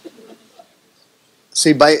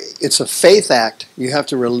 See, it's a faith act. You have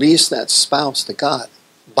to release that spouse to God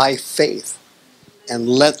by faith and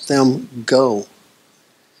let them go.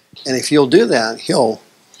 And if you'll do that, he'll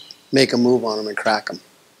make a move on them and crack them.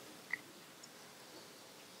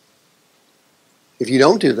 If you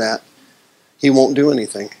don't do that, he won't do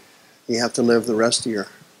anything. You have to live the rest of your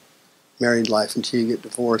married life until you get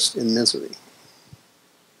divorced in misery.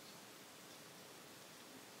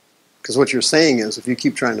 Because what you're saying is, if you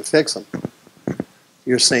keep trying to fix them,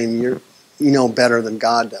 you're saying you know better than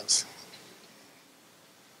God does.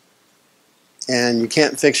 And you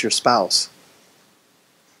can't fix your spouse.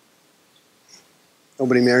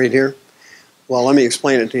 Nobody married here? Well, let me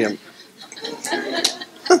explain it to you.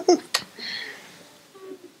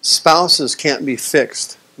 Spouses can't be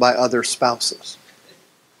fixed by other spouses.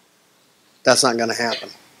 That's not going to happen.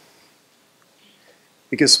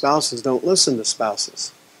 Because spouses don't listen to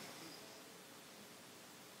spouses.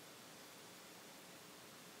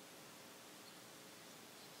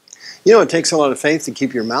 You know, it takes a lot of faith to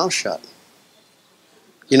keep your mouth shut.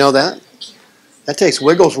 You know that? That takes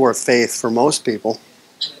Wigglesworth faith for most people.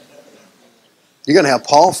 You're going to have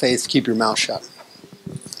Paul faith to keep your mouth shut.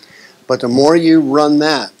 But the more you run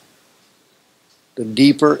that, the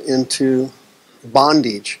deeper into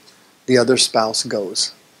bondage the other spouse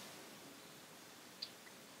goes.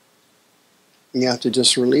 And you have to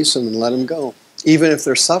just release them and let them go. Even if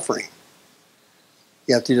they're suffering.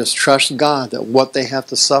 You have to just trust God that what they have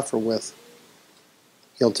to suffer with,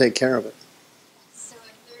 he'll take care of it. So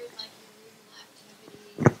if there's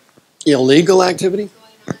like illegal activity Illegal activity? going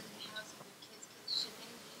on in the house with your kids,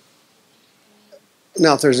 should they be?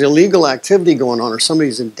 Now, if there's illegal activity going on or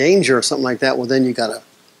somebody's in danger or something like that, well, then you gotta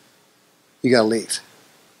leave.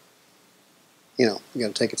 You know, you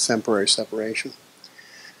gotta take a temporary separation.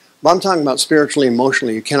 But I'm talking about spiritually,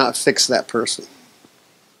 emotionally. You cannot fix that person.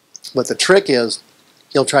 But the trick is,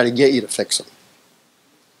 he'll try to get you to fix them.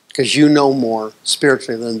 Because you know more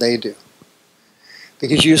spiritually than they do.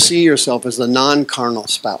 Because you see yourself as the non-carnal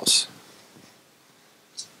spouse.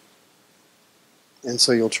 And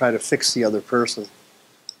so you'll try to fix the other person.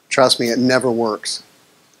 Trust me, it never works.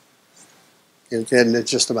 It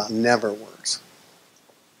just about never works.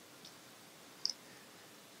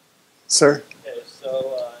 Sir? Okay,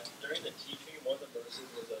 so during the teaching, one of the verses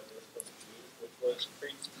was a verse from Jude, which was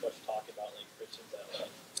pretty much talking about like Christians that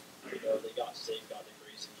they got saved, got the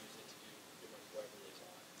grace, and used it to do pretty much whatever they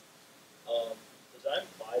want. Does that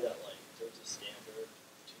imply that like there's a standard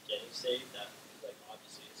to getting saved that like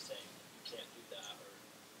obviously is saying you can't do that or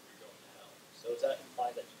you're going to hell? So does that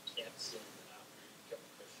imply that you can't sin after you become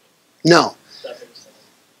a Christian? No. Does that make sense?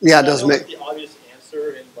 Yeah, it does make... The obvious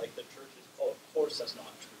answer in like the church is, oh, of course that's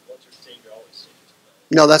not true. Once you're saved, you're always saved.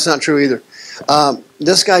 No, that's not true either.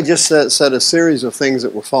 This guy just said a series of things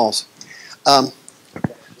that were false.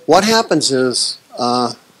 What happens is,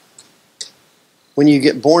 when you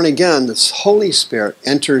get born again, this Holy Spirit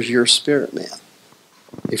enters your spirit man,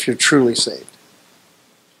 if you're truly saved.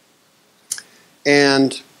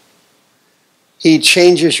 And he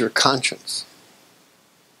changes your conscience.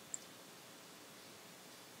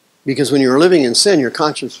 Because when you were living in sin, your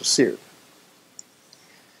conscience was seared.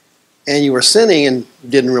 And you were sinning and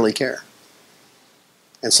didn't really care.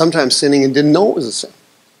 And sometimes sinning and didn't know it was a sin.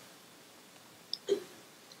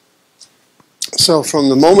 So from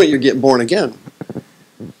the moment you get born again,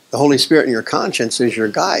 the Holy Spirit in your conscience is your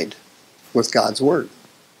guide with God's Word.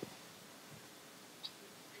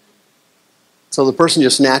 So the person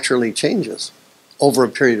just naturally changes over a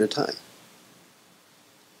period of time.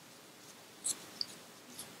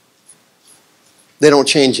 They don't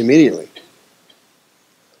change immediately.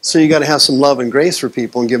 So you got to have some love and grace for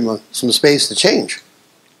people and give them some space to change.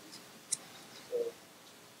 So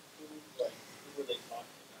who were they talking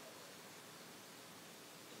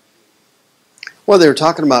about? Well, they were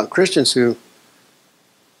talking about Christians who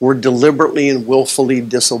were deliberately and willfully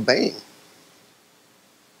disobeying.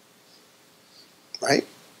 Right?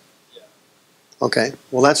 Yeah. Okay.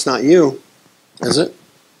 Well, that's not you, is it?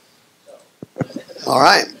 No. All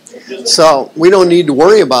right. So we don't need to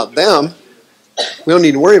worry about them. We don't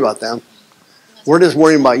need to worry about them. We're just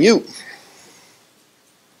worrying about you.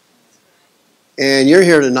 And you're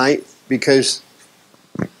here tonight because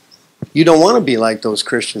you don't want to be like those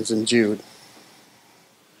Christians in Jude.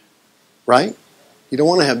 Right? You don't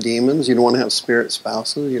want to have demons. You don't want to have spirit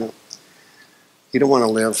spouses. You don't want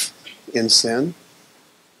to live in sin.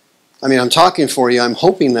 I mean, I'm talking for you. I'm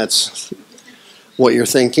hoping that's what you're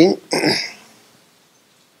thinking.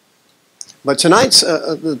 But tonight's,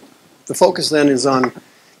 the focus then is on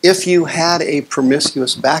if you had a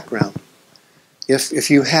promiscuous background,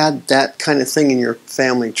 if you had that kind of thing in your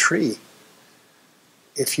family tree,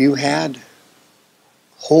 if you had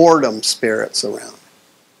whoredom spirits around,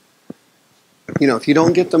 you know, if you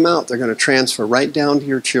don't get them out, they're going to transfer right down to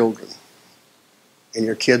your children. And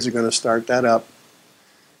your kids are going to start that up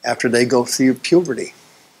after they go through puberty.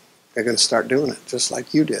 They're going to start doing it just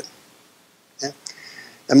like you did. Okay?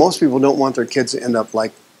 And most people don't want their kids to end up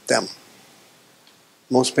like them.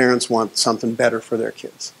 Most parents want something better for their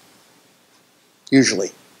kids. Usually.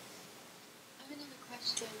 I have another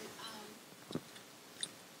question.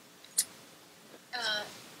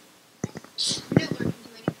 No Lord can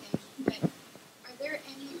do anything, but are there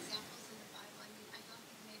any examples in the Bible? I mean, I don't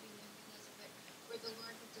think maybe Nebuchadnezzar, but where the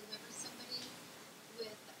Lord would deliver somebody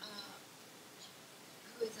with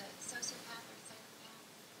who is a sociopath or psychopath?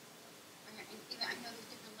 Or, and even, I know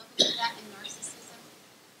there's different levels of that in narcissism.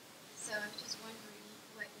 So I'm just wondering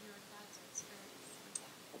what your thoughts or experience with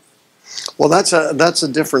that is. Well, that's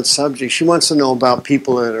a different subject. She wants to know about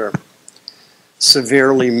people that are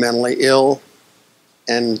severely mentally ill,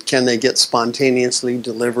 and can they get spontaneously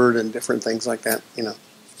delivered and different things like that. You know,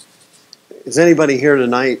 is anybody here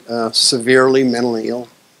tonight severely mentally ill?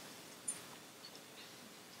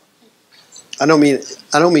 I don't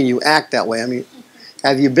mean you act that way. I mean,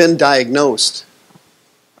 have you been diagnosed?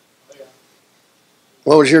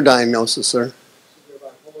 What was your diagnosis, sir?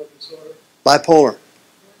 Bipolar disorder. Bipolar.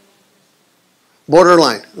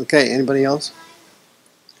 Borderline. Okay, anybody else?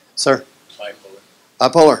 Sir? Bipolar.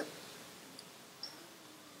 Bipolar.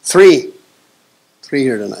 Three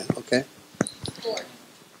here tonight, okay? 4.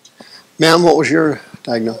 Ma'am, what was your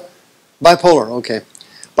diagnosis? Bipolar, okay.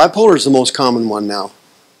 Bipolar is the most common one now.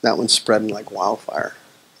 That one's spreading like wildfire.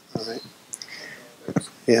 All right.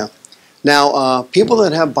 Yeah. Now, people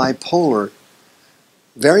that have bipolar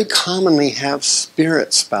very commonly have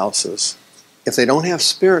spirit spouses. If they don't have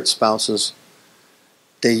spirit spouses,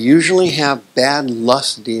 they usually have bad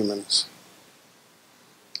lust demons.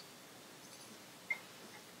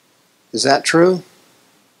 Is that true?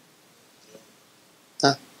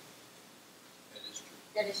 Huh?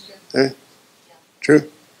 That is true.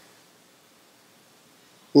 True?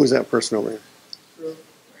 Who is that person over here?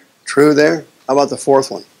 True there? How about the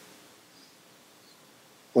fourth one?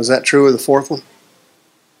 Was that true of the fourth one?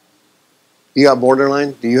 You got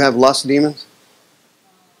borderline? Do you have lust demons?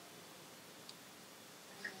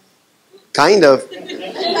 Kind of.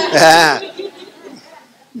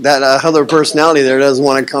 That other personality there doesn't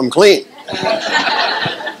want to come clean.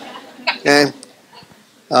 Okay?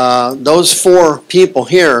 Those 4 people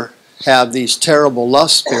here have these terrible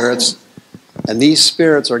lust spirits, and these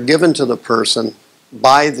spirits are given to the person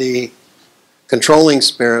by the controlling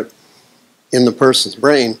spirit in the person's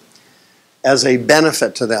brain as a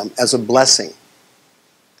benefit to them, as a blessing.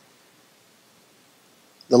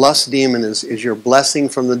 The lust demon is your blessing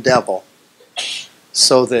from the devil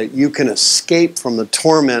so that you can escape from the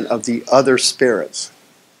torment of the other spirits,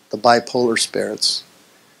 the bipolar spirits,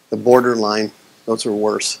 the borderline, those are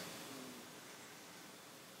worse.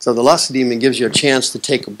 So the lust demon gives you a chance to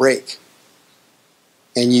take a break,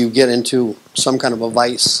 and you get into some kind of a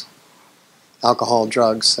vice, alcohol,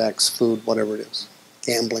 drugs, sex, food, whatever it is,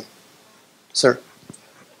 gambling. Sir?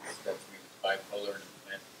 That's bipolar and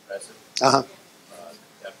manic depressive. Uh-huh.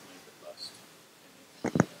 Definitely the lust.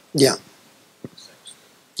 Yeah.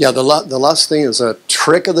 Yeah, the lust thing is a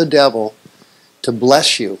trick of the devil to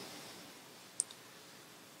bless you.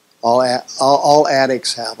 All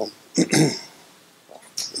addicts have them.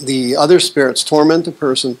 The other spirits torment the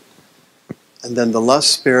person, and then the lust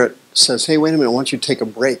spirit says, hey, wait a minute, I want you to take a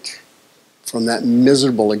break from that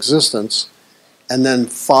miserable existence and then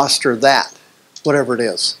foster that, whatever it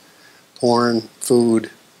is. Porn, food,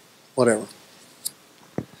 whatever.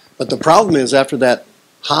 But the problem is after that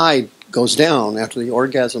high goes down, after the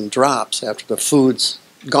orgasm drops, after the food's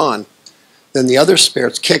gone, then the other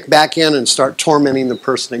spirits kick back in and start tormenting the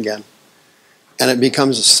person again. And it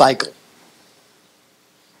becomes a cycle.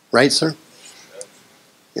 Right, sir?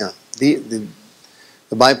 Yeah. The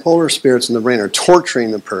bipolar spirits in the brain are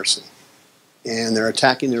torturing the person. And they're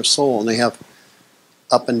attacking their soul. And they have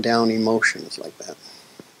up and down emotions like that.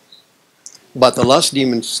 But the lust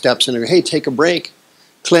demon steps in and goes, hey, take a break.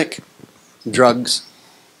 Click. Drugs.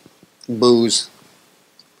 Booze.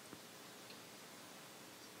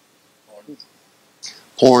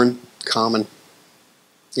 Porn. Common.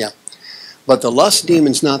 Yeah. But the lust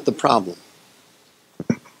demon's not the problem.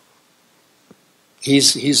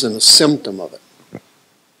 He's a symptom of it.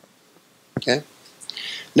 Okay?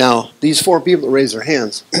 Now, these 4 people that raise their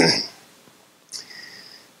hands,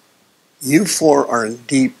 you 4 are in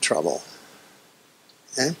deep trouble.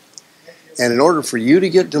 Okay? And in order for you to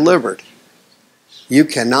get delivered, you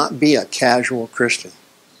cannot be a casual Christian.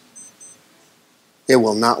 It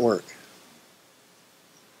will not work.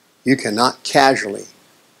 You cannot casually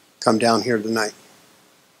come down here tonight.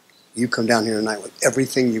 You come down here tonight with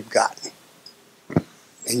everything you've got.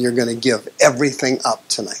 And you're going to give everything up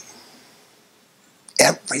tonight.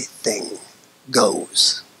 Everything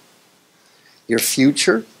goes. Your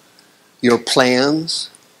future, your plans,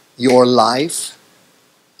 your life,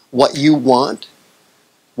 what you want,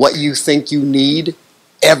 what you think you need,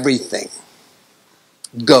 everything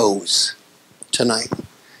goes tonight.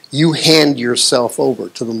 You hand yourself over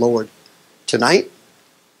to the Lord tonight,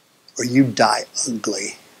 or you die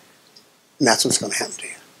ugly. And that's what's going to happen to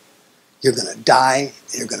you. You're going to die,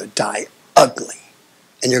 and you're going to die ugly.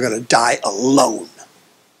 And you're going to die alone.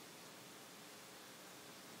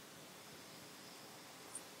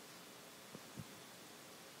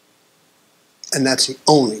 And that's the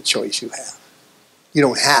only choice you have. You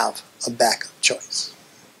don't have a backup choice.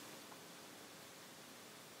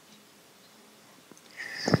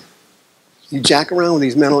 You jack around with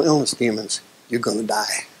these mental illness demons, you're going to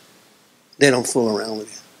die. They don't fool around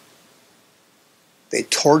with you. They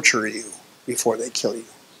torture you before they kill you.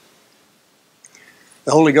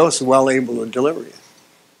 The Holy Ghost is well able to deliver you.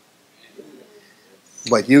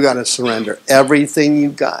 But you got to surrender everything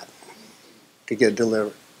you've got to get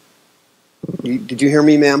delivered. Did you hear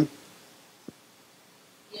me, ma'am?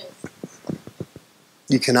 Yes.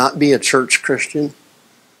 You cannot be a church Christian.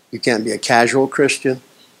 You can't be a casual Christian.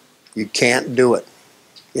 You can't do it.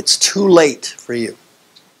 It's too late for you.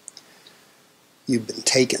 You've been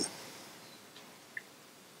taken.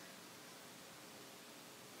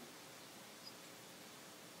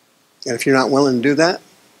 And if you're not willing to do that,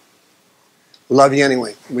 we love you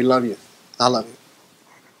anyway. We love you. I love you.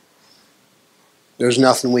 There's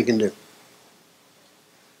nothing we can do.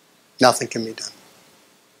 Nothing can be done.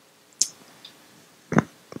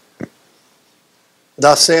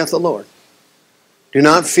 Thus saith the Lord, do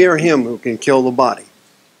not fear him who can kill the body,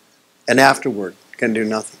 and afterward can do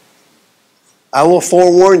nothing. I will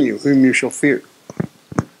forewarn you whom you shall fear.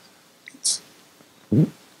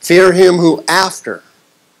 Fear him who after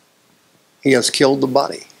he has killed the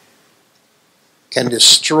body can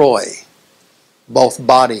destroy both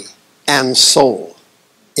body and soul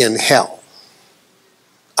in hell.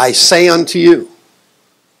 I say unto you,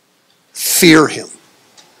 fear him.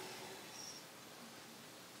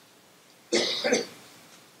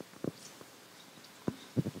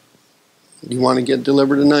 You want to get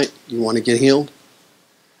delivered tonight? You want to get healed?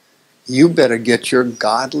 You better get your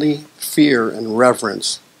godly fear and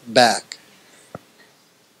reverence back.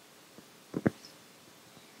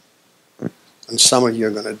 And some of you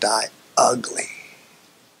are going to die ugly.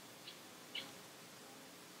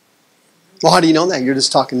 Well, how do you know that? You're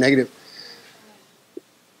just talking negative.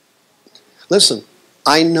 Listen,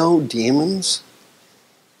 I know demons.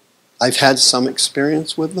 I've had some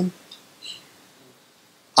experience with them.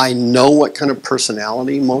 I know what kind of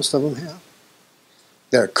personality most of them have.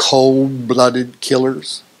 They're cold-blooded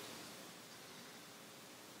killers.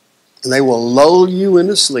 And they will lull you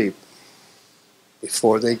into sleep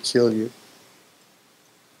before they kill you.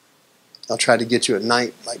 They'll try to get you at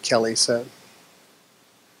night, like Kelly said.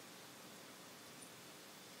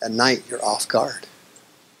 At night, you're off guard.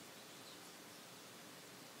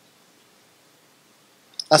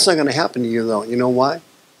 That's not going to happen to you, though. You know why?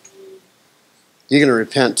 You're going to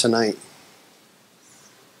repent tonight.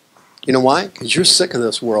 You know why? Because you're sick of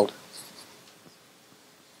this world.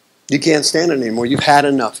 You can't stand it anymore. You've had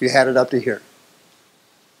enough. You had it up to here.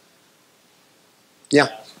 Yeah.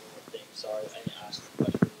 Sorry, I didn't ask the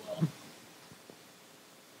question well.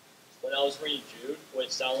 When I was reading Jude, what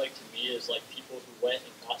it sounded like to me is like people who went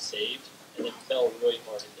and got saved and then fell really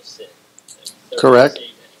hard into sin. And they're Correct. Not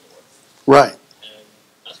saved anymore. Right. And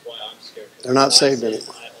that's why I'm scared. They're not saved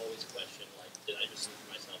anymore. I always question, like, did I just lose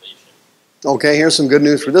my salvation? Okay, here's some good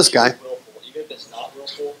news for this guy. Even if it's not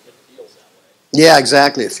willful, it feels that way. Yeah,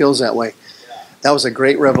 exactly. It feels that way. Yeah. That was a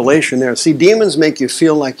great revelation there. See, demons make you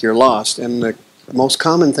feel like you're lost. And the most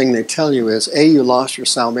common thing they tell you is, A, you lost your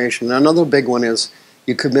salvation. And another big one is,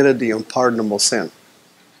 you committed the unpardonable sin.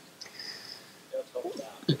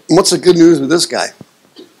 What's the good news with this guy?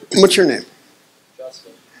 What's your name?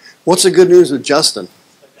 Justin. What's the good news with Justin?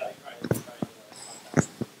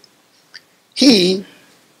 He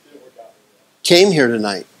came here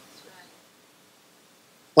tonight.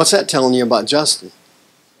 What's that telling you about Justin?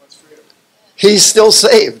 He's still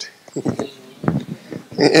saved.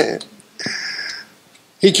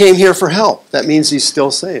 He came here for help. That means he's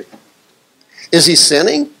still saved. Is he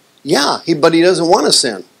sinning? Yeah, but he doesn't want to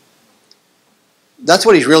sin. That's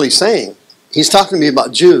what he's really saying. He's talking to me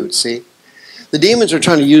about Jude, see? The demons are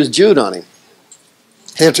trying to use Jude on him.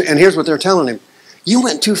 And here's what they're telling him. You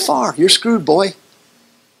went too far. You're screwed, boy.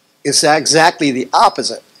 It's exactly the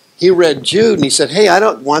opposite. He read Jude and he said, hey, I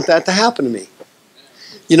don't want that to happen to me.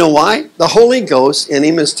 You know why? The Holy Ghost in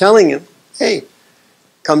him is telling him, hey,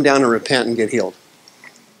 come down and repent and get healed.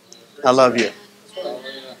 I love you.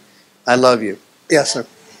 I love you. Yes, sir.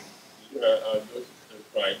 Yeah, just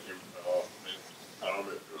if I can make a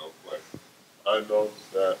comment real quick. I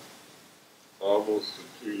noticed that almost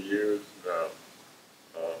for 2 years now,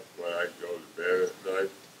 when I go to bed at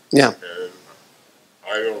night, yeah, and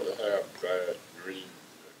I don't have bad dreams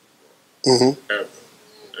anymore, ever.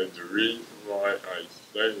 And the reason why I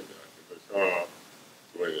say that is because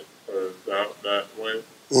when it turns out that way,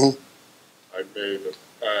 I made a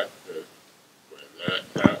pact that when that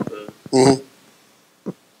happens,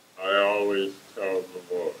 I always tell the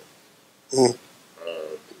Lord,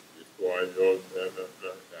 before I go to bed at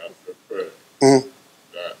night after prayer,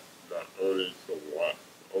 that not only to watch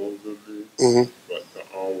over me, but to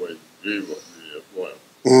always be with me as well.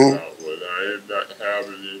 Now, when I end up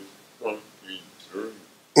having these funky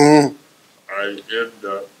dreams, I end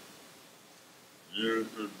up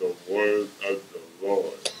using the word of the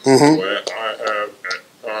Lord. Where I have at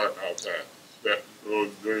times, I've had sexual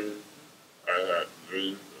dreams, I had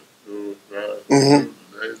dreams of suicide,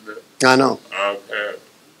 I know. I've had it.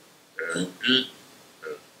 And each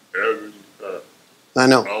and every time, I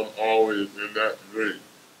know. I'm always in that dream.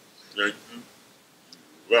 Satan,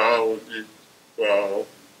 you lousy, foul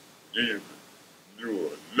demon, you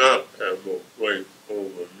will not have no place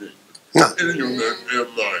over me. Even in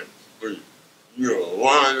my sleep. You're a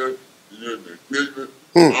liar, you're the kidney,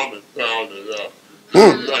 I'm a found it out.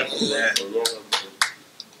 You're not alone.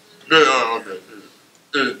 Get out of here.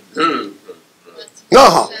 It is.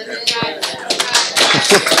 No.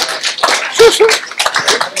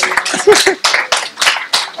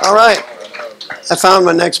 All right. I found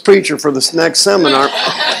my next preacher for this next seminar.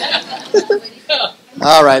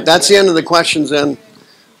 All right. That's the end of the questions then.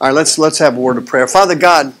 All right. Let's have a word of prayer. Father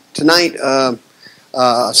God, tonight a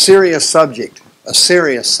serious subject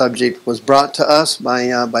was brought to us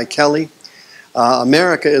by Kelly.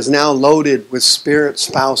 America is now loaded with spirit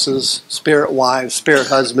spouses, spirit wives, spirit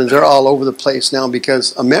husbands. They're all over the place now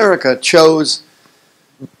because America chose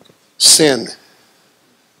sin.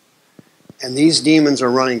 And these demons are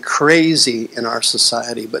running crazy in our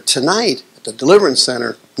society. But tonight, at the Deliverance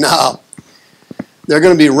Center, no, they're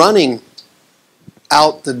going to be running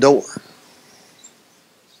out the door.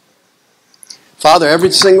 Father,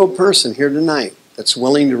 every single person here tonight that's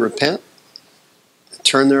willing to repent,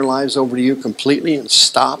 turn their lives over to you completely and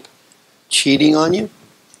stop cheating on you.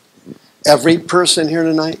 Every person here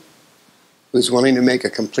tonight who's willing to make a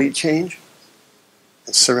complete change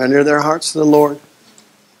and surrender their hearts to the Lord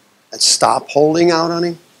and stop holding out on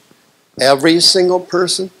Him. Every single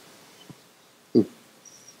person who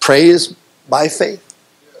prays by faith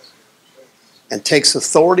and takes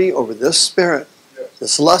authority over this spirit,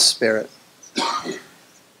 this lust spirit,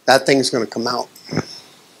 that thing's going to come out.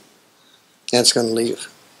 And it's going to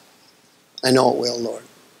leave. I know it will, Lord.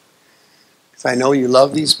 Because I know you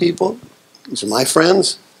love these people. These are my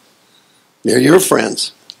friends. They're your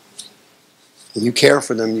friends. And you care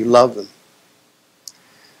for them. You love them.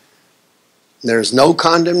 There's no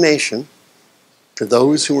condemnation to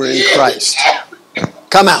those who are in Christ.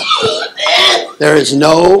 Come out. There is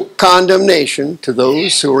no condemnation to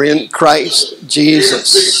those who are in Christ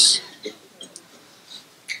Jesus.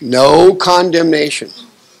 No condemnation.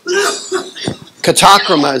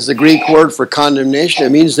 Katakrama is the Greek word for condemnation.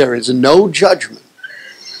 It means there is no judgment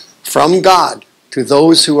from God to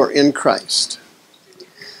those who are in Christ.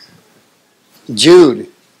 Jude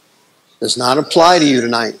does not apply to you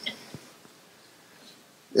tonight.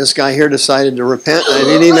 This guy here decided to repent, and I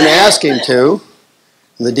didn't even ask him to.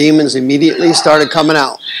 And the demons immediately started coming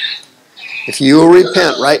out. If you will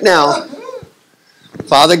repent right now,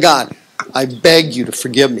 Father God, I beg you to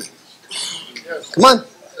forgive me. Come on.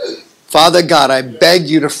 Father God, I beg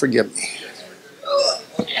you to forgive me.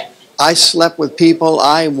 I slept with people.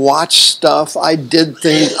 I watched stuff. I did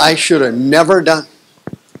things I should have never done.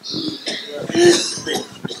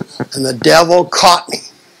 And the devil caught me.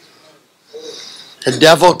 The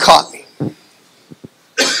devil caught me.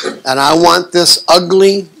 And I want this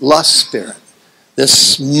ugly lust spirit,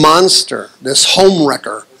 this monster, this home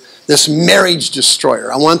wrecker, this marriage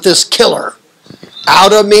destroyer. I want this killer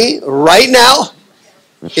out of me right now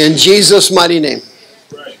in Jesus' mighty name.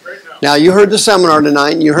 Now, you heard the seminar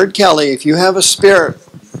tonight, and you heard Kelly. If you have a spirit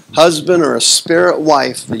husband or a spirit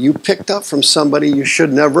wife that you picked up from somebody you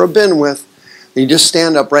should never have been with, you just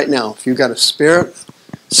stand up right now. If you've got a spirit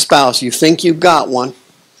spouse, you think you've got one,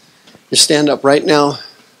 just stand up right now.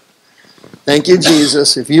 Thank you,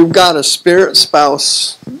 Jesus. If you've got a spirit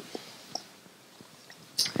spouse,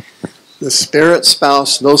 the spirit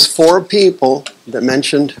spouse, those 4 people that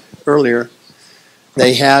mentioned earlier,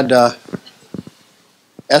 they had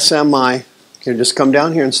SMI. Okay, just come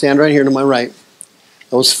down here and stand right here to my right.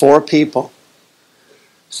 Those 4 people.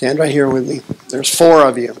 Stand right here with me. There's 4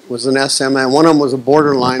 of you. It was an SMI. One of them was a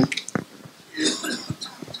borderline.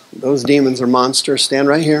 Those demons are monsters. Stand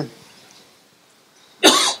right here.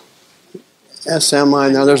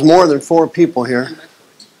 SMI. Now there's more than 4 people here.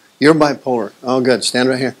 You're bipolar. Oh, good. Stand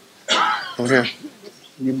right here. Over here.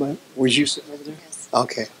 You bipolar? Was you sitting over there?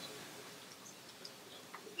 Okay.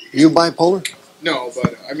 You bipolar? No,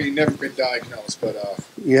 but I mean, never been diagnosed, but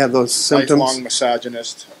you have those symptoms? Lifelong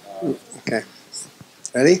misogynist. Okay.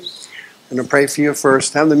 Ready? I'm going to pray for you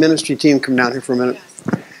first. Have the ministry team come down here for a minute.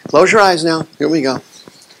 Close your eyes now. Here we go.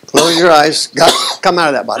 Close your eyes. Come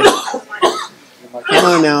out of that body. Come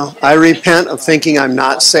on now. I repent of thinking I'm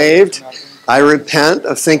not saved. I repent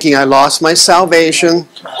of thinking I lost my salvation.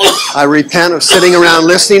 I repent of sitting around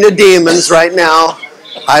listening to demons right now.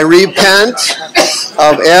 I repent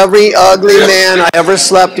of every ugly man I ever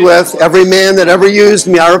slept with, every man that ever used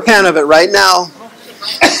me. I repent of it right now.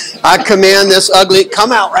 I command this ugly,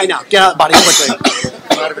 come out right now. Get out of the body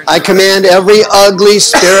quickly. I command every ugly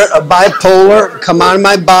spirit of bipolar, come out of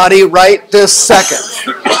my body right this second.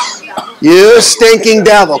 You stinking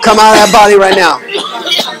devil, come out of that body right now.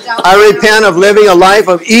 I repent of living a life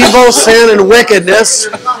of evil, sin, and wickedness.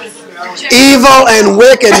 Evil and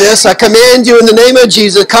wickedness, I command you in the name of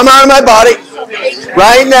Jesus, come out of my body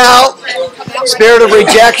right now. Spirit of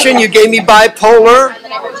rejection, you gave me bipolar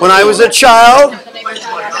when I was a child.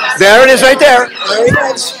 There it is right there.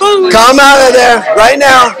 Come out of there right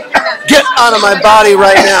now. Get out of my body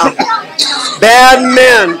right now. Bad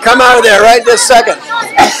men, come out of there right this second.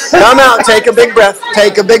 Come out, take a big breath.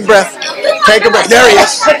 Take a big breath. Take a breath. There he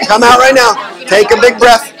is. Come out right now. Take a big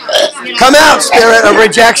breath. Come out, spirit of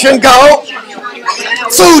rejection. Go.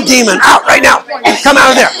 Food demon, out right now. Come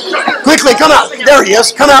out of there. Quickly, come out. There he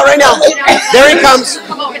is. Come out right now. There he comes.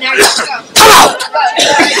 Come out.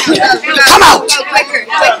 Come out.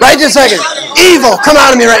 Right this second. Evil, come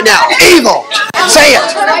out of me right now. Evil. Say it.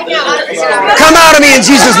 Come out of me in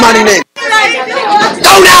Jesus' mighty name.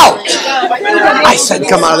 Go now. I said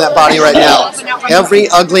come out of that body right now. Every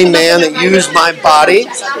ugly man that used my body,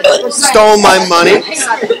 stole my money,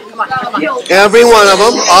 every one of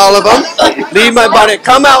them, all of them, leave my body.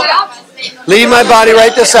 Come out. Leave my body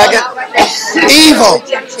right this second. Evil,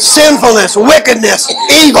 sinfulness, wickedness,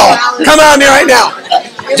 evil. Come out of me right now.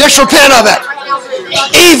 Just repent of it.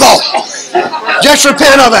 Evil. Just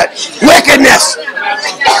repent of it. Wickedness.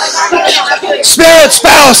 Spirit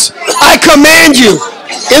spouse, I command you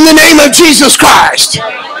in the name of Jesus Christ.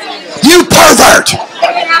 You pervert.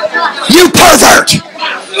 You pervert.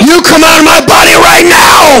 You come out of my body right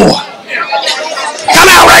now. Come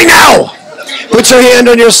out right now. Put your hand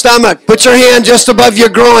on your stomach. Put your hand just above your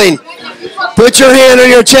groin. Put your hand on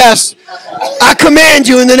your chest. I command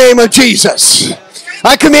you in the name of Jesus.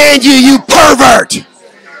 I command you, you pervert.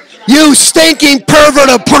 You stinking pervert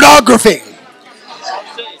of pornography.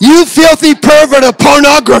 You filthy pervert of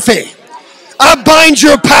pornography. I bind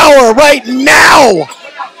your power right now.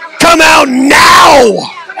 Come out now.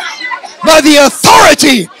 By the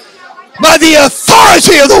authority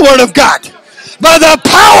of the Word of God. By the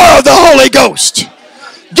power of the Holy Ghost.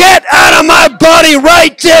 Get out of my body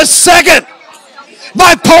right this second.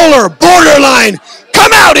 Bipolar, borderline,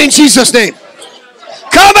 come out in Jesus' name.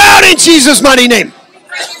 Come out in Jesus' mighty name.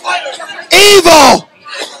 Evil,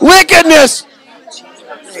 wickedness.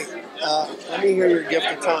 Let me hear your gift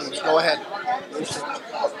of tongues. Go ahead.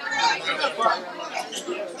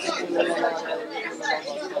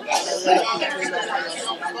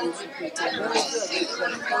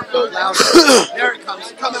 There it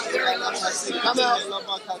comes. Come out. Come out.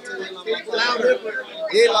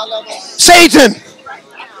 Satan.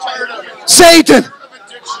 Satan.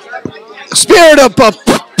 Spirit of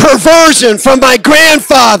perversion from my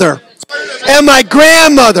grandfather and my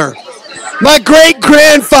grandmother, my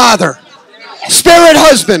great-grandfather. Spirit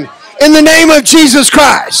husband, in the name of Jesus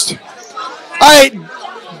Christ. I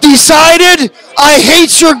decided I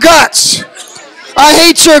hate your guts. I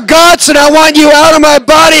hate your guts and I want you out of my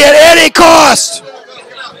body at any cost.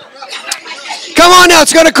 Come on now,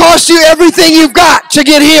 it's going to cost you everything you've got to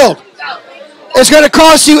get healed. It's going to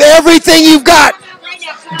cost you everything you've got.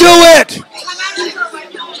 Do it.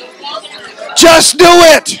 Just do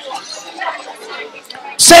it.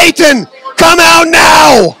 Satan, come out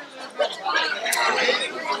now.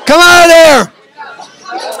 Come out of there.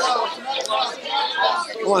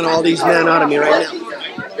 I want all these men out of me right now.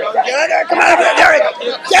 Get out there. Come out of there. There you go.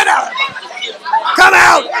 Get out. Come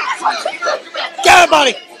out. Get out,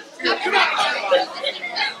 buddy.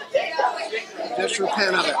 Just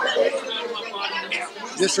repent of it.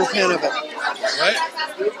 Just repent of it. What?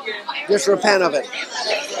 Just repent of it.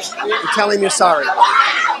 And tell him you're sorry.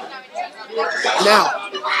 Now.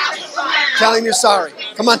 Tell him you're sorry.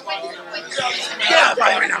 Come on. Get out,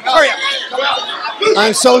 buddy, right now. Hurry up.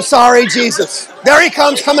 I'm so sorry, Jesus. There he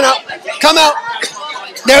comes, coming out. Come out.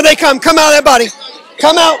 There they come. Come out of there, buddy.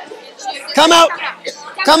 Come out. Come out.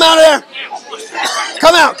 Come out of there.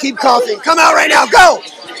 Come out. Keep coughing. Come out right now. Go.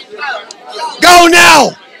 Go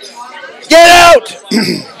now. Get out.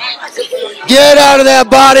 Get out of that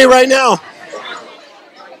body right now.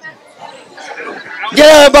 Get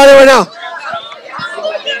out of that body right now.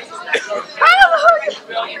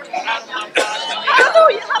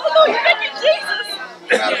 Hallelujah. Hallelujah. Thank you, Jesus.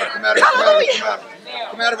 Come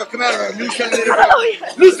out of it. Come out of it. Loose and let it go.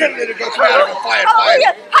 Loose and let it go. Come out of it. Fire.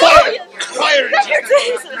 Fire. Thank you,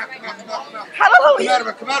 Jesus.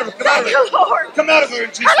 Hallelujah. Come out of it. Thank you, Lord. Come out of it in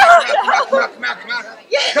Jesus' name.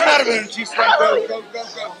 Come out of it in Jesus' name. Go.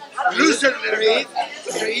 Loose and let it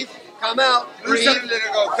go. Breathe. Come out. Loose and let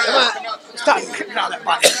it go. Come out. Stop. Come out of that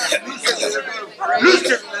body. Loose and let it go. Loose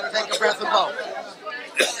and let it go. Take a breath and blow.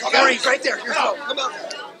 There he's right there. You're slow. Come out.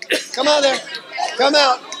 Come out there. Come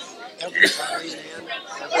out. Everybody, man.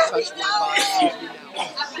 Never touch my body.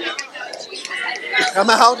 Come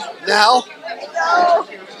out now.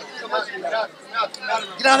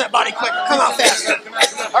 Get out of that body quick. Come out faster.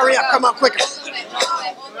 Hurry up. Come out quicker.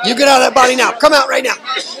 You get out of that body now. Come out right now.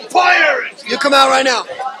 Fire! You come out right now.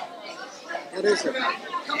 What is it?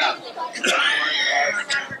 Come out.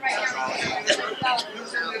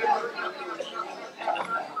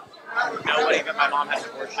 Nobody, but my mom had an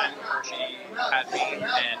abortion, or she had me,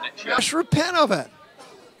 and she... Just repent of it.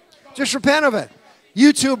 Just repent of it.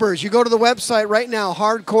 YouTubers, you go to the website right now,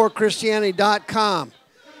 hardcorechristianity.com.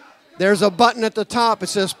 There's a button at the top. It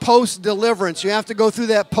says post-deliverance. You have to go through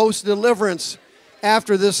that post-deliverance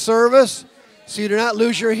after this service so you do not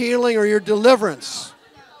lose your healing or your deliverance.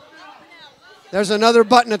 There's another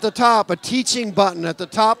button at the top, a teaching button at the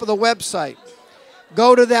top of the website.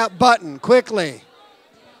 Go to that button quickly.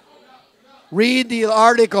 Read the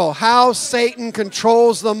article, How Satan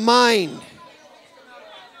Controls the Mind.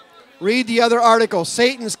 Read the other article,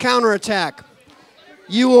 Satan's Counterattack.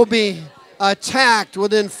 You will be attacked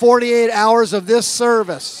within 48 hours of this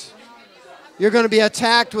service. You're going to be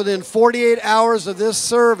attacked within 48 hours of this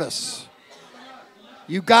service.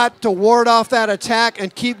 You got to ward off that attack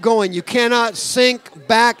and keep going. You cannot sink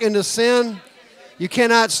back into sin. You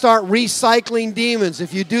cannot start recycling demons.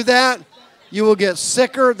 If you do that, you will get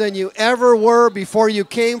sicker than you ever were before you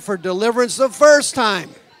came for deliverance the first time.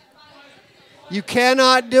 You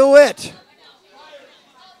cannot do it.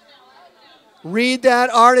 Read that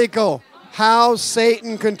article, How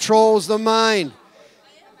Satan Controls the Mind.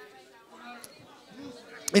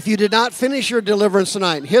 If you did not finish your deliverance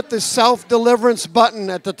tonight, hit the self-deliverance button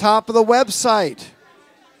at the top of the website.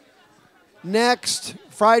 Next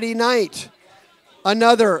Friday night,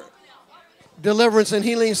 another deliverance and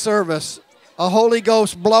healing service, a Holy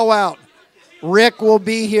Ghost blowout. Rick will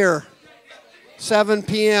be here, 7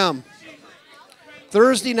 p.m.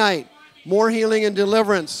 Thursday night, more healing and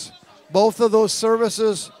deliverance. Both of those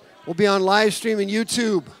services will be on live stream and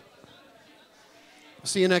YouTube.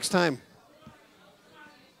 See you next time.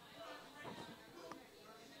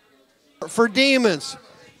 For demons,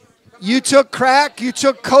 you took crack, you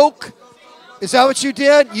took coke. Is that what you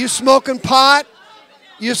did? You smoking pot?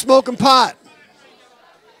 You smoking pot.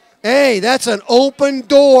 Hey, that's an open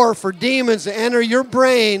door for demons to enter your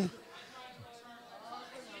brain.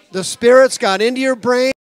 The spirits got into your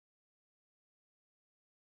brain.